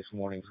to this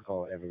morning's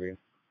call at Evergreen.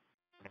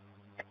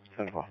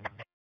 10-4.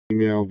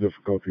 Female,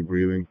 difficulty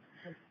breathing.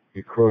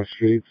 You cross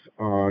streets,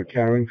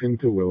 Carrington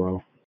to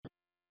Willow.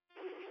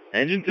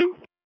 Engine 2?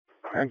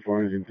 And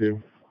for engine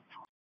 2.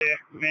 Yeah,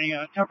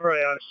 remaining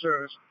temporarily out of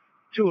service.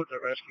 2 at the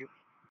rescue.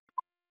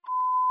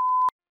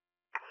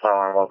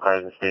 Following all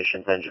cars and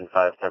stations, engine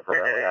 5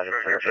 temporarily out of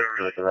service.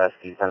 2 at the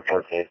rescue,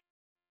 1014.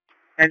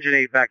 Engine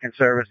 8 back in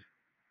service.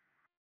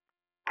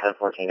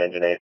 1014,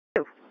 engine 8.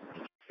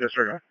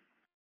 Disregard.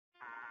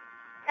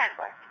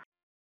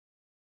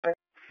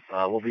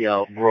 We'll be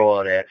out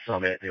broad at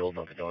Summit, the old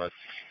Dunkin' Donuts,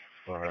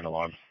 for an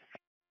alarm.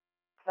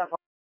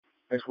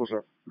 Thanks,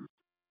 sir.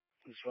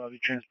 This will be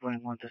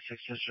transporting 1 to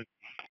 6 district.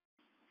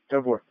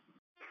 10-4.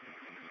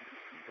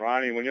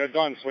 Ronnie, when you're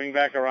done, swing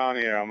back around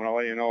here. I'm going to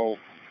let you know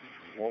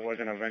what we're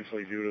going to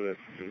eventually do to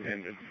the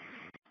engine.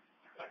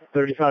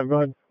 35, go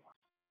ahead.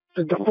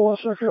 Did the floor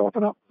circuit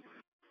open up?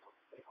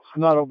 It's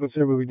not open,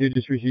 sir, but we did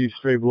just receive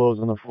stray blows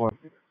on the floor.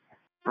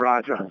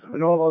 Roger.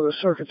 And all other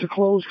circuits are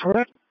closed,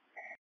 correct?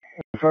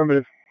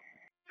 Affirmative.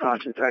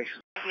 Roger, thanks.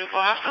 Newport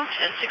Hospital,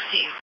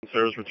 1016.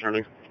 Service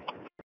returning.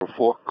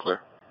 4,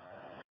 clear.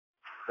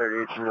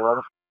 38 to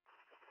 11.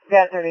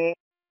 Yeah, 38.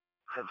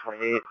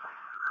 1028.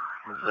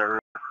 Missouri.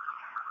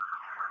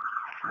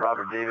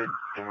 Robert David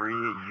 3,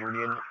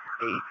 Union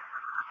 8.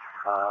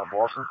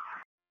 Boston.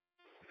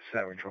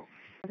 7 control.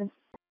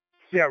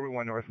 Yeah, Route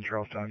 1 North in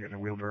Charlestown, getting a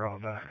wheelbarrow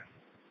of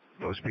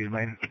low speed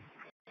lane.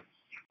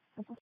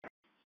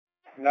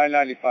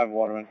 995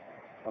 Waterman.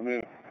 I'm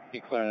going to be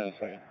clearing in a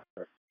second.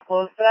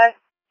 Close today?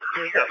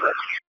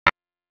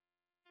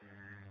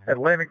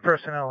 Atlantic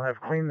personnel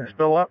have cleaned the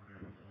spill up.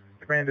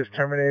 Command is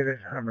terminated.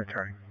 I'm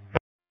returning.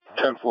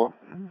 10-4.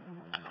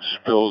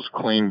 Spill's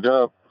cleaned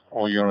up.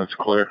 All units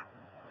clear.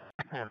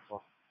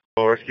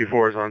 Rescue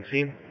 4 is on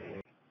scene.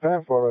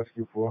 10-4,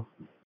 rescue 4.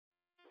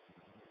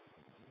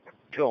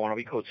 201, I'll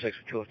be code 6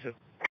 for 202.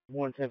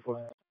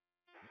 110-4.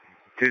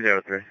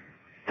 203.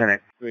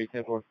 10-8. 3,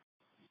 10-4.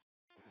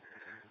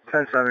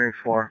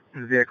 1074.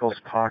 The vehicle's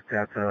parked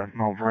at the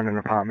Mount Vernon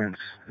Apartments.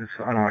 It's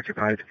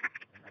unoccupied.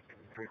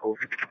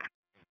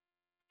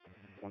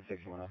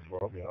 161, that's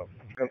where I'll be out.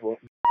 10-4.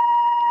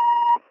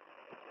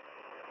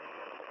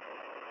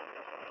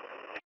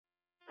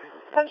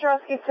 Central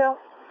Rescue 2.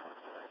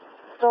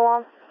 Still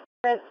on.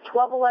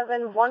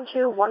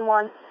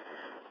 1211-1211.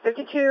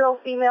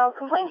 52-year-old female.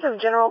 Complains of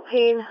general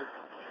pain.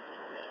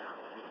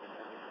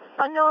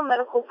 Unknown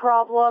medical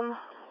problem.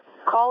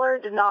 Caller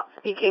did not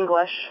speak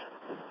English.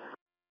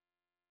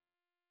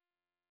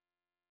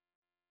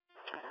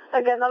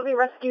 Again, that'll be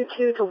Rescue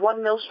 2 to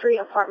 1 Mill Street,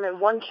 apartment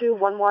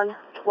 1211,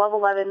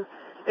 1211.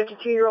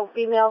 52-year-old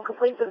female.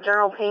 Complains of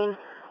general pain.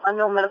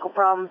 Unknown medical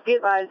problem. Be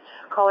advised,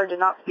 caller did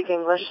not speak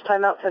English.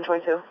 Timeout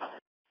 1022.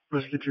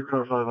 Rescue 2,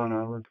 car 5 on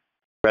Island.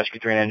 Rescue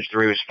 3 and Engine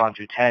 3 respond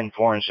to 10,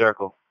 foreign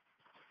circle.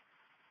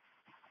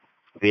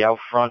 The out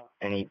front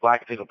and a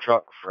black pickup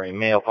truck for a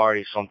male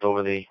party slumped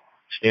over the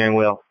steering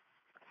wheel.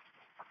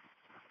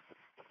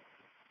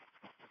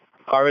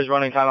 Car is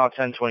running, timeout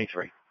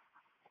 1023.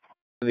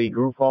 The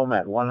group home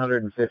at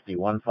 150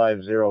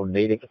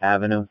 Natick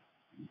Avenue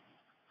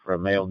for a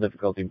male,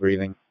 difficulty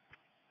breathing.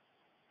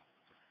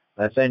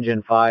 That's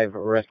engine 5,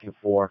 rescue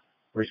 4.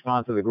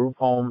 Respond to the group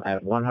home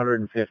at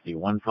 150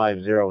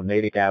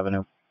 Natick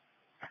Avenue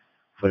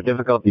for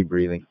difficulty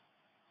breathing.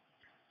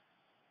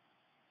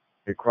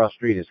 Your cross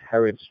street is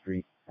Herod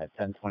Street at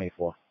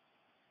 1024.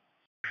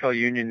 Shell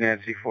Union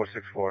Nancy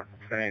 464.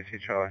 Nancy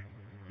Charlie.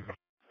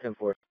 10-4.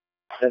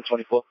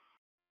 1024.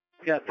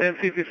 Yeah,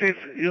 1066.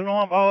 You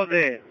know about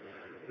the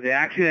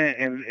accident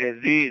in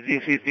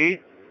DCC?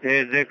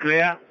 They're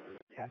clear?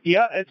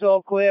 Yeah, it's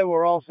all clear.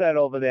 We're all set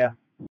over there.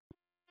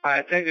 All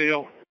right, thank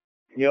you.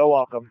 You're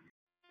welcome.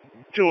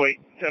 28,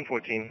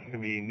 1014. Going to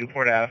be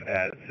Newport Ave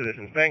at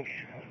Citizens Bank.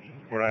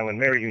 Rhode Island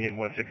Mary Union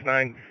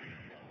 169.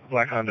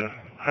 Black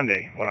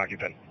Hyundai, 1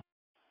 occupant.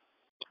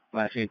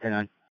 Last unit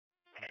 10-9.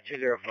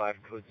 205,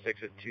 code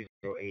 6 at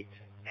 208.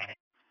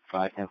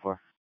 5-10-4.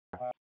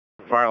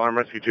 Fire alarm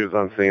rescue 2 is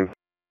on scene.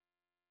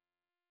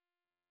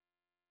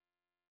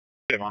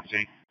 On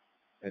scene.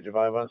 Engine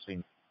 5 on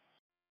scene.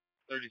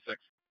 36.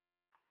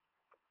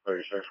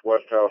 36,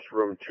 West House,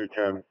 room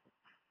 210.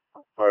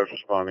 Fires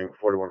responding,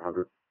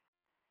 4100.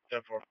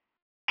 10-4.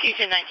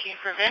 Houston 19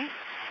 for Vin.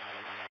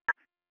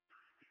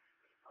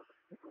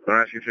 The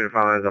rescue 2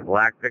 finds a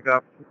black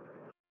pickup.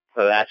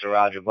 So that's a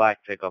Roger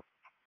Black pickup.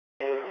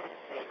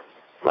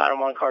 Ladder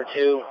 1, Car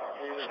 2.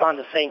 Respond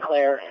to St.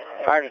 Clair.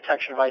 Fire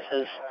detection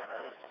devices.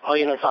 All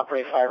units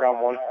operate fire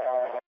ground 1.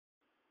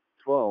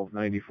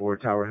 1294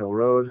 Tower Hill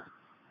Road.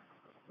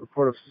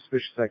 Report of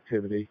suspicious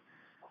activity.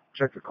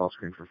 Check the call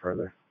screen for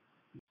further.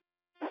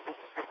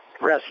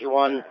 Rescue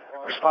 1.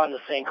 Respond to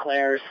St.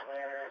 Clair's.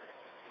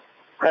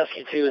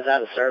 Rescue 2 is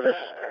out of service.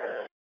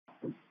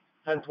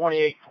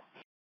 1028.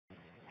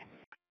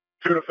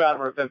 2 to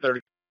Fatima at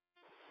 1030.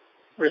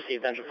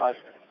 Received, engine 5.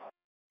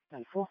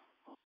 10-4.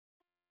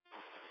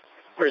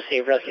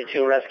 Received, Rescue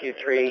 2, Rescue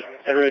 3,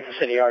 en route to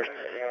City Yard.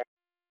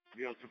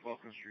 Be out to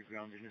Balkan Street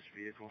ground in this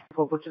vehicle.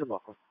 Go to the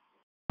buckle.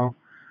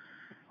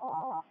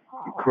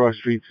 Cross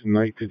streets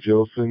Knight to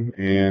Gilson,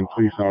 and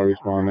police are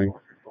responding.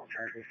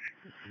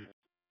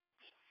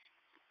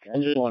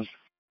 Engine 1.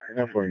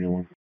 Yeah, for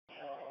anyone.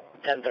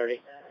 10:30.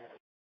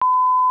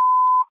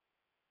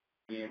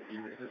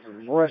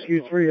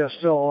 Rescue 3 are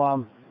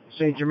still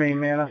St. Germain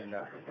Manor.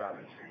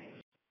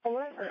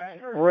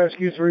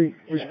 Rescue 3,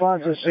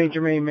 response to St.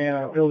 Germain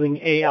Manor, building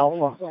A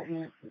Alpha,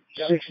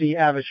 60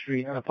 Abbott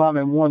Street,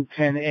 apartment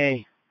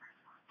 110A,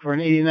 for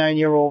an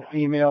 89-year-old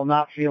female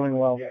not feeling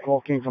well. The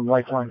call came from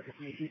Lifeline.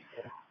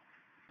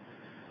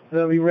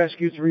 That'll be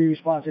Rescue 3,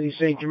 response to the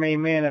St. Germain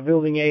Manor,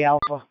 building A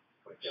Alpha,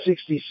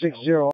 6060